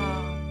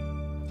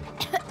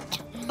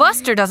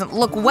 Buster doesn't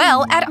look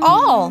well at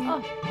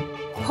all.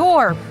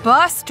 Poor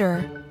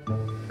Buster.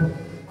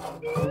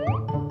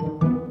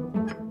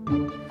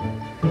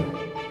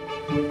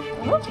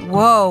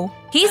 Whoa,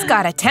 he's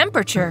got a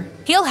temperature.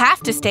 He'll have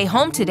to stay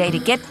home today to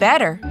get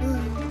better.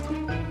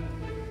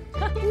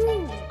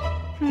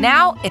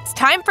 Now it's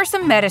time for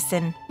some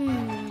medicine.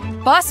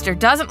 Buster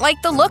doesn't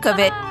like the look of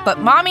it, but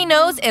Mommy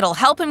knows it'll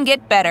help him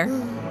get better.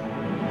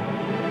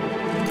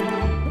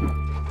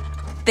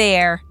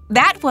 There,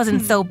 that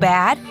wasn't so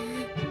bad.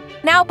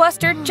 Now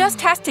Buster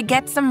just has to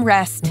get some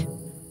rest.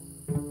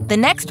 The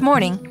next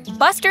morning,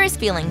 Buster is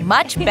feeling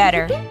much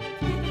better.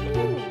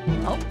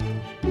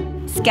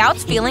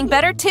 Scout's feeling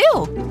better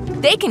too.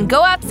 They can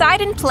go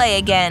outside and play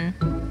again.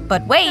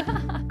 But wait,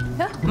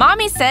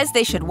 Mommy says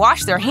they should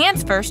wash their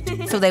hands first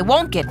so they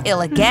won't get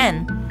ill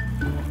again.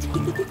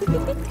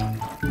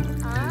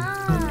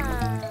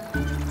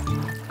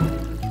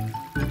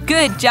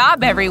 Good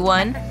job,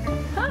 everyone.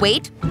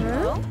 Wait,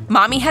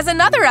 Mommy has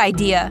another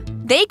idea.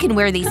 They can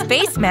wear these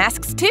face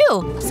masks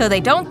too, so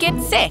they don't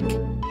get sick.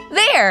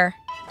 There!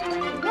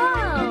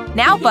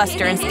 Now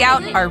Buster and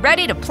Scout are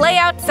ready to play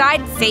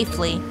outside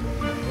safely.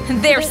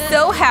 They're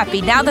so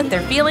happy now that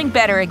they're feeling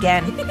better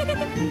again.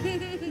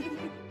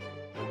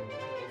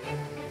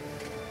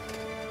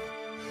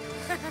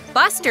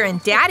 Buster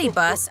and Daddy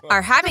Bus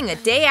are having a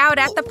day out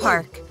at the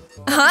park.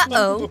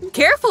 Uh-oh,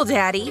 careful,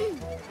 Daddy.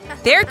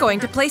 They're going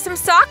to play some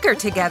soccer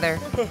together.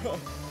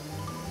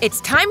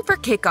 It's time for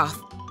kickoff.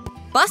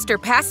 Buster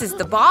passes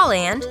the ball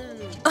and…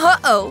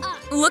 Uh-oh,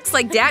 looks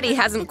like Daddy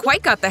hasn't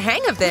quite got the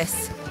hang of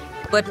this.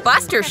 But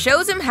Buster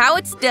shows him how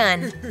it's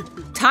done.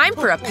 Time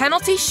for a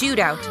penalty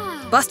shootout.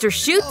 Buster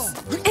shoots,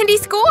 and he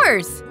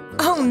scores!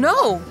 Oh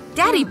no!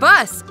 Daddy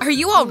Bus, are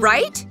you all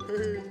right?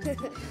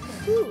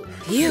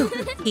 Phew,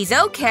 he's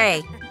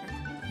okay.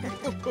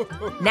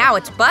 Now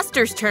it's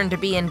Buster's turn to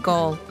be in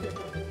goal.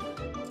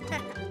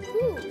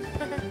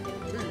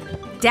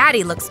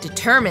 Daddy looks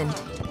determined.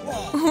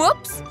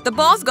 Whoops, the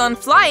ball's gone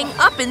flying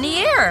up in the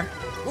air.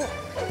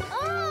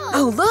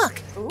 Oh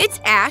look, it's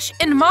Ash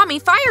and Mommy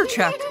Fire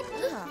Truck.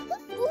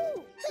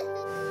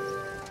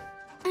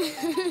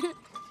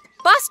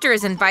 Buster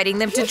is inviting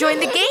them to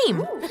join the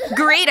game.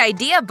 Great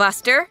idea,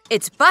 Buster.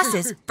 It's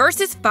buses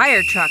versus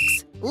fire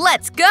trucks.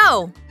 Let's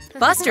go!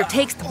 Buster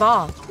takes the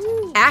ball.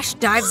 Ash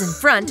dives in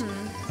front.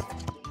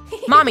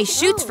 Mommy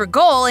shoots for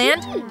goal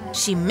and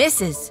she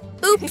misses.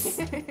 Oops.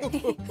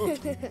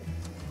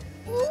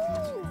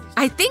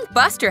 I think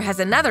Buster has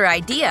another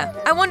idea.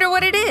 I wonder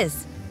what it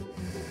is.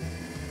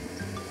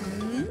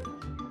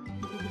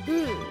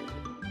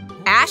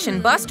 Ash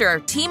and Buster are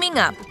teaming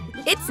up.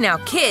 It's now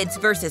kids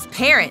versus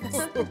parents.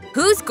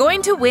 Who's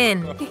going to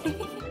win?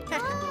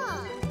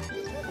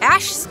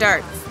 Ash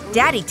starts.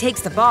 Daddy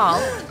takes the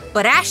ball,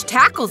 but Ash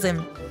tackles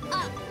him.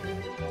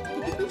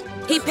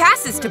 He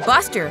passes to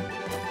Buster.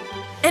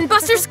 And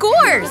Buster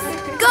scores!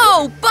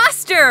 Go,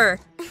 Buster!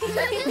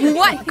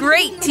 What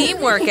great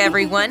teamwork,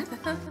 everyone!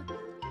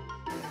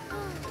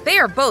 They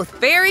are both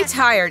very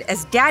tired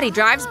as Daddy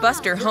drives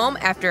Buster home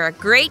after a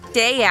great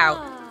day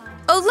out.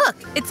 Oh look,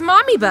 it's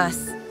Mommy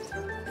Bus.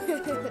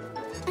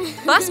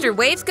 Buster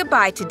waves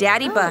goodbye to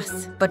Daddy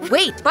Bus. But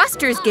wait,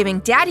 Buster is giving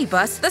Daddy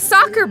Bus the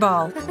soccer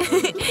ball.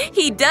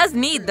 He does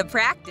need the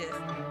practice.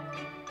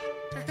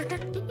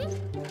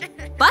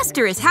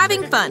 Buster is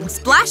having fun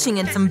splashing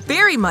in some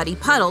very muddy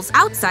puddles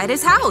outside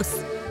his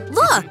house.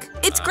 Look,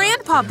 it's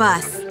Grandpa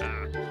Bus.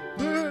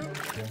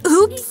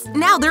 Oops,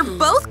 now they're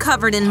both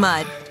covered in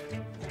mud.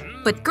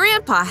 But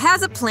Grandpa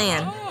has a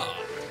plan.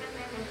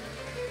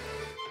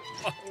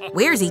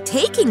 Where's he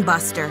taking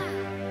Buster?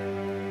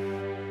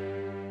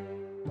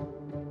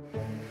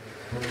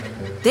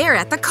 They're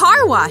at the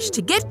car wash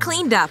to get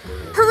cleaned up.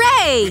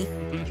 Hooray!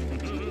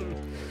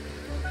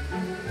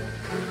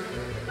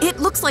 It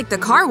looks like the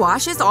car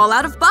wash is all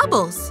out of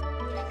bubbles.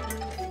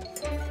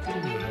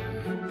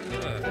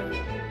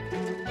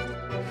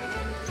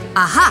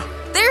 Aha!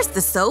 There's the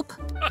soap.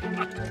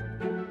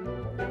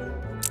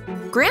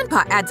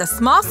 Grandpa adds a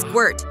small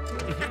squirt.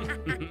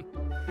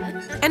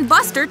 And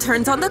Buster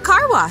turns on the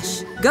car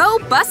wash. Go,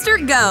 Buster,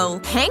 go!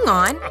 Hang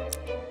on.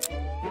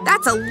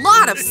 That's a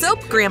lot of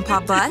soap, Grandpa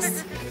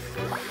Bus.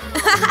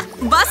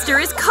 Buster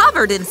is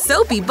covered in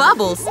soapy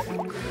bubbles.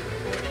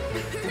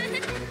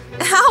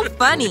 How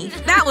funny!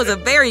 That was a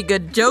very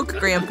good joke,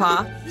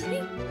 Grandpa.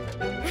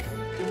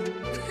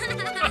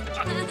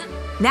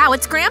 Now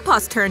it's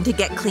Grandpa's turn to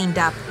get cleaned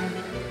up.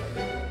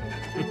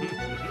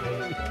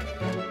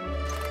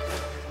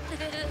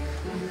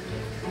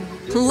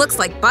 Looks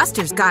like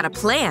Buster's got a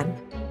plan.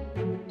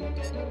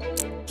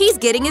 He's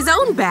getting his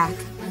own back.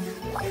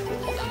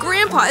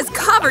 Grandpa is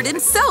covered in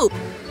soap.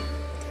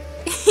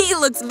 He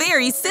looks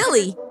very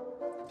silly.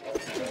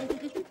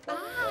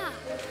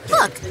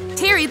 Look,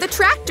 Terry the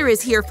tractor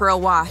is here for a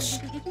wash.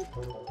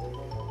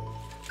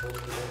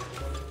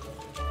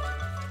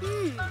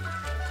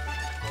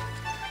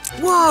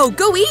 Whoa,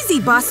 go easy,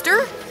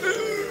 Buster.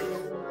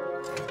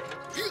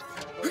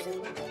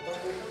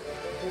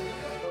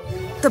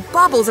 The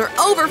bubbles are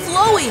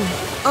overflowing.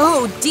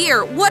 Oh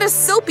dear, what a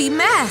soapy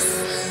mess.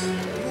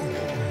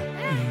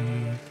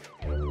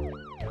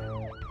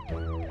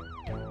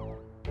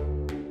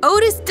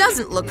 Otis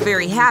doesn't look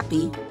very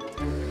happy.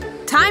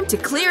 Time to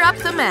clear up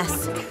the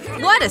mess.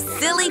 What a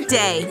silly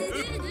day.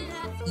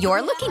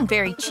 You're looking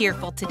very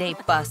cheerful today,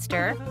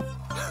 Buster.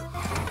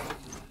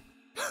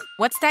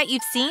 What's that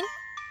you've seen?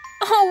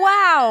 Oh,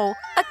 wow!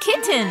 A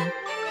kitten!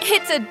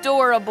 It's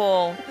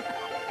adorable!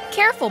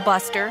 Careful,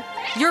 Buster.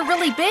 You're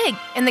really big,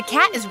 and the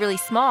cat is really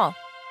small.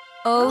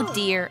 Oh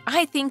dear,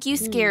 I think you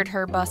scared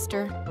her,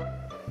 Buster.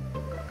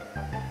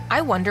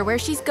 I wonder where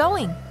she's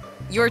going.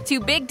 You're too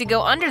big to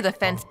go under the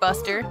fence,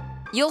 Buster.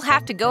 You'll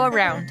have to go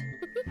around.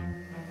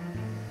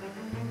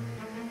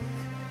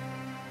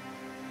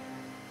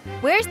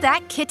 Where's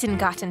that kitten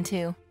gotten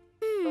to?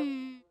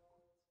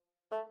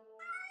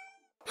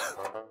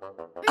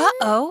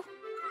 Uh-oh.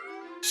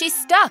 She's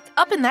stuck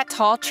up in that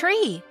tall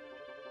tree.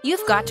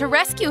 You've got to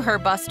rescue her,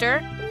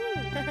 Buster.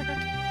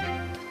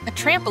 A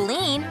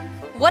trampoline?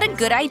 What a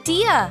good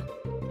idea!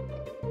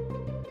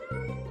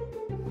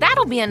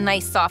 That'll be a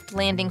nice soft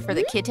landing for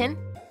the kitten.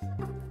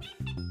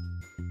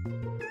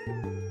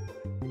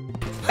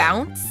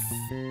 Bounce?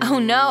 Oh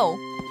no!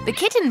 The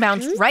kitten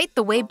bounced right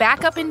the way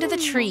back up into the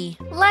tree.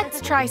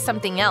 Let's try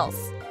something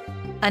else.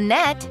 A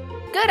net?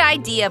 Good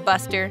idea,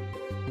 Buster.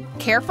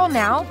 Careful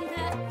now.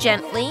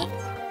 Gently.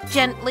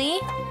 Gently.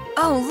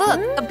 Oh, look,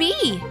 a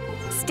bee.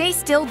 Stay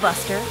still,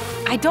 Buster.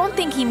 I don't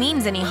think he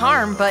means any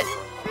harm, but…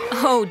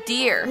 oh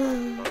dear.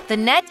 The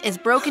net is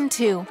broken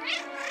too.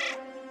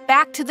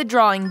 Back to the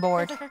drawing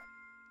board.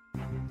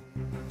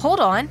 Hold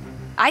on.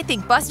 I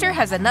think Buster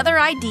has another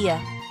idea.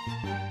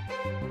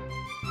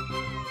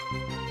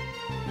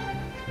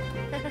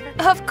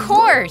 Of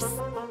course!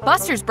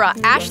 Buster's brought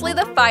Ashley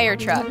the fire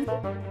truck.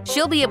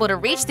 She'll be able to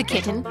reach the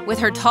kitten with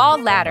her tall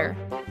ladder.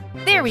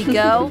 There we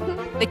go.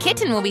 The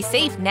kitten will be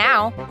safe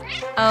now.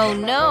 Oh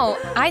no,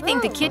 I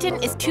think the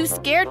kitten is too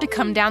scared to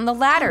come down the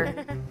ladder.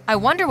 I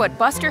wonder what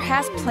Buster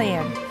has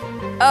planned.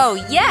 Oh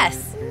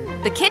yes!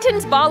 The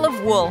kitten's ball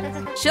of wool.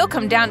 She'll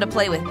come down to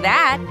play with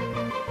that.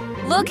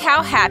 Look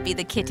how happy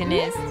the kitten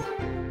is.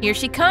 Here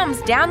she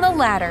comes down the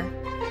ladder.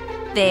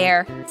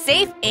 There,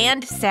 safe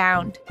and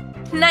sound.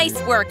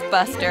 Nice work,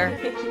 Buster.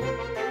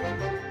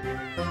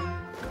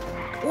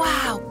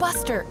 Wow,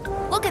 Buster,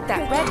 look at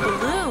that red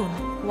balloon.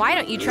 Why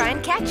don't you try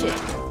and catch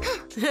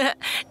it?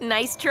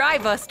 Nice try,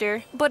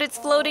 Buster, but it's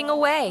floating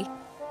away.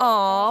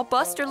 Aw,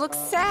 Buster looks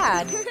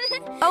sad.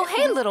 Oh,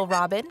 hey, little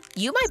Robin.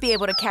 You might be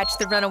able to catch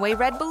the runaway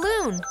red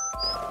balloon.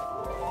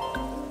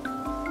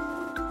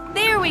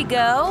 There we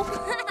go.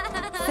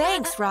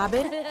 Thanks,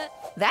 Robin.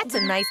 That's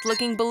a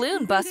nice-looking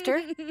balloon,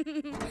 Buster.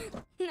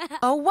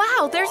 Oh,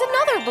 wow, there's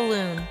another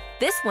balloon.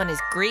 This one is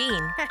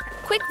green.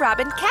 Quick,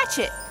 Robin, catch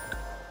it.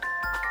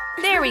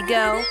 There we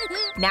go.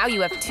 Now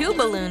you have 2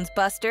 balloons,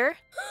 Buster.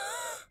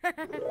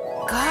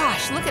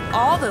 Gosh, look at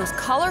all those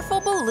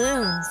colorful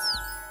balloons.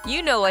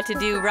 You know what to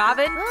do,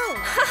 Robin.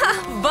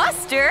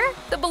 Buster!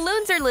 The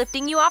balloons are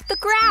lifting you off the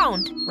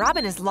ground.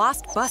 Robin has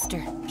lost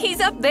Buster. He's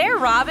up there,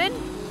 Robin.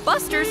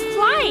 Buster's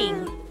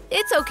flying.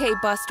 It's okay,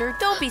 Buster.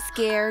 Don't be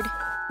scared.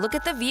 Look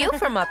at the view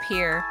from up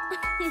here.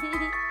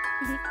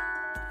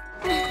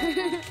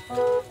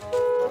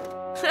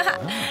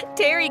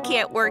 Terry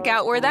can't work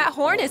out where that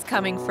horn is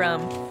coming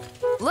from.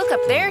 Look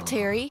up there,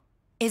 Terry.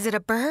 Is it a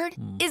bird?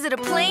 Is it a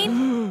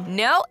plane?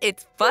 No,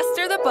 it's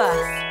Buster the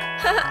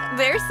bus.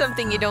 There's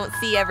something you don't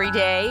see every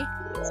day.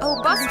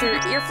 Oh, Buster,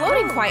 you're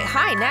floating quite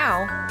high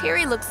now.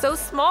 Terry looks so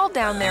small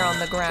down there on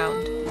the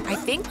ground. I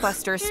think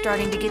Buster is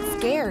starting to get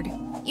scared.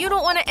 You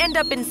don't want to end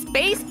up in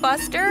space,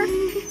 Buster.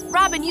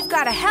 Robin, you've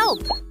got to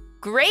help.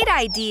 Great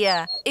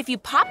idea! If you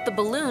pop the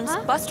balloons,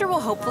 Buster will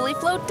hopefully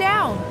float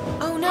down.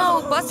 Oh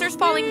no, Buster's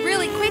falling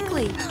really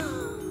quickly.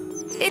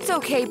 It's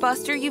okay,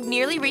 Buster, you've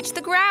nearly reached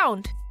the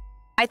ground.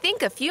 I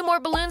think a few more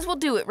balloons will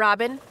do it,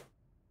 Robin.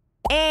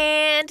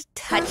 And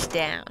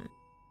touchdown.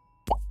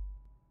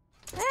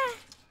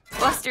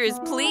 Buster is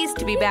pleased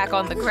to be back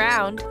on the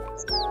ground.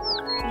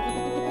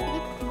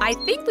 I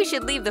think we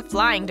should leave the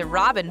flying to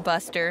Robin,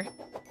 Buster.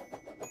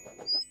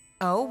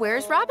 Oh,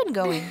 where's Robin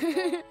going?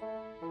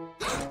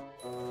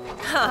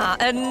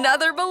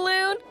 Another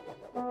balloon?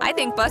 I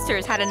think Buster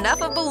has had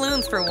enough of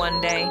balloons for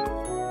one day.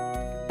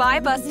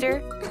 Bye,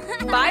 Buster.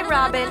 Bye,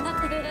 Robin.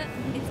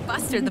 It's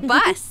Buster the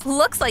bus.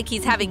 Looks like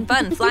he's having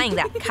fun flying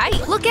that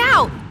kite. Look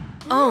out!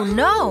 Oh,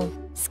 no.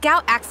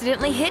 Scout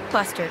accidentally hit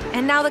Buster,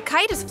 and now the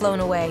kite has flown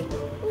away.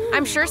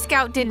 I'm sure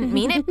Scout didn't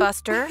mean it,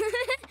 Buster.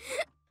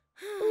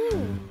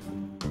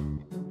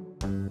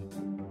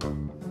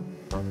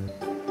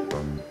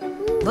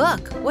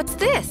 Look, what's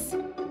this?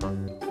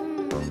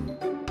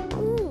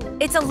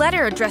 It's a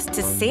letter addressed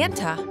to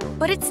Santa,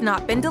 but it's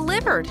not been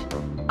delivered.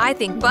 I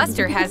think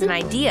Buster has an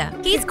idea.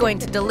 He's going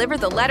to deliver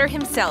the letter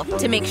himself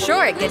to make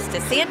sure it gets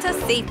to Santa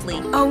safely.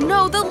 Oh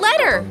no, the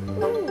letter!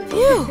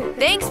 Phew!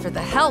 Thanks for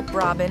the help,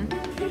 Robin.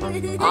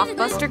 Off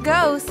Buster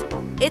goes.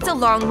 It's a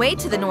long way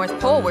to the North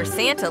Pole where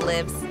Santa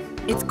lives.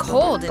 It's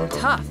cold and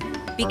tough.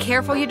 Be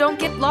careful you don't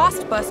get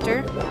lost,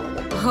 Buster.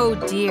 Oh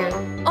dear.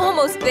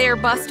 Almost there,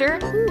 Buster.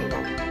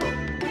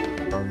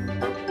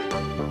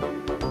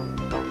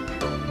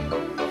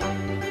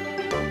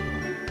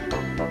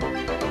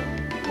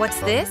 What's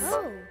this?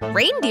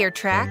 Reindeer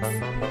tracks?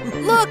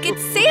 Look,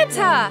 it's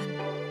Santa!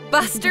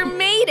 Buster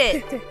made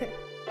it!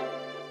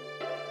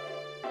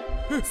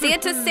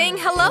 Santa's saying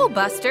hello,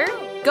 Buster.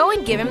 Go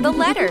and give him the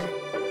letter.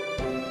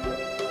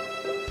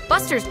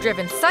 Buster's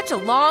driven such a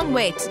long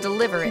way to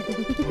deliver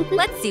it.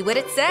 Let's see what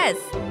it says.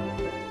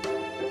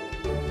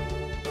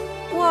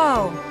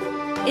 Whoa!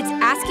 It's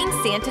asking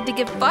Santa to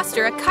give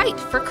Buster a kite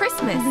for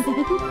Christmas.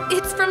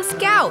 It's from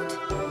Scout.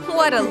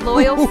 What a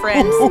loyal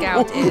friend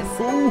Scout is.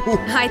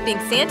 I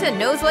think Santa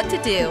knows what to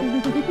do.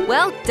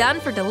 Well done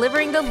for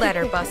delivering the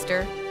letter,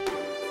 Buster.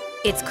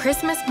 It's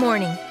Christmas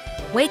morning.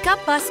 Wake up,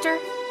 Buster.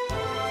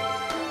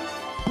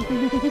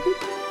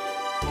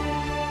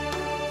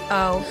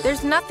 Oh,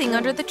 there's nothing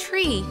under the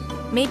tree.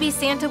 Maybe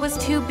Santa was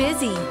too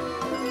busy.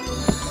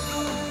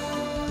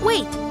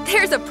 Wait,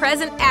 there's a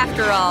present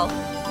after all.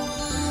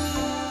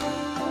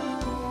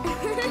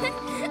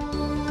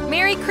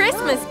 Merry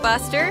Christmas,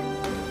 Buster.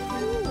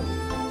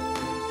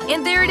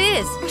 And there it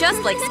is,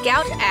 just like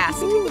Scout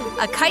asked.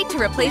 A kite to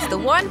replace the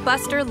one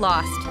Buster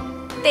lost.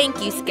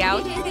 Thank you,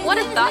 Scout. What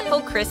a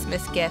thoughtful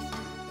Christmas gift.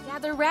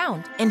 Gather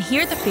round and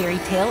hear the fairy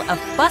tale of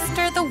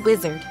Buster the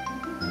Wizard.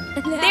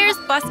 There's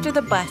Buster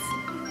the Bus.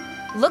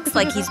 Looks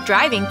like he's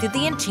driving through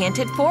the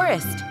enchanted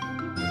forest.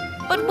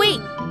 But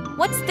wait,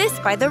 what's this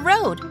by the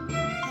road?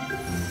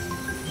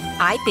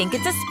 I think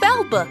it's a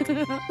spell book.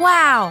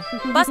 Wow,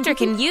 Buster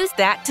can use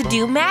that to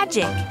do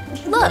magic.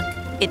 Look.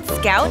 It's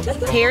Scout,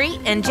 Terry,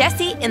 and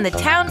Jessie in the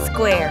town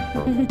square.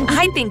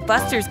 I think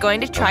Buster's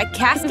going to try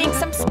casting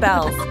some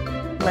spells.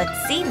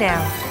 Let's see now.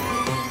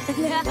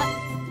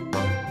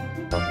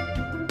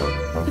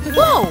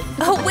 Whoa!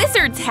 A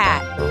wizard's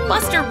hat!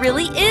 Buster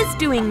really is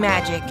doing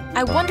magic.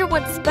 I wonder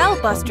what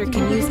spell Buster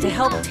can use to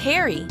help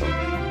Terry.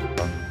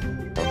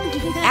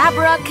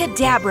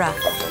 Abracadabra!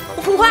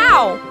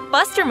 Wow!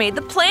 Buster made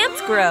the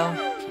plants grow.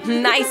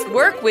 Nice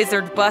work,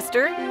 Wizard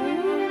Buster.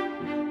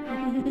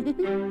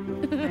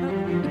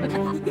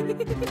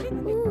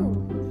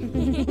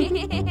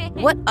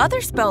 What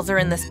other spells are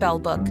in the spell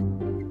book?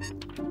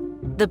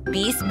 The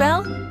bee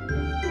spell?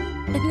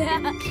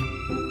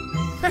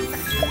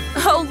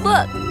 Oh,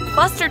 look!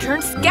 Buster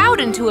turned Scout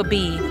into a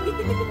bee.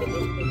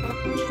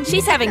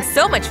 She's having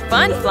so much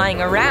fun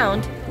flying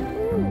around.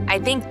 I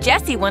think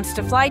Jessie wants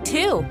to fly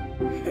too.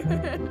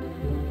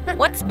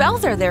 What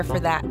spells are there for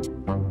that?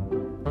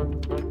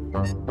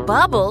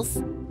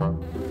 Bubbles?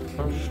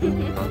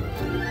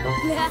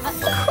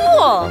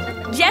 Cool!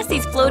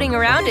 Jessie's floating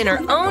around in her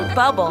own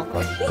bubble.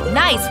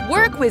 Nice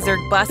work, Wizard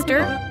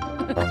Buster.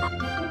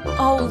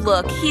 Oh,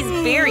 look, he's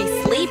very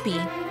sleepy.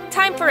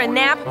 Time for a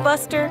nap,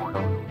 Buster.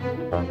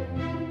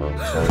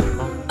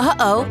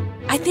 Uh-oh,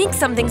 I think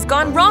something's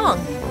gone wrong.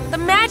 The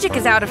magic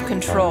is out of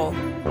control.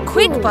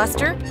 Quick,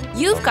 Buster,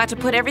 you've got to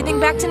put everything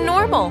back to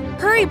normal.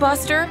 Hurry,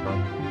 Buster.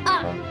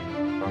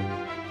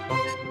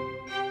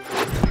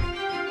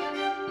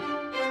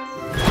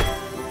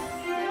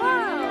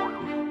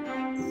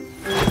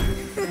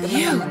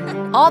 Phew,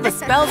 all the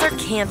spells are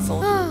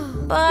canceled.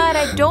 But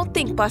I don't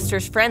think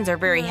Buster's friends are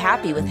very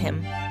happy with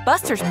him.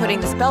 Buster's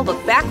putting the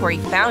spellbook back where he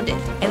found it.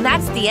 And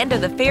that's the end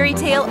of the fairy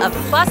tale of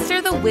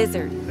Buster the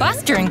Wizard.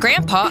 Buster and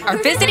Grandpa are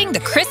visiting the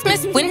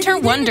Christmas Winter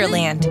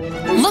Wonderland.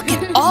 Look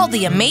at all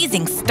the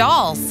amazing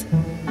stalls.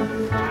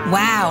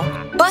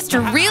 Wow, Buster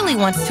really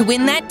wants to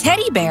win that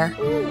teddy bear.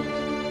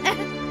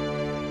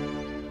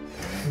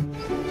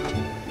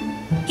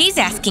 He's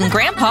asking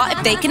Grandpa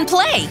if they can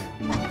play.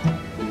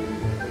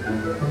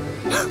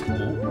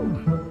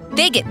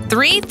 They get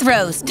 3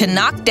 throws to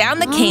knock down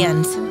the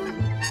cans.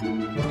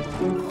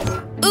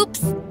 Oops,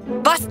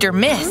 Buster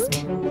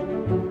missed.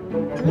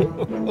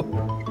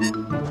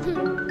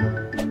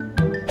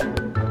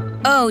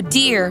 Oh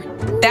dear,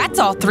 that's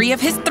all 3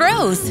 of his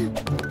throws.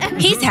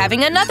 He's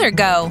having another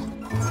go.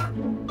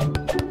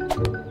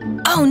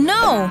 Oh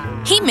no,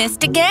 he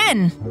missed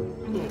again.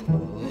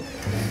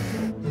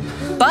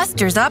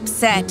 Buster's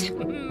upset,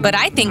 but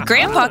I think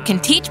Grandpa can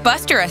teach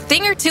Buster a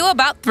thing or two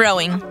about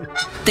throwing.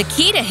 The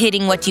key to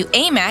hitting what you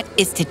aim at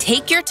is to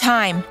take your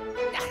time.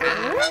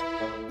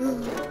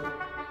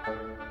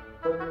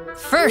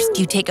 First,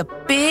 you take a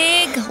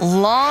big,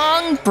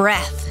 long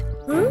breath.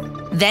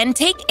 Then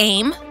take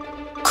aim,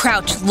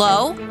 crouch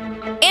low,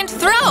 and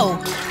throw.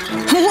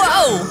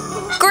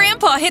 Whoa!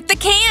 Grandpa hit the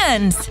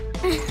cans!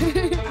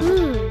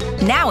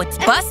 Now it's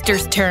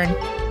Buster's turn.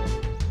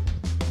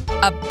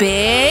 A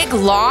big,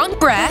 long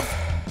breath.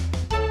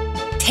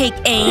 Take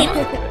aim,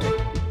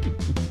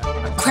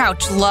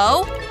 crouch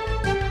low,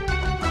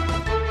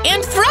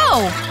 and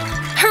throw!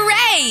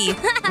 Hooray!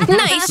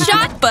 Nice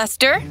shot,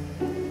 Buster!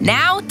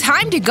 Now,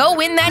 time to go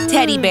win that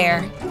teddy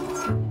bear.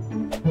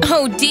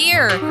 Oh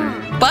dear,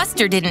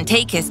 Buster didn't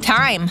take his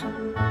time.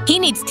 He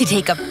needs to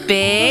take a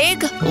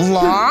big,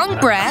 long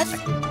breath,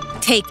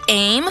 take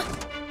aim,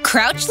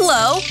 crouch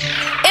low,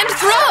 and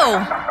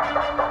throw!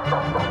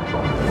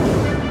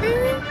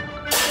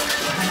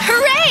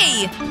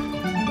 Hooray!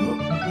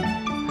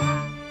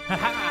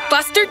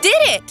 Buster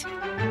did it!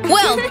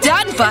 Well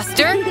done,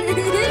 Buster!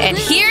 And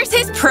here's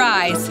his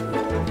prize!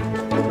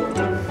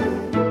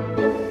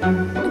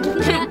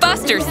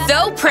 Buster's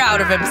so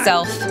proud of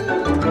himself!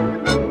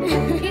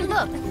 Hey,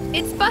 look!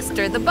 It's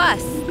Buster the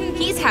bus.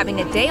 He's having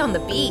a day on the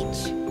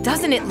beach.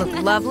 Doesn't it look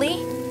lovely?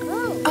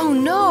 Oh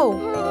no!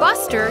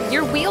 Buster,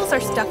 your wheels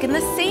are stuck in the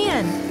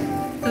sand.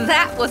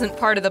 That wasn't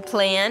part of the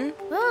plan.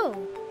 Oh.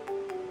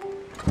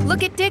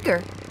 Look at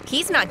Digger.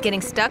 He's not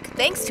getting stuck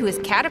thanks to his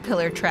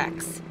caterpillar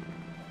tracks.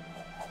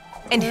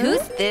 And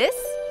who's this?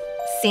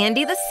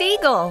 Sandy the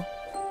seagull.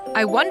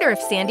 I wonder if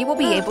Sandy will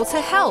be able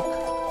to help.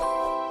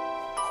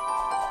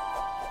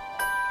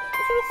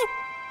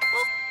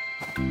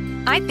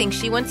 I think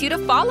she wants you to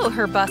follow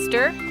her,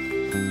 Buster.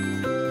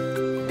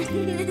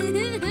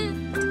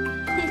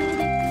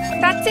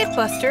 That's it,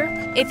 Buster.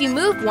 If you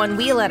move one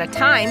wheel at a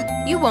time,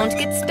 you won't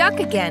get stuck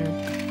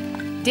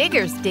again.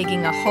 Digger's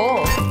digging a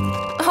hole.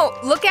 Oh,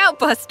 look out,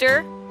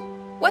 Buster!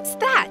 What's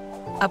that?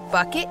 A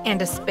bucket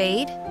and a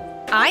spade?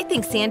 I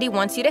think Sandy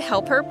wants you to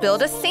help her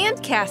build a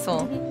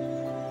sandcastle.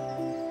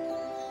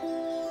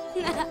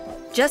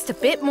 Just a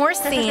bit more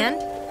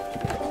sand.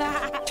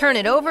 Turn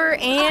it over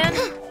and…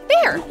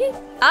 there!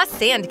 A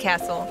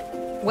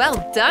sandcastle.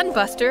 Well done,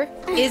 Buster.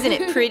 Isn't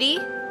it pretty?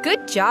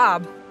 Good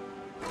job.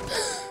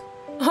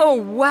 Oh,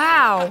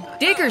 wow!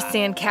 Digger's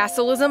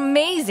sandcastle is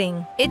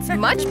amazing. It's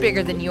much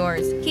bigger than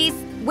yours.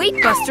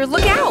 Wait, Buster,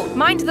 look out!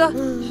 Mind the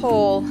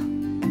hole.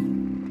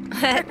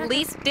 At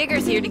least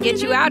Digger's here to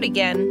get you out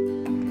again.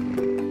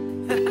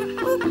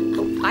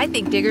 I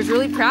think Digger's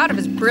really proud of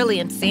his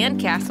brilliant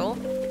sandcastle.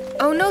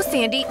 Oh no,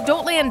 Sandy,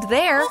 don't land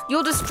there.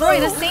 You'll destroy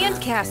the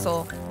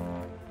sandcastle.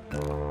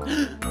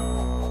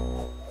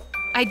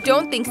 I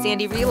don't think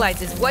Sandy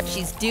realizes what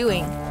she's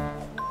doing.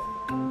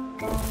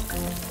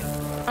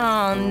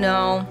 Oh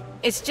no,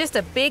 it's just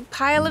a big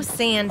pile of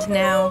sand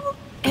now.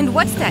 And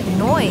what's that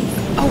noise?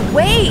 A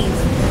wave!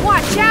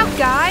 Watch out,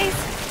 guys!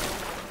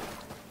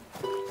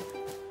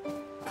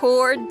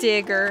 Poor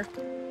Digger.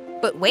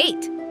 But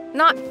wait,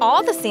 not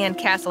all the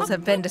sandcastles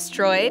have been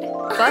destroyed.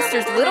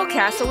 Buster's little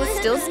castle is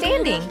still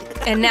standing.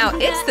 And now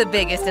it's the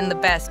biggest and the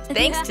best,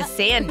 thanks to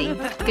Sandy.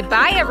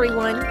 Goodbye,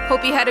 everyone.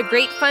 Hope you had a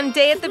great fun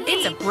day at the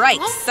beach. It's a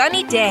bright,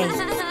 sunny day.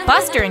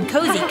 Buster and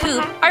Cozy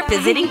Coop are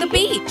visiting the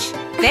beach.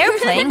 They're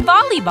playing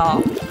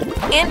volleyball.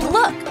 And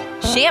look,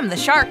 Sham the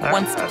shark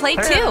wants to play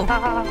too.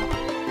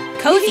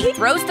 Cozy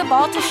throws the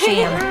ball to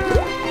Sham.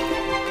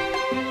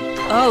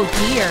 Oh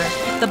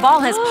dear, the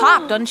ball has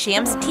popped on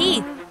Sham's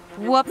teeth.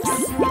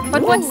 Whoops.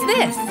 But what's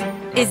this?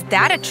 Is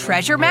that a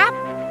treasure map?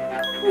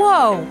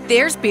 Whoa,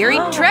 there's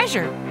buried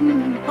treasure.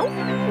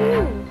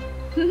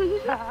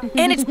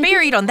 And it's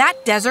buried on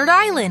that desert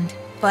island.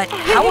 But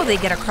how will they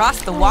get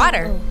across the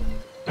water?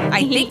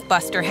 I think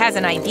Buster has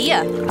an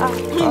idea.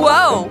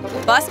 Whoa,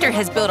 Buster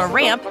has built a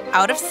ramp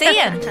out of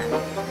sand.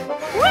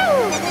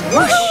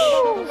 Whoosh!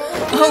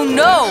 Oh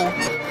no!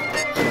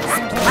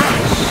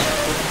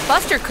 Splash!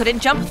 Buster couldn't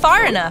jump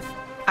far enough.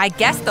 I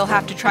guess they'll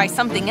have to try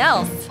something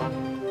else.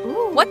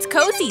 What's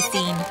Cozy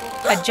seen?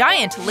 A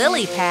giant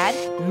lily pad.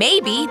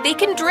 Maybe they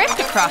can drift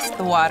across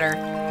the water.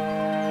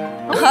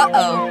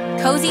 Uh-oh,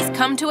 Cozy's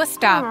come to a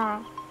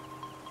stop.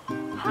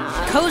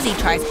 Cozy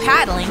tries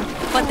paddling,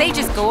 but they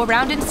just go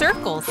around in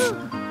circles.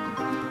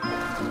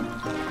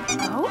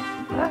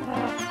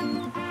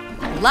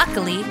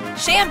 Luckily,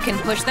 Sham can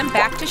push them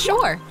back to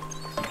shore.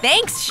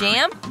 Thanks,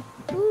 Sham!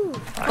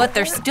 But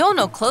they're still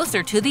no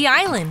closer to the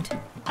island.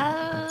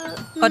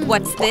 But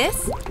what's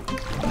this?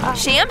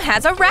 Sham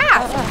has a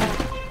raft!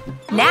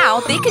 Now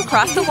they can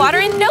cross the water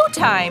in no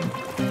time.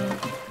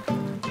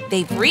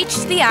 They've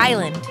reached the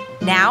island.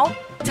 Now,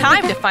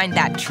 time to find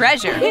that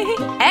treasure.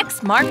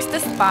 X marks the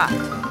spot.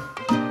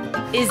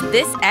 Is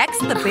this X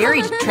the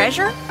buried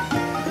treasure?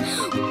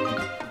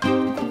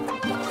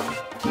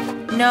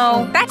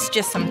 No, that's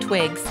just some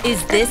twigs.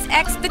 Is this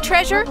X the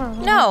treasure?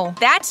 No,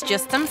 that's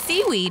just some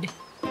seaweed.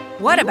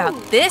 What about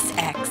this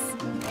X?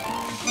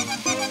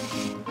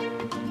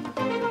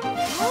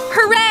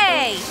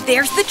 Hooray!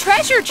 There's the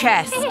treasure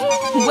chest!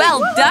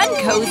 Well done,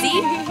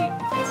 Cozy!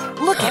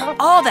 Look at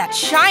all that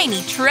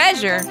shiny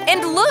treasure!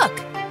 And look!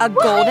 A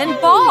golden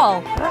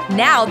ball!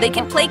 Now they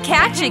can play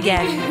catch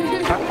again!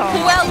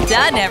 Well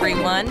done,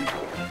 everyone!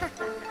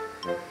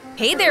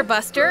 Hey there,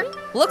 Buster!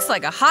 Looks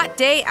like a hot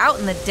day out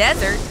in the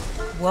desert.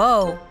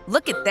 Whoa,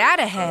 look at that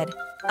ahead!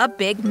 A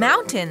big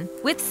mountain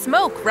with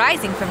smoke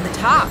rising from the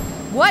top.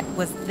 What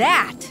was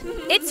that?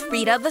 It's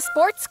Rita the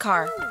sports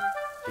car.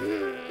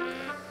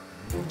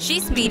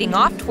 She's speeding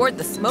off toward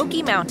the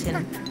smoky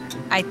mountain.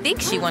 I think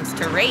she wants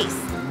to race.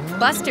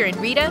 Buster and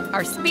Rita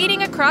are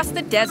speeding across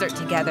the desert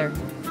together.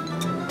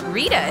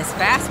 Rita is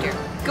faster.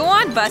 Go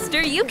on,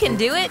 Buster, you can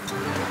do it.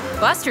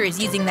 Buster is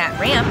using that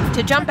ramp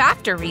to jump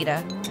after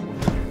Rita.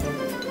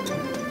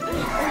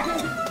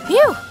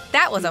 Phew!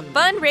 That was a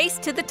fun race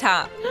to the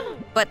top.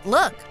 But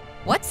look,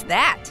 what's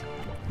that?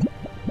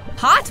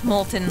 Hot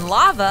molten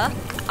lava?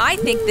 I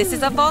think this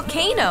is a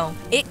volcano.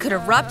 It could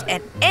erupt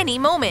at any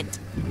moment.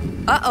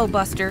 Uh-oh,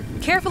 Buster,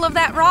 careful of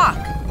that rock.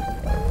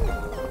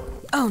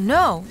 Oh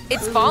no,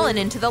 it's fallen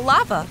into the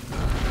lava.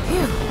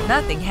 Phew,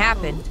 nothing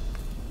happened.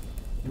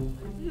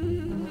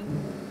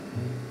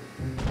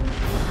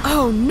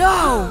 Oh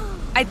no!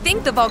 I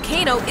think the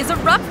volcano is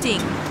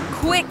erupting.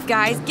 Quick,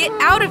 guys, get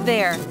out of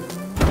there.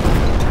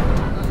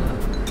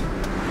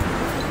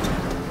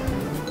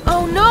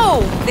 Oh no!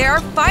 There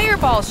are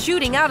fireballs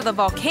shooting out of the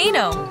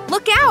volcano.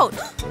 Look out!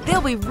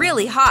 They'll be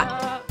really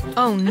hot.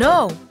 Oh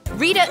no!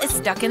 Rita is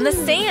stuck in the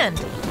sand.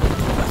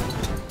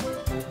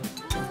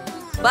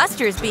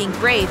 Buster is being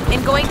brave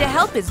and going to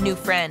help his new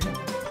friend.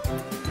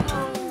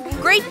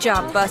 Great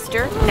job,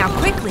 Buster. Now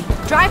quickly,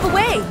 drive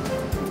away.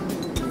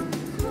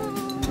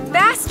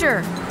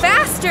 Faster!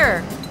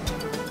 Faster!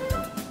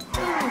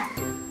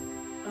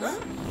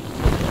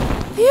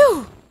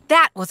 Phew!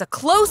 That was a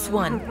close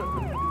one.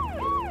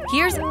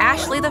 Here's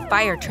Ashley the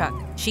fire truck.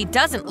 She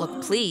doesn't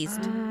look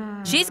pleased.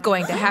 She's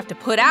going to have to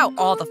put out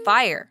all the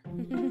fire.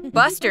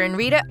 Buster and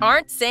Rita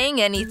aren't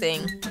saying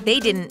anything. They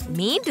didn't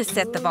mean to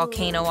set the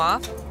volcano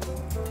off.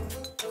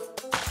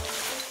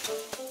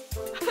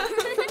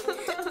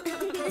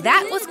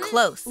 That was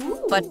close,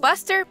 but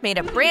Buster made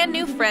a brand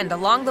new friend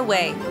along the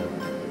way.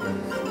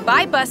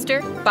 Bye,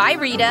 Buster. Bye,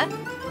 Rita.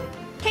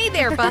 Hey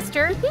there,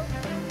 Buster.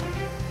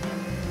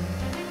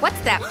 What's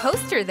that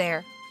poster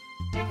there?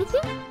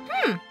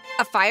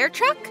 A fire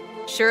truck?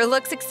 Sure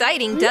looks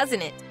exciting,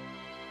 doesn't it?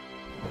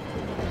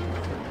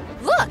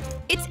 Look,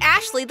 it's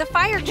Ashley the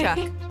fire truck.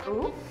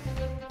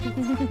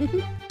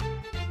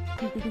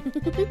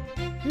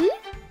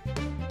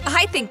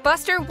 I think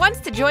Buster wants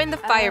to join the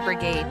fire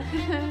brigade.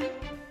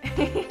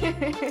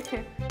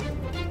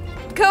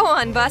 Go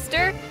on,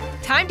 Buster.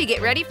 Time to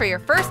get ready for your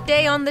first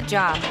day on the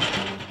job.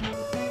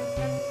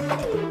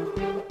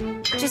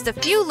 Just a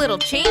few little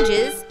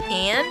changes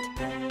and…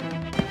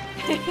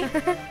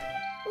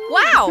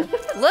 Wow!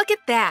 Look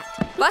at that!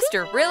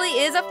 Buster really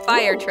is a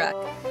fire truck.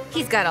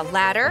 He's got a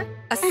ladder,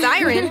 a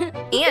siren,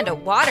 and a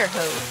water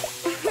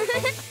hose.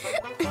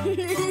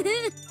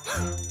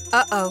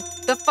 Uh-oh,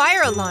 the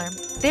fire alarm.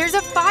 There's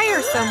a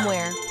fire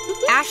somewhere.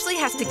 Ashley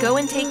has to go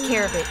and take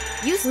care of it.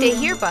 You stay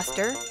here,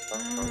 Buster.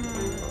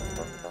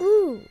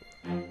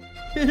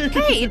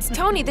 Hey, it's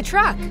Tony the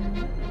truck.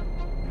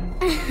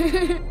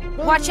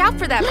 Watch out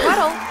for that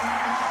puddle.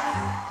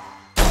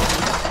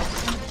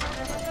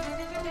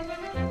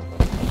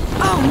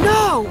 Oh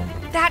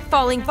no! That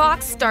falling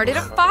box started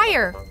a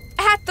fire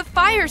at the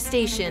fire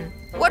station.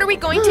 What are we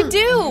going to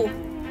do?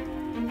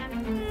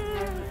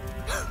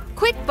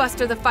 Quick,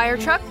 Buster the fire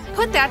truck,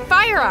 put that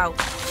fire out.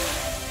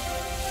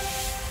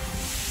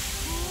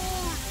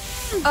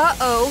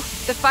 Uh-oh,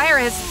 the fire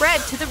has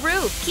spread to the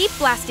roof. Keep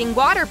blasting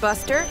water,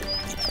 Buster.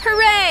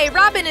 Hooray,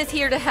 Robin is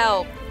here to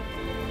help.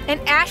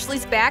 And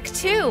Ashley's back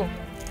too.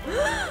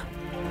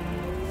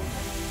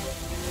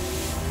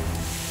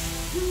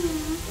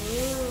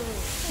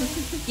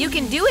 You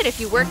can do it if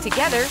you work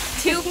together.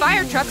 2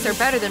 fire trucks are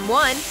better than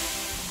 1.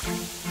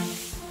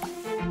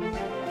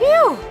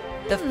 Phew!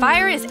 The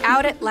fire is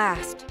out at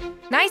last.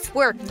 Nice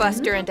work,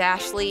 Buster and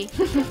Ashley.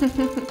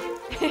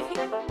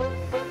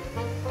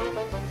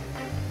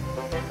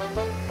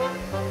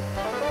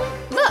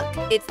 Look,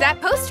 it's that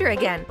poster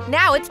again.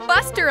 Now it's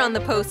Buster on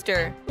the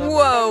poster.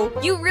 Whoa,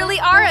 you really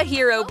are a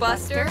hero,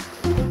 Buster.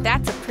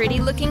 That's a pretty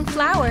looking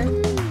flower.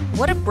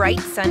 What a bright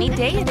sunny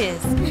day it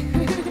is.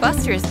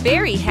 Buster is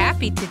very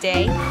happy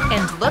today.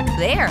 And look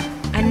there,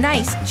 a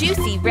nice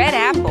juicy red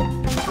apple.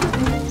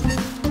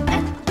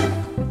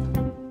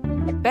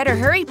 Better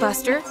hurry,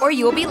 Buster, or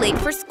you'll be late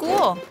for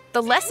school.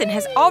 The lesson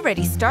has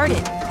already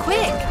started.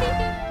 Quick!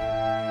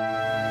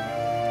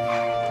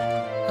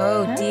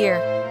 Oh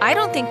dear, I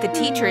don't think the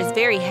teacher is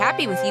very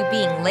happy with you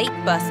being late,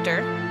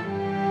 Buster.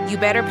 You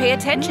better pay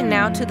attention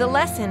now to the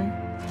lesson.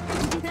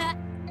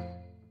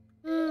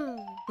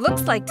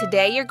 Looks like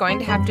today you're going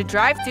to have to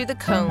drive through the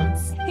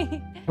cones.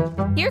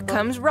 Here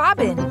comes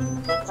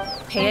Robin.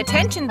 Pay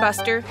attention,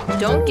 Buster.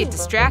 Don't get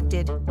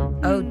distracted.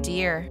 Oh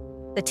dear.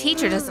 The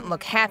teacher doesn't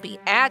look happy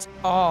at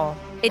all.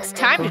 It's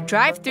time to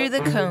drive through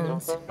the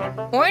cones.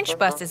 Orange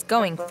bus is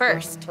going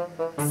first.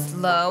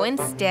 Slow and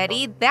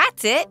steady,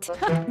 that's it.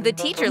 The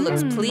teacher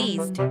looks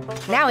pleased.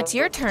 Now it's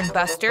your turn,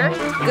 Buster.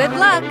 Good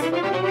luck.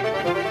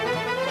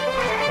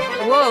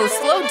 Whoa,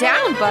 slow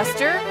down,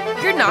 Buster.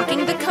 You're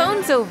knocking the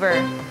cones over.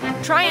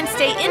 Try and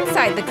stay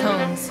inside the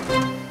cones.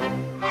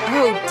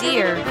 Oh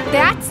dear,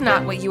 that's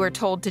not what you were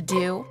told to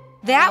do.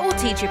 That will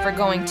teach you for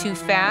going too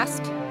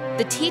fast.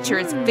 The teacher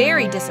is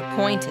very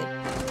disappointed.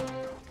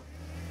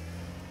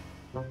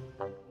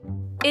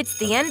 It's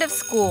the end of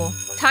school.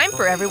 Time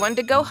for everyone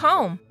to go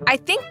home. I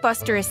think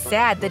Buster is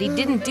sad that he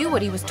didn't do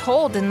what he was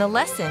told in the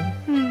lesson.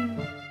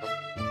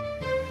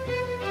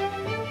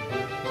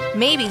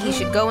 Maybe he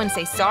should go and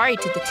say sorry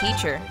to the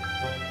teacher.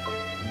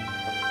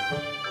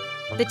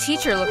 The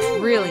teacher looks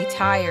really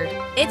tired.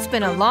 It's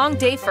been a long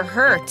day for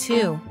her,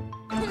 too.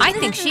 I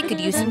think she could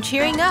use some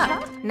cheering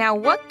up. Now,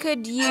 what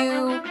could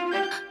you...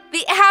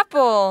 The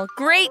apple!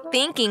 Great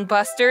thinking,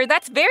 Buster.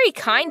 That's very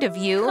kind of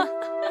you.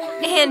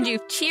 And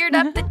you've cheered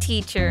up the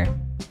teacher.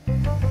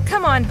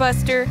 Come on,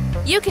 Buster.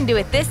 You can do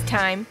it this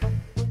time.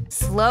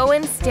 Slow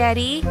and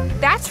steady.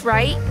 That's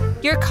right.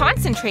 You're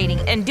concentrating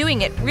and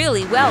doing it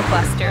really well,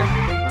 Buster.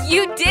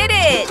 You did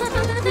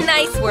it!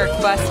 Nice work,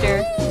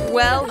 Buster.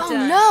 Well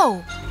done.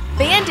 Oh, no!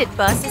 Bandit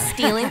Bus is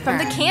stealing from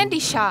the candy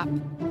shop.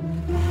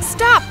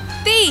 Stop,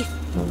 thief!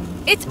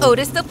 It's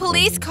Otis the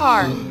police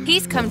car.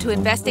 He's come to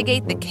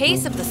investigate the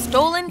case of the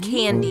stolen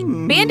candy.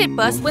 Bandit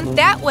Bus went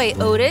that way,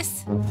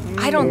 Otis.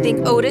 I don't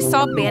think Otis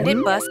saw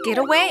Bandit Bus get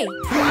away.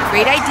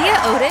 Great idea,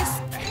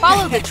 Otis.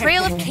 Follow the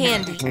trail of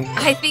candy.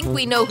 I think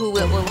we know who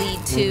it will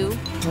lead to.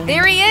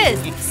 There he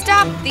is.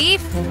 Stop,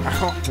 thief.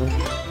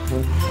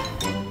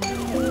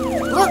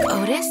 Look,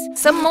 Otis,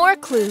 some more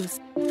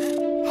clues.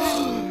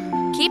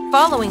 Keep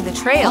following the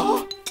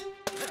trail.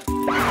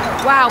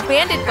 Wow,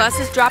 Bandit Bus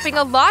is dropping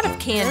a lot of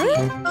candy.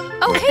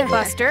 Oh, hey,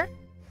 Buster.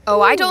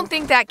 Oh, I don't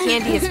think that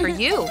candy is for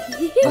you.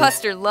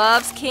 Buster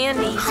loves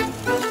candy.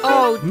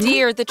 Oh,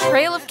 dear, the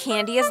trail of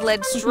candy has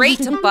led straight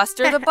to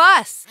Buster the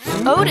bus.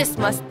 Otis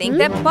must think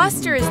that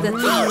Buster is the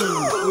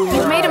thief.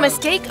 You've made a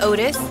mistake,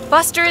 Otis.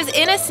 Buster is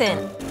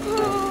innocent.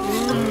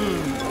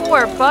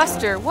 Poor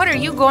Buster, what are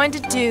you going to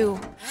do?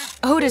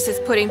 Otis is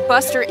putting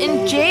Buster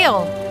in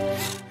jail.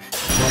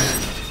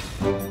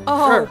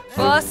 Oh,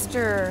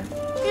 Buster.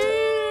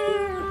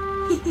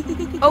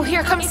 Oh,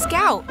 here comes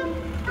Scout.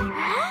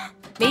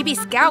 Maybe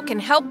Scout can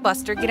help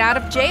Buster get out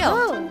of jail.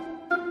 Oh.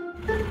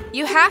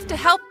 You have to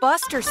help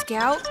Buster,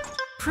 Scout.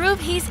 Prove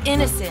he's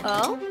innocent.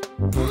 Oh?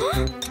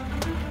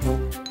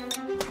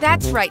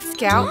 That's right,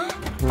 Scout.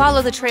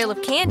 Follow the trail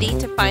of candy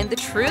to find the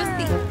true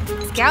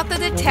thief. Scout the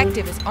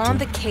detective is on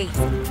the case.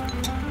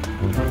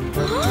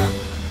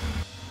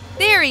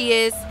 There he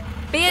is.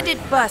 Bandit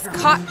Bus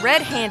caught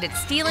red-handed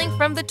stealing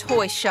from the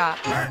toy shop.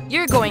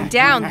 You're going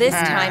down this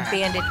time,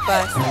 Bandit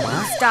Bus.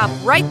 Stop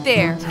right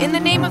there, in the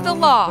name of the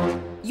law.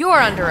 You're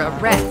under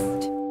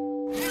arrest.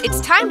 It's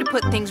time to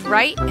put things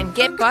right and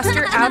get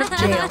Buster out of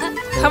jail.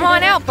 Come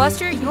on out,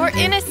 Buster, you're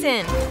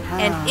innocent.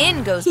 And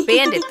in goes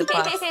Bandit the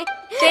Bus.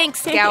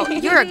 Thanks,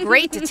 Scout, you're a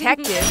great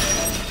detective.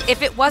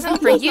 If it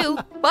wasn't for you,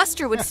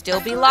 Buster would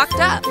still be locked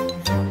up.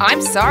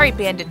 I'm sorry,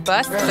 Bandit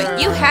Bus, but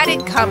you had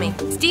it coming.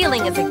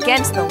 Stealing is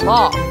against the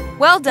law.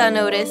 Well done,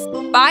 Otis.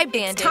 Bye,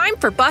 Bandit. It's time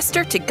for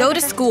Buster to go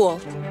to school.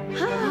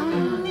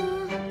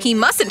 He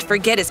mustn't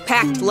forget his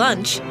packed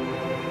lunch.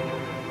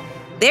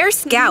 There's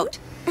Scout.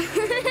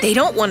 They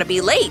don't want to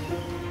be late.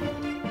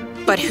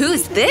 But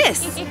who's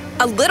this?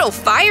 A little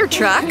fire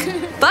truck?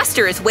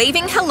 Buster is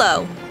waving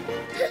hello.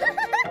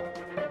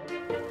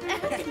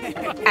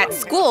 At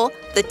school,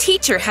 the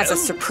teacher has a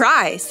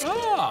surprise.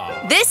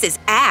 This is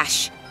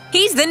Ash.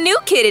 He's the new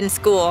kid in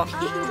school.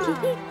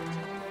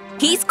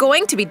 He's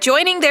going to be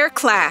joining their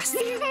class.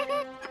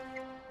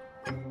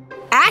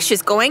 Ash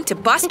is going to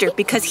Buster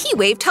because he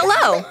waved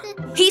hello.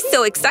 He's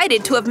so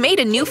excited to have made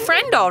a new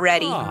friend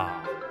already.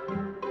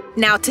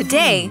 Now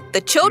today,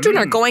 the children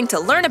are going to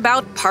learn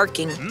about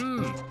parking.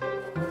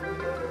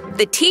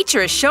 The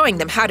teacher is showing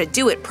them how to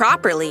do it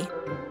properly.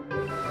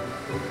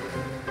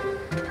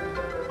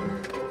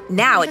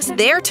 Now it's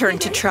their turn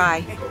to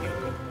try.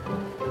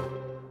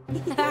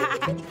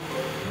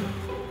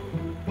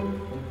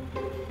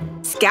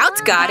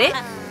 Scout's got it.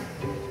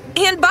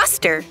 And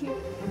Buster.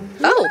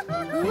 Oh.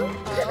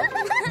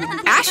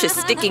 Ash is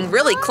sticking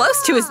really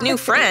close to his new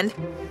friend.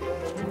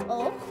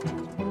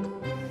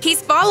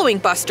 He's following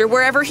Buster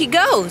wherever he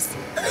goes.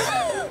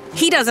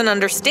 He doesn't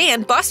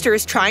understand Buster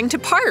is trying to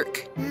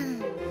park.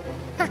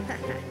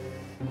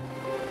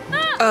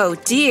 Oh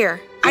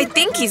dear, I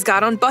think he's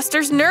got on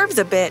Buster's nerves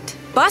a bit.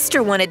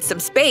 Buster wanted some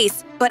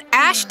space, but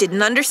Ash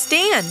didn't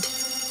understand.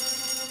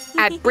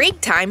 At break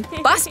time,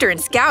 Buster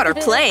and Scout are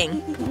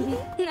playing.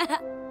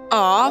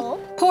 Aw,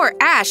 poor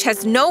Ash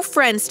has no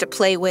friends to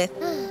play with.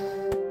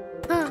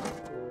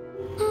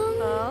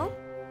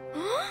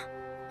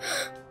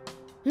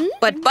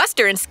 But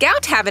Buster and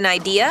Scout have an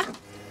idea.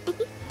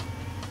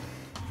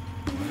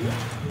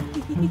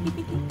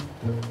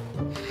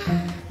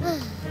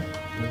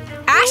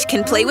 Ash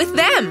can play with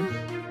them.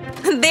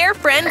 They're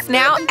friends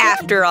now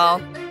after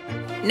all.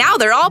 Now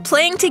they're all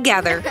playing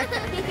together.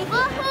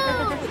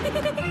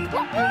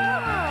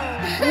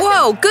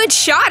 Whoa, good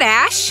shot,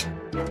 Ash!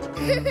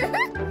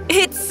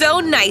 It's so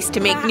nice to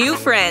make new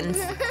friends.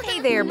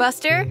 Hey there,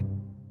 Buster.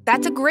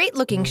 That's a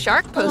great-looking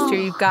shark poster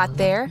you've got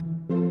there.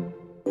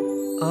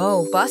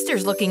 Oh,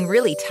 Buster's looking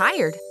really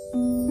tired.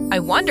 I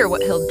wonder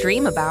what he'll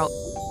dream about.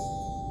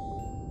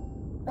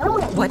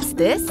 What's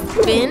this?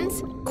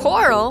 Fins?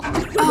 Coral?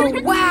 Oh,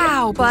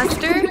 wow,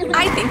 Buster!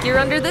 I think you're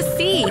under the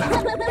sea.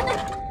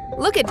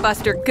 Look at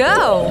Buster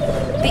go!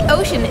 The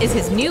ocean is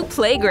his new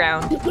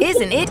playground.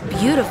 Isn't it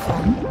beautiful?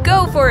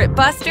 Go for it,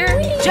 Buster!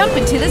 Jump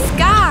into the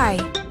sky!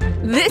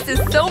 This is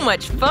so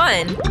much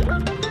fun!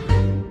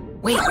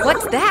 Wait,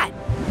 what's that?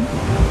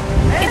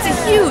 It's a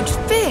huge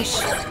fish!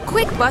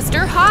 Quick,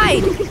 Buster,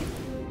 hide!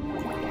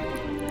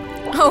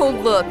 Oh,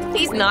 look,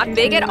 he's not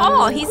big at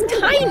all. He's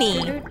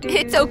tiny.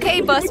 It's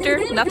okay,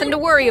 Buster. Nothing to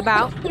worry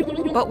about.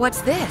 But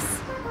what's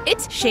this?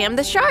 It's Sham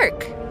the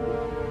shark.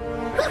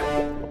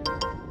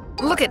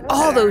 Look at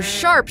all those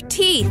sharp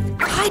teeth.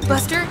 Hide,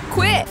 Buster,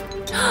 quick!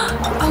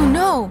 Oh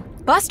no!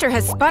 Buster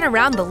has spun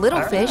around the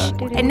little fish,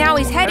 and now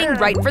he's heading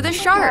right for the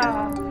shark.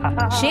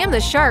 Sham the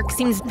shark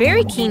seems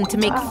very keen to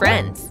make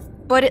friends,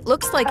 but it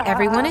looks like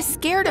everyone is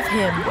scared of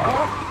him.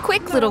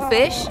 Quick, little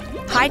fish,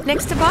 hide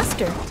next to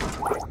Buster.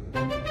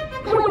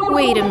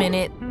 Wait a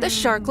minute, the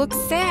shark looks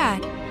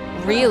sad.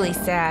 Really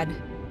sad.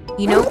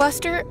 You know,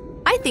 Buster,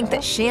 I think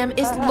that Sham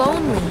is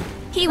lonely.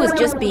 He was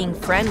just being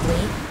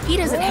friendly. He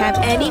doesn't have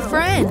any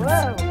friends.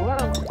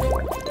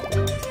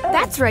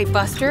 That's right,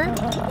 Buster.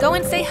 Go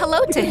and say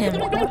hello to him.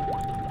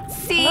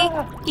 See?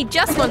 He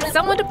just wants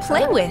someone to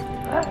play with.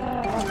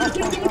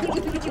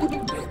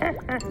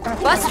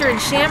 Buster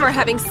and Sham are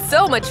having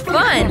so much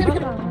fun.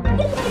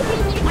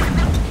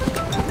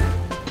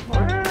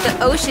 The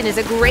ocean is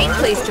a great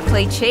place to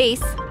play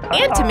chase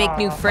and to make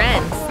new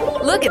friends.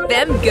 Look at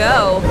them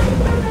go.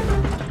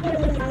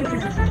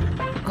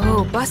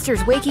 Oh,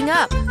 Buster's waking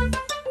up.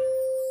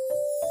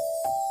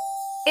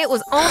 It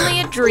was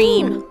only a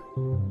dream.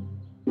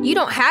 You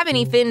don't have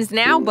any fins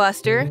now,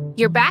 Buster.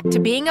 You're back to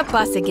being a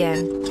bus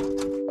again.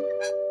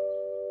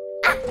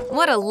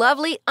 What a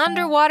lovely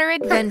underwater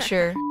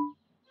adventure.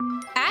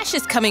 Ash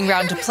is coming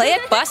round to play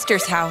at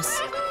Buster's house.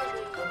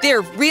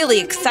 They're really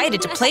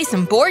excited to play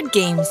some board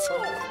games.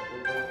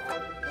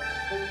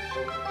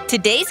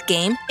 Today's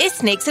game is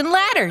Snakes and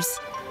Ladders.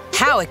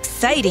 How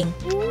exciting!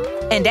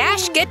 And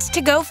Ash gets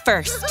to go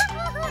first.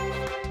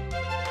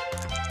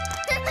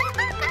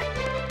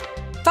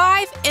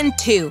 5 and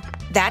 2.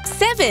 That's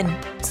 7.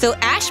 So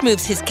Ash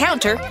moves his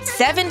counter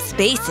 7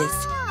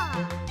 spaces.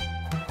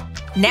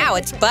 Now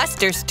it's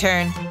Buster's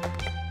turn.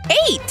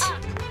 8.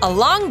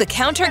 Along the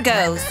counter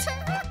goes.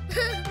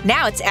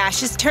 Now it's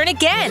Ash's turn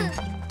again.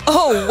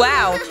 Oh,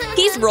 wow.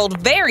 He's rolled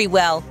very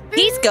well.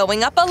 He's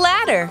going up a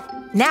ladder.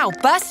 Now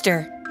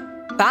Buster.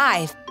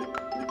 5.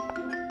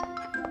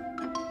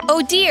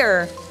 Oh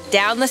dear.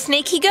 Down the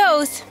snake he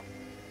goes.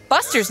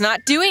 Buster's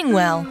not doing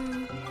well.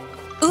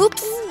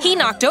 Oops, he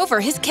knocked over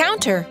his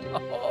counter.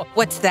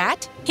 What's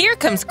that? Here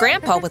comes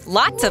Grandpa with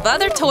lots of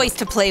other toys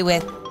to play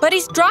with, but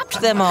he's dropped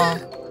them all.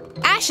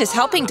 Ash is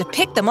helping to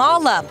pick them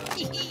all up.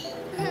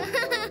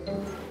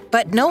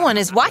 But no one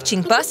is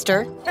watching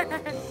Buster.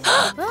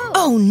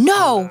 Oh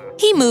no!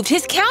 He moved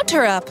his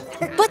counter up.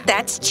 But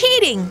that's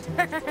cheating.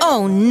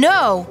 Oh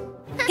no!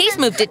 He's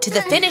moved it to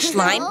the finish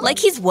line like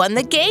he's won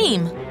the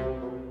game.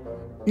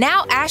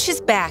 Now Ash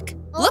is back.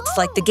 Looks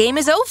like the game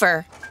is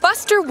over.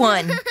 Buster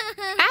won.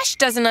 Ash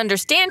doesn't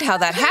understand how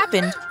that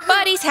happened,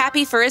 but he's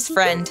happy for his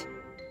friend.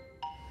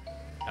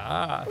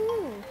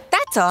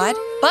 That's odd.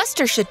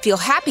 Buster should feel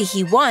happy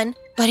he won,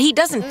 but he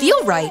doesn't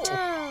feel right.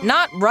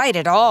 Not right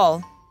at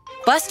all.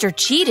 Buster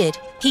cheated.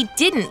 He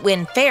didn't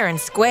win fair and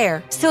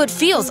square, so it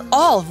feels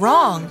all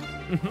wrong.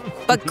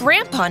 But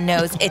Grandpa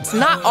knows it's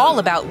not all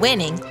about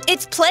winning.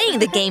 It's playing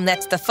the game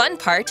that's the fun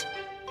part.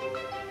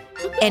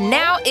 And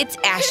now it's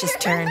Ash's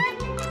turn.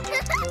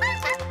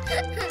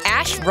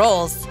 Ash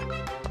rolls.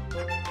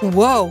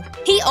 Whoa,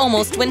 he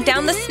almost went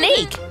down the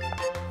snake.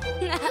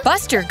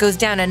 Buster goes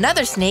down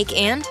another snake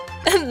and…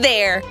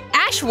 there!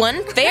 Ash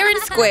won fair and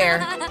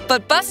square.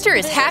 But Buster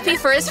is happy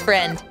for his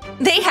friend.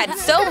 They had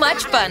so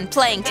much fun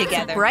playing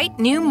together. It's a bright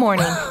new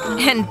morning,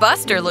 and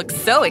Buster looks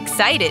so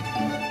excited.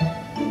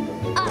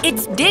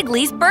 It's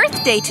Diggly's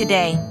birthday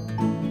today.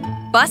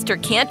 Buster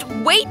can't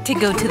wait to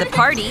go to the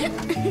party.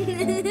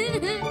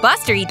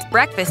 Buster eats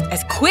breakfast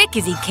as quick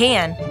as he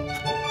can.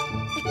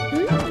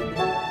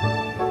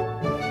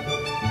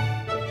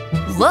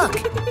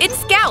 Look, it's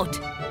Scout.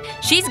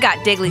 She's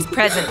got Diggly's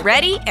present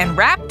ready and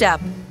wrapped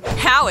up.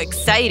 How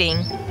exciting!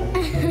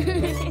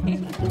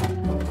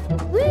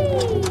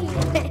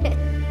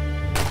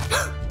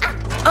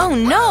 Oh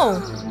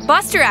no!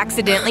 Buster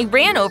accidentally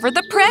ran over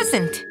the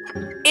present.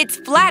 It's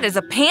flat as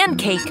a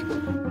pancake.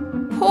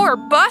 Poor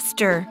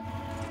Buster.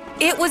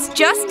 It was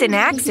just an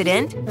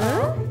accident.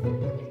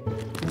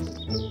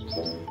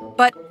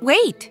 But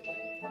wait,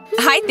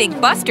 I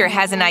think Buster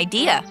has an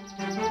idea.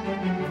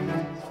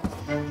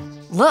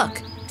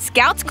 Look,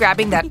 Scout's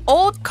grabbing that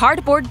old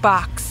cardboard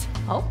box.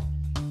 Oh.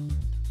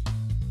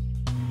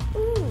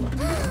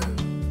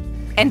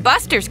 And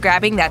Buster's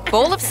grabbing that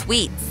bowl of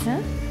sweets.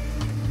 Huh?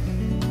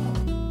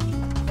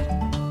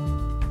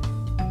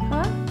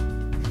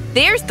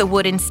 There's the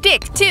wooden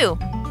stick, too.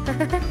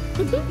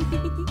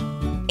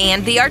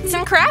 And the arts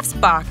and crafts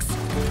box.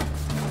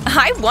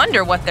 I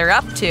wonder what they're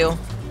up to.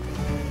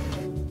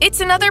 It's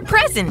another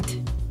present.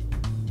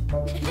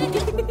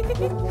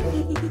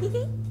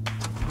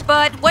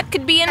 But what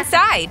could be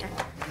inside?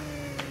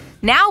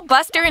 Now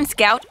Buster and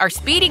Scout are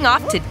speeding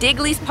off to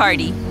Diggly's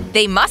party.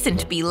 They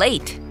mustn't be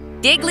late.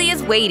 Diggly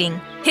is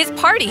waiting. His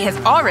party has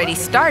already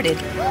started.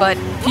 But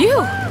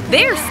phew,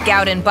 there's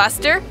Scout and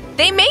Buster.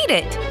 They made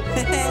it.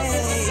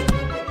 Hey!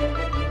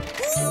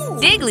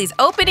 Diggly's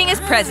opening his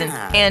present,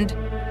 and…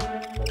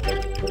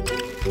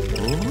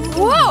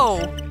 Whoa!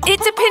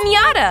 It's a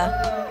piñata!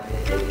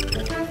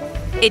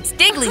 It's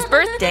Diggly's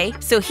birthday,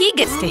 so he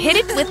gets to hit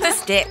it with the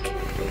stick.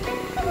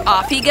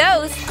 Off he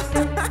goes.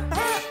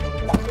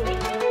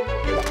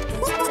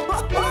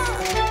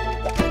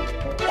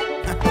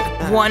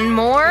 One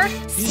more.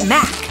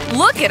 Smack!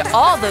 Look at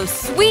all those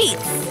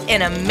sweets!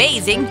 An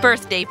amazing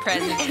birthday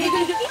present.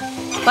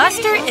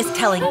 Buster is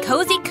telling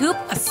Cozy Coop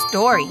a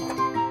story.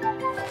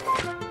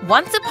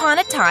 Once upon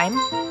a time,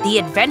 the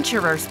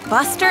adventurers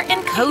Buster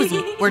and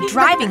Cozy were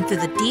driving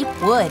through the deep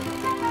wood.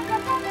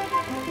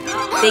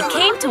 They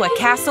came to a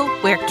castle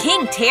where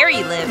King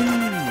Terry lived.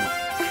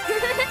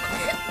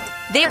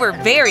 They were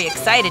very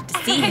excited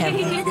to see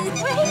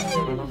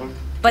him.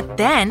 But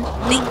then,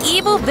 the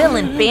evil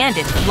villain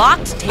Bandit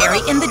locked Terry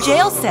in the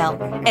jail cell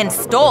and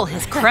stole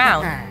his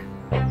crown.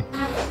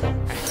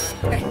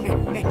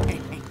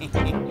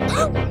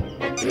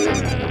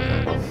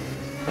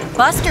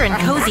 Buster and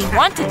Cozy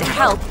wanted to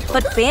help,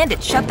 but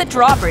Bandit shut the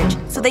drawbridge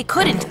so they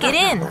couldn't get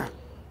in.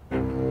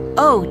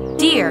 Oh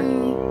dear.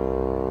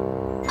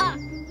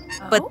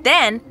 But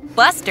then,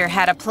 Buster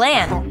had a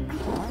plan.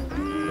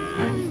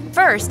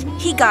 First,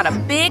 he got a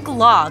big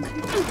log.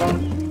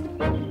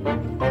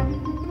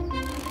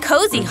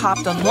 Cozy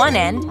hopped on one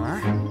end,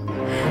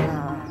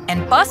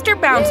 and Buster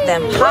bounced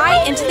them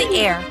high into the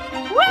air.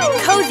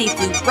 Cozy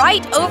flew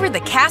right over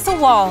the castle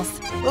walls.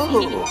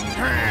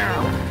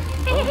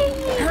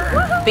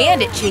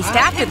 Bandit chased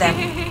after them,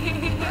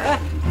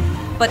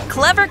 but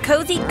clever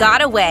Cozy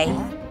got away.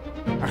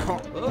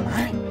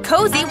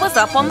 Cozy was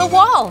up on the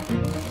wall.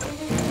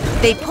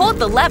 They pulled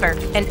the lever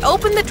and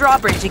opened the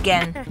drawbridge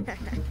again.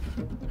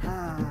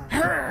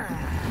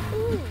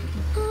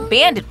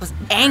 Bandit was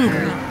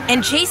angry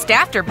and chased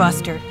after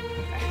Buster.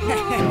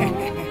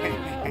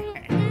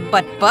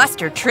 But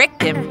Buster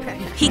tricked him.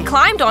 He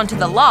climbed onto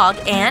the log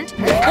and…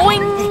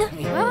 boing!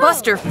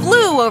 Buster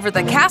flew over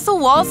the castle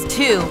walls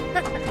too.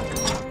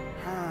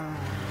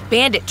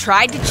 Bandit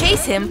tried to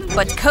chase him,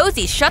 but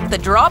Cozy shut the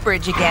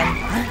drawbridge again.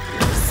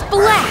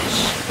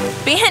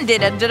 Splash!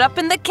 Bandit ended up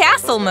in the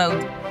castle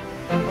moat.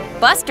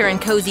 Buster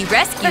and Cozy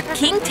rescued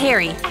King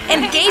Terry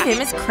and gave him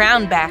his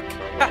crown back.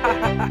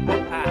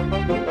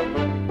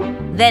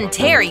 Then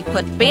Terry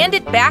put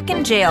Bandit back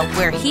in jail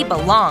where he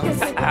belongs.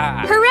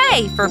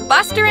 Hooray for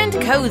Buster and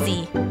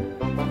Cozy!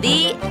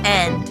 The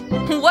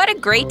end. What a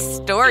great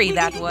story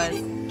that was.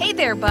 Hey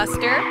there,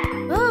 Buster.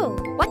 Oh.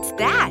 What's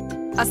that?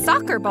 A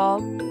soccer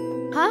ball.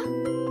 Huh?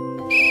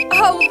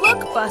 Oh,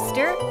 look,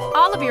 Buster.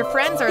 All of your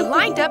friends are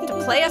lined up to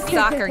play a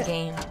soccer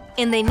game.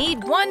 And they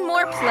need one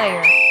more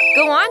player.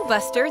 Go on,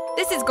 Buster.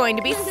 This is going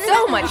to be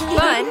so much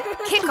fun.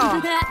 Kick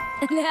off.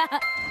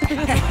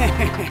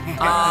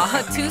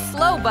 Aw, too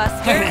slow,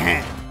 Buster.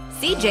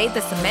 CJ,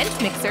 the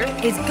cement mixer,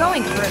 is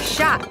going for a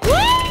shot.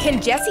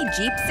 Can Jessie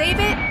Jeep save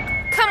it?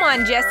 Come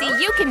on, Jessie,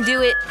 you can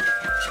do it.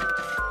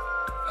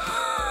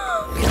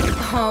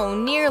 Oh,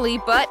 nearly,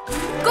 but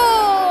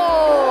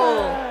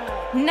goal!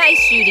 Nice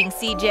shooting,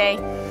 CJ.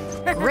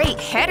 Great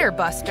header,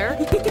 Buster.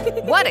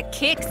 What a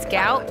kick,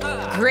 Scout.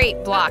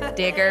 Great block,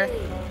 Digger.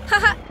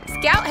 Haha,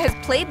 Scout has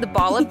played the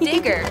ball of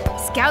Digger.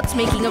 Scout's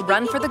making a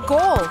run for the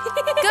goal.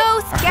 Go,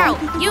 Scout!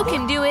 You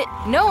can do it.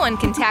 No one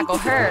can tackle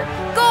her.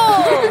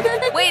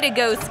 Goal! Way to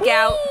go,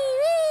 Scout.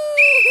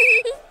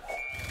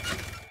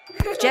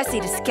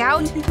 Jessie to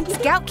Scout.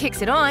 Scout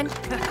kicks it on.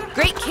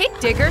 Great kick,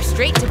 Digger,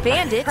 straight to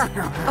Bandit.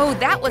 Oh,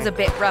 that was a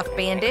bit rough,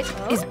 Bandit.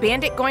 Is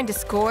Bandit going to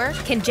score?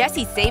 Can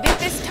Jessie save it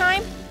this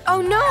time?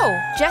 Oh no!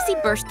 Jessie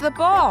burst the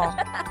ball.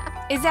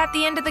 Is that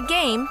the end of the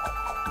game?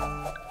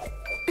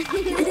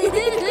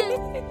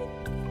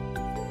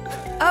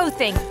 Oh,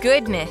 thank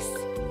goodness.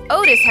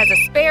 Otis has a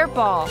spare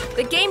ball.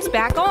 The game's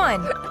back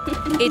on.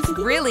 It's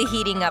really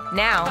heating up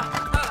now.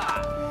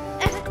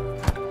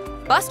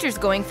 Buster's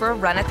going for a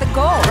run at the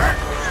goal.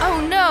 Oh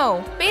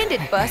no!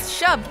 Bandit Bus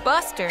shoved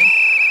Buster.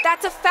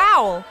 That's a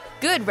foul.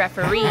 Good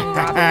refereeing,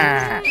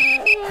 Robin.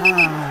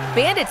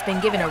 Bandit's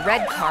been given a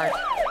red card.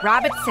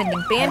 Rabbit's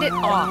sending Bandit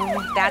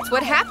off. That's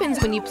what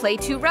happens when you play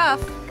too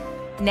rough.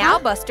 Now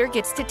Buster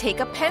gets to take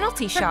a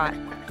penalty shot.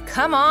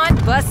 Come on,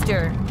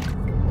 Buster.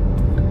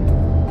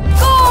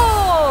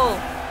 Goal!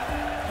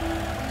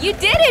 You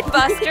did it,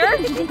 Buster!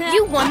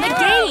 You won the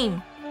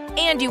game!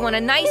 And you won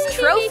a nice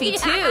trophy,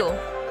 too.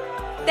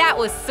 That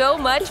was so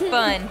much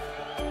fun.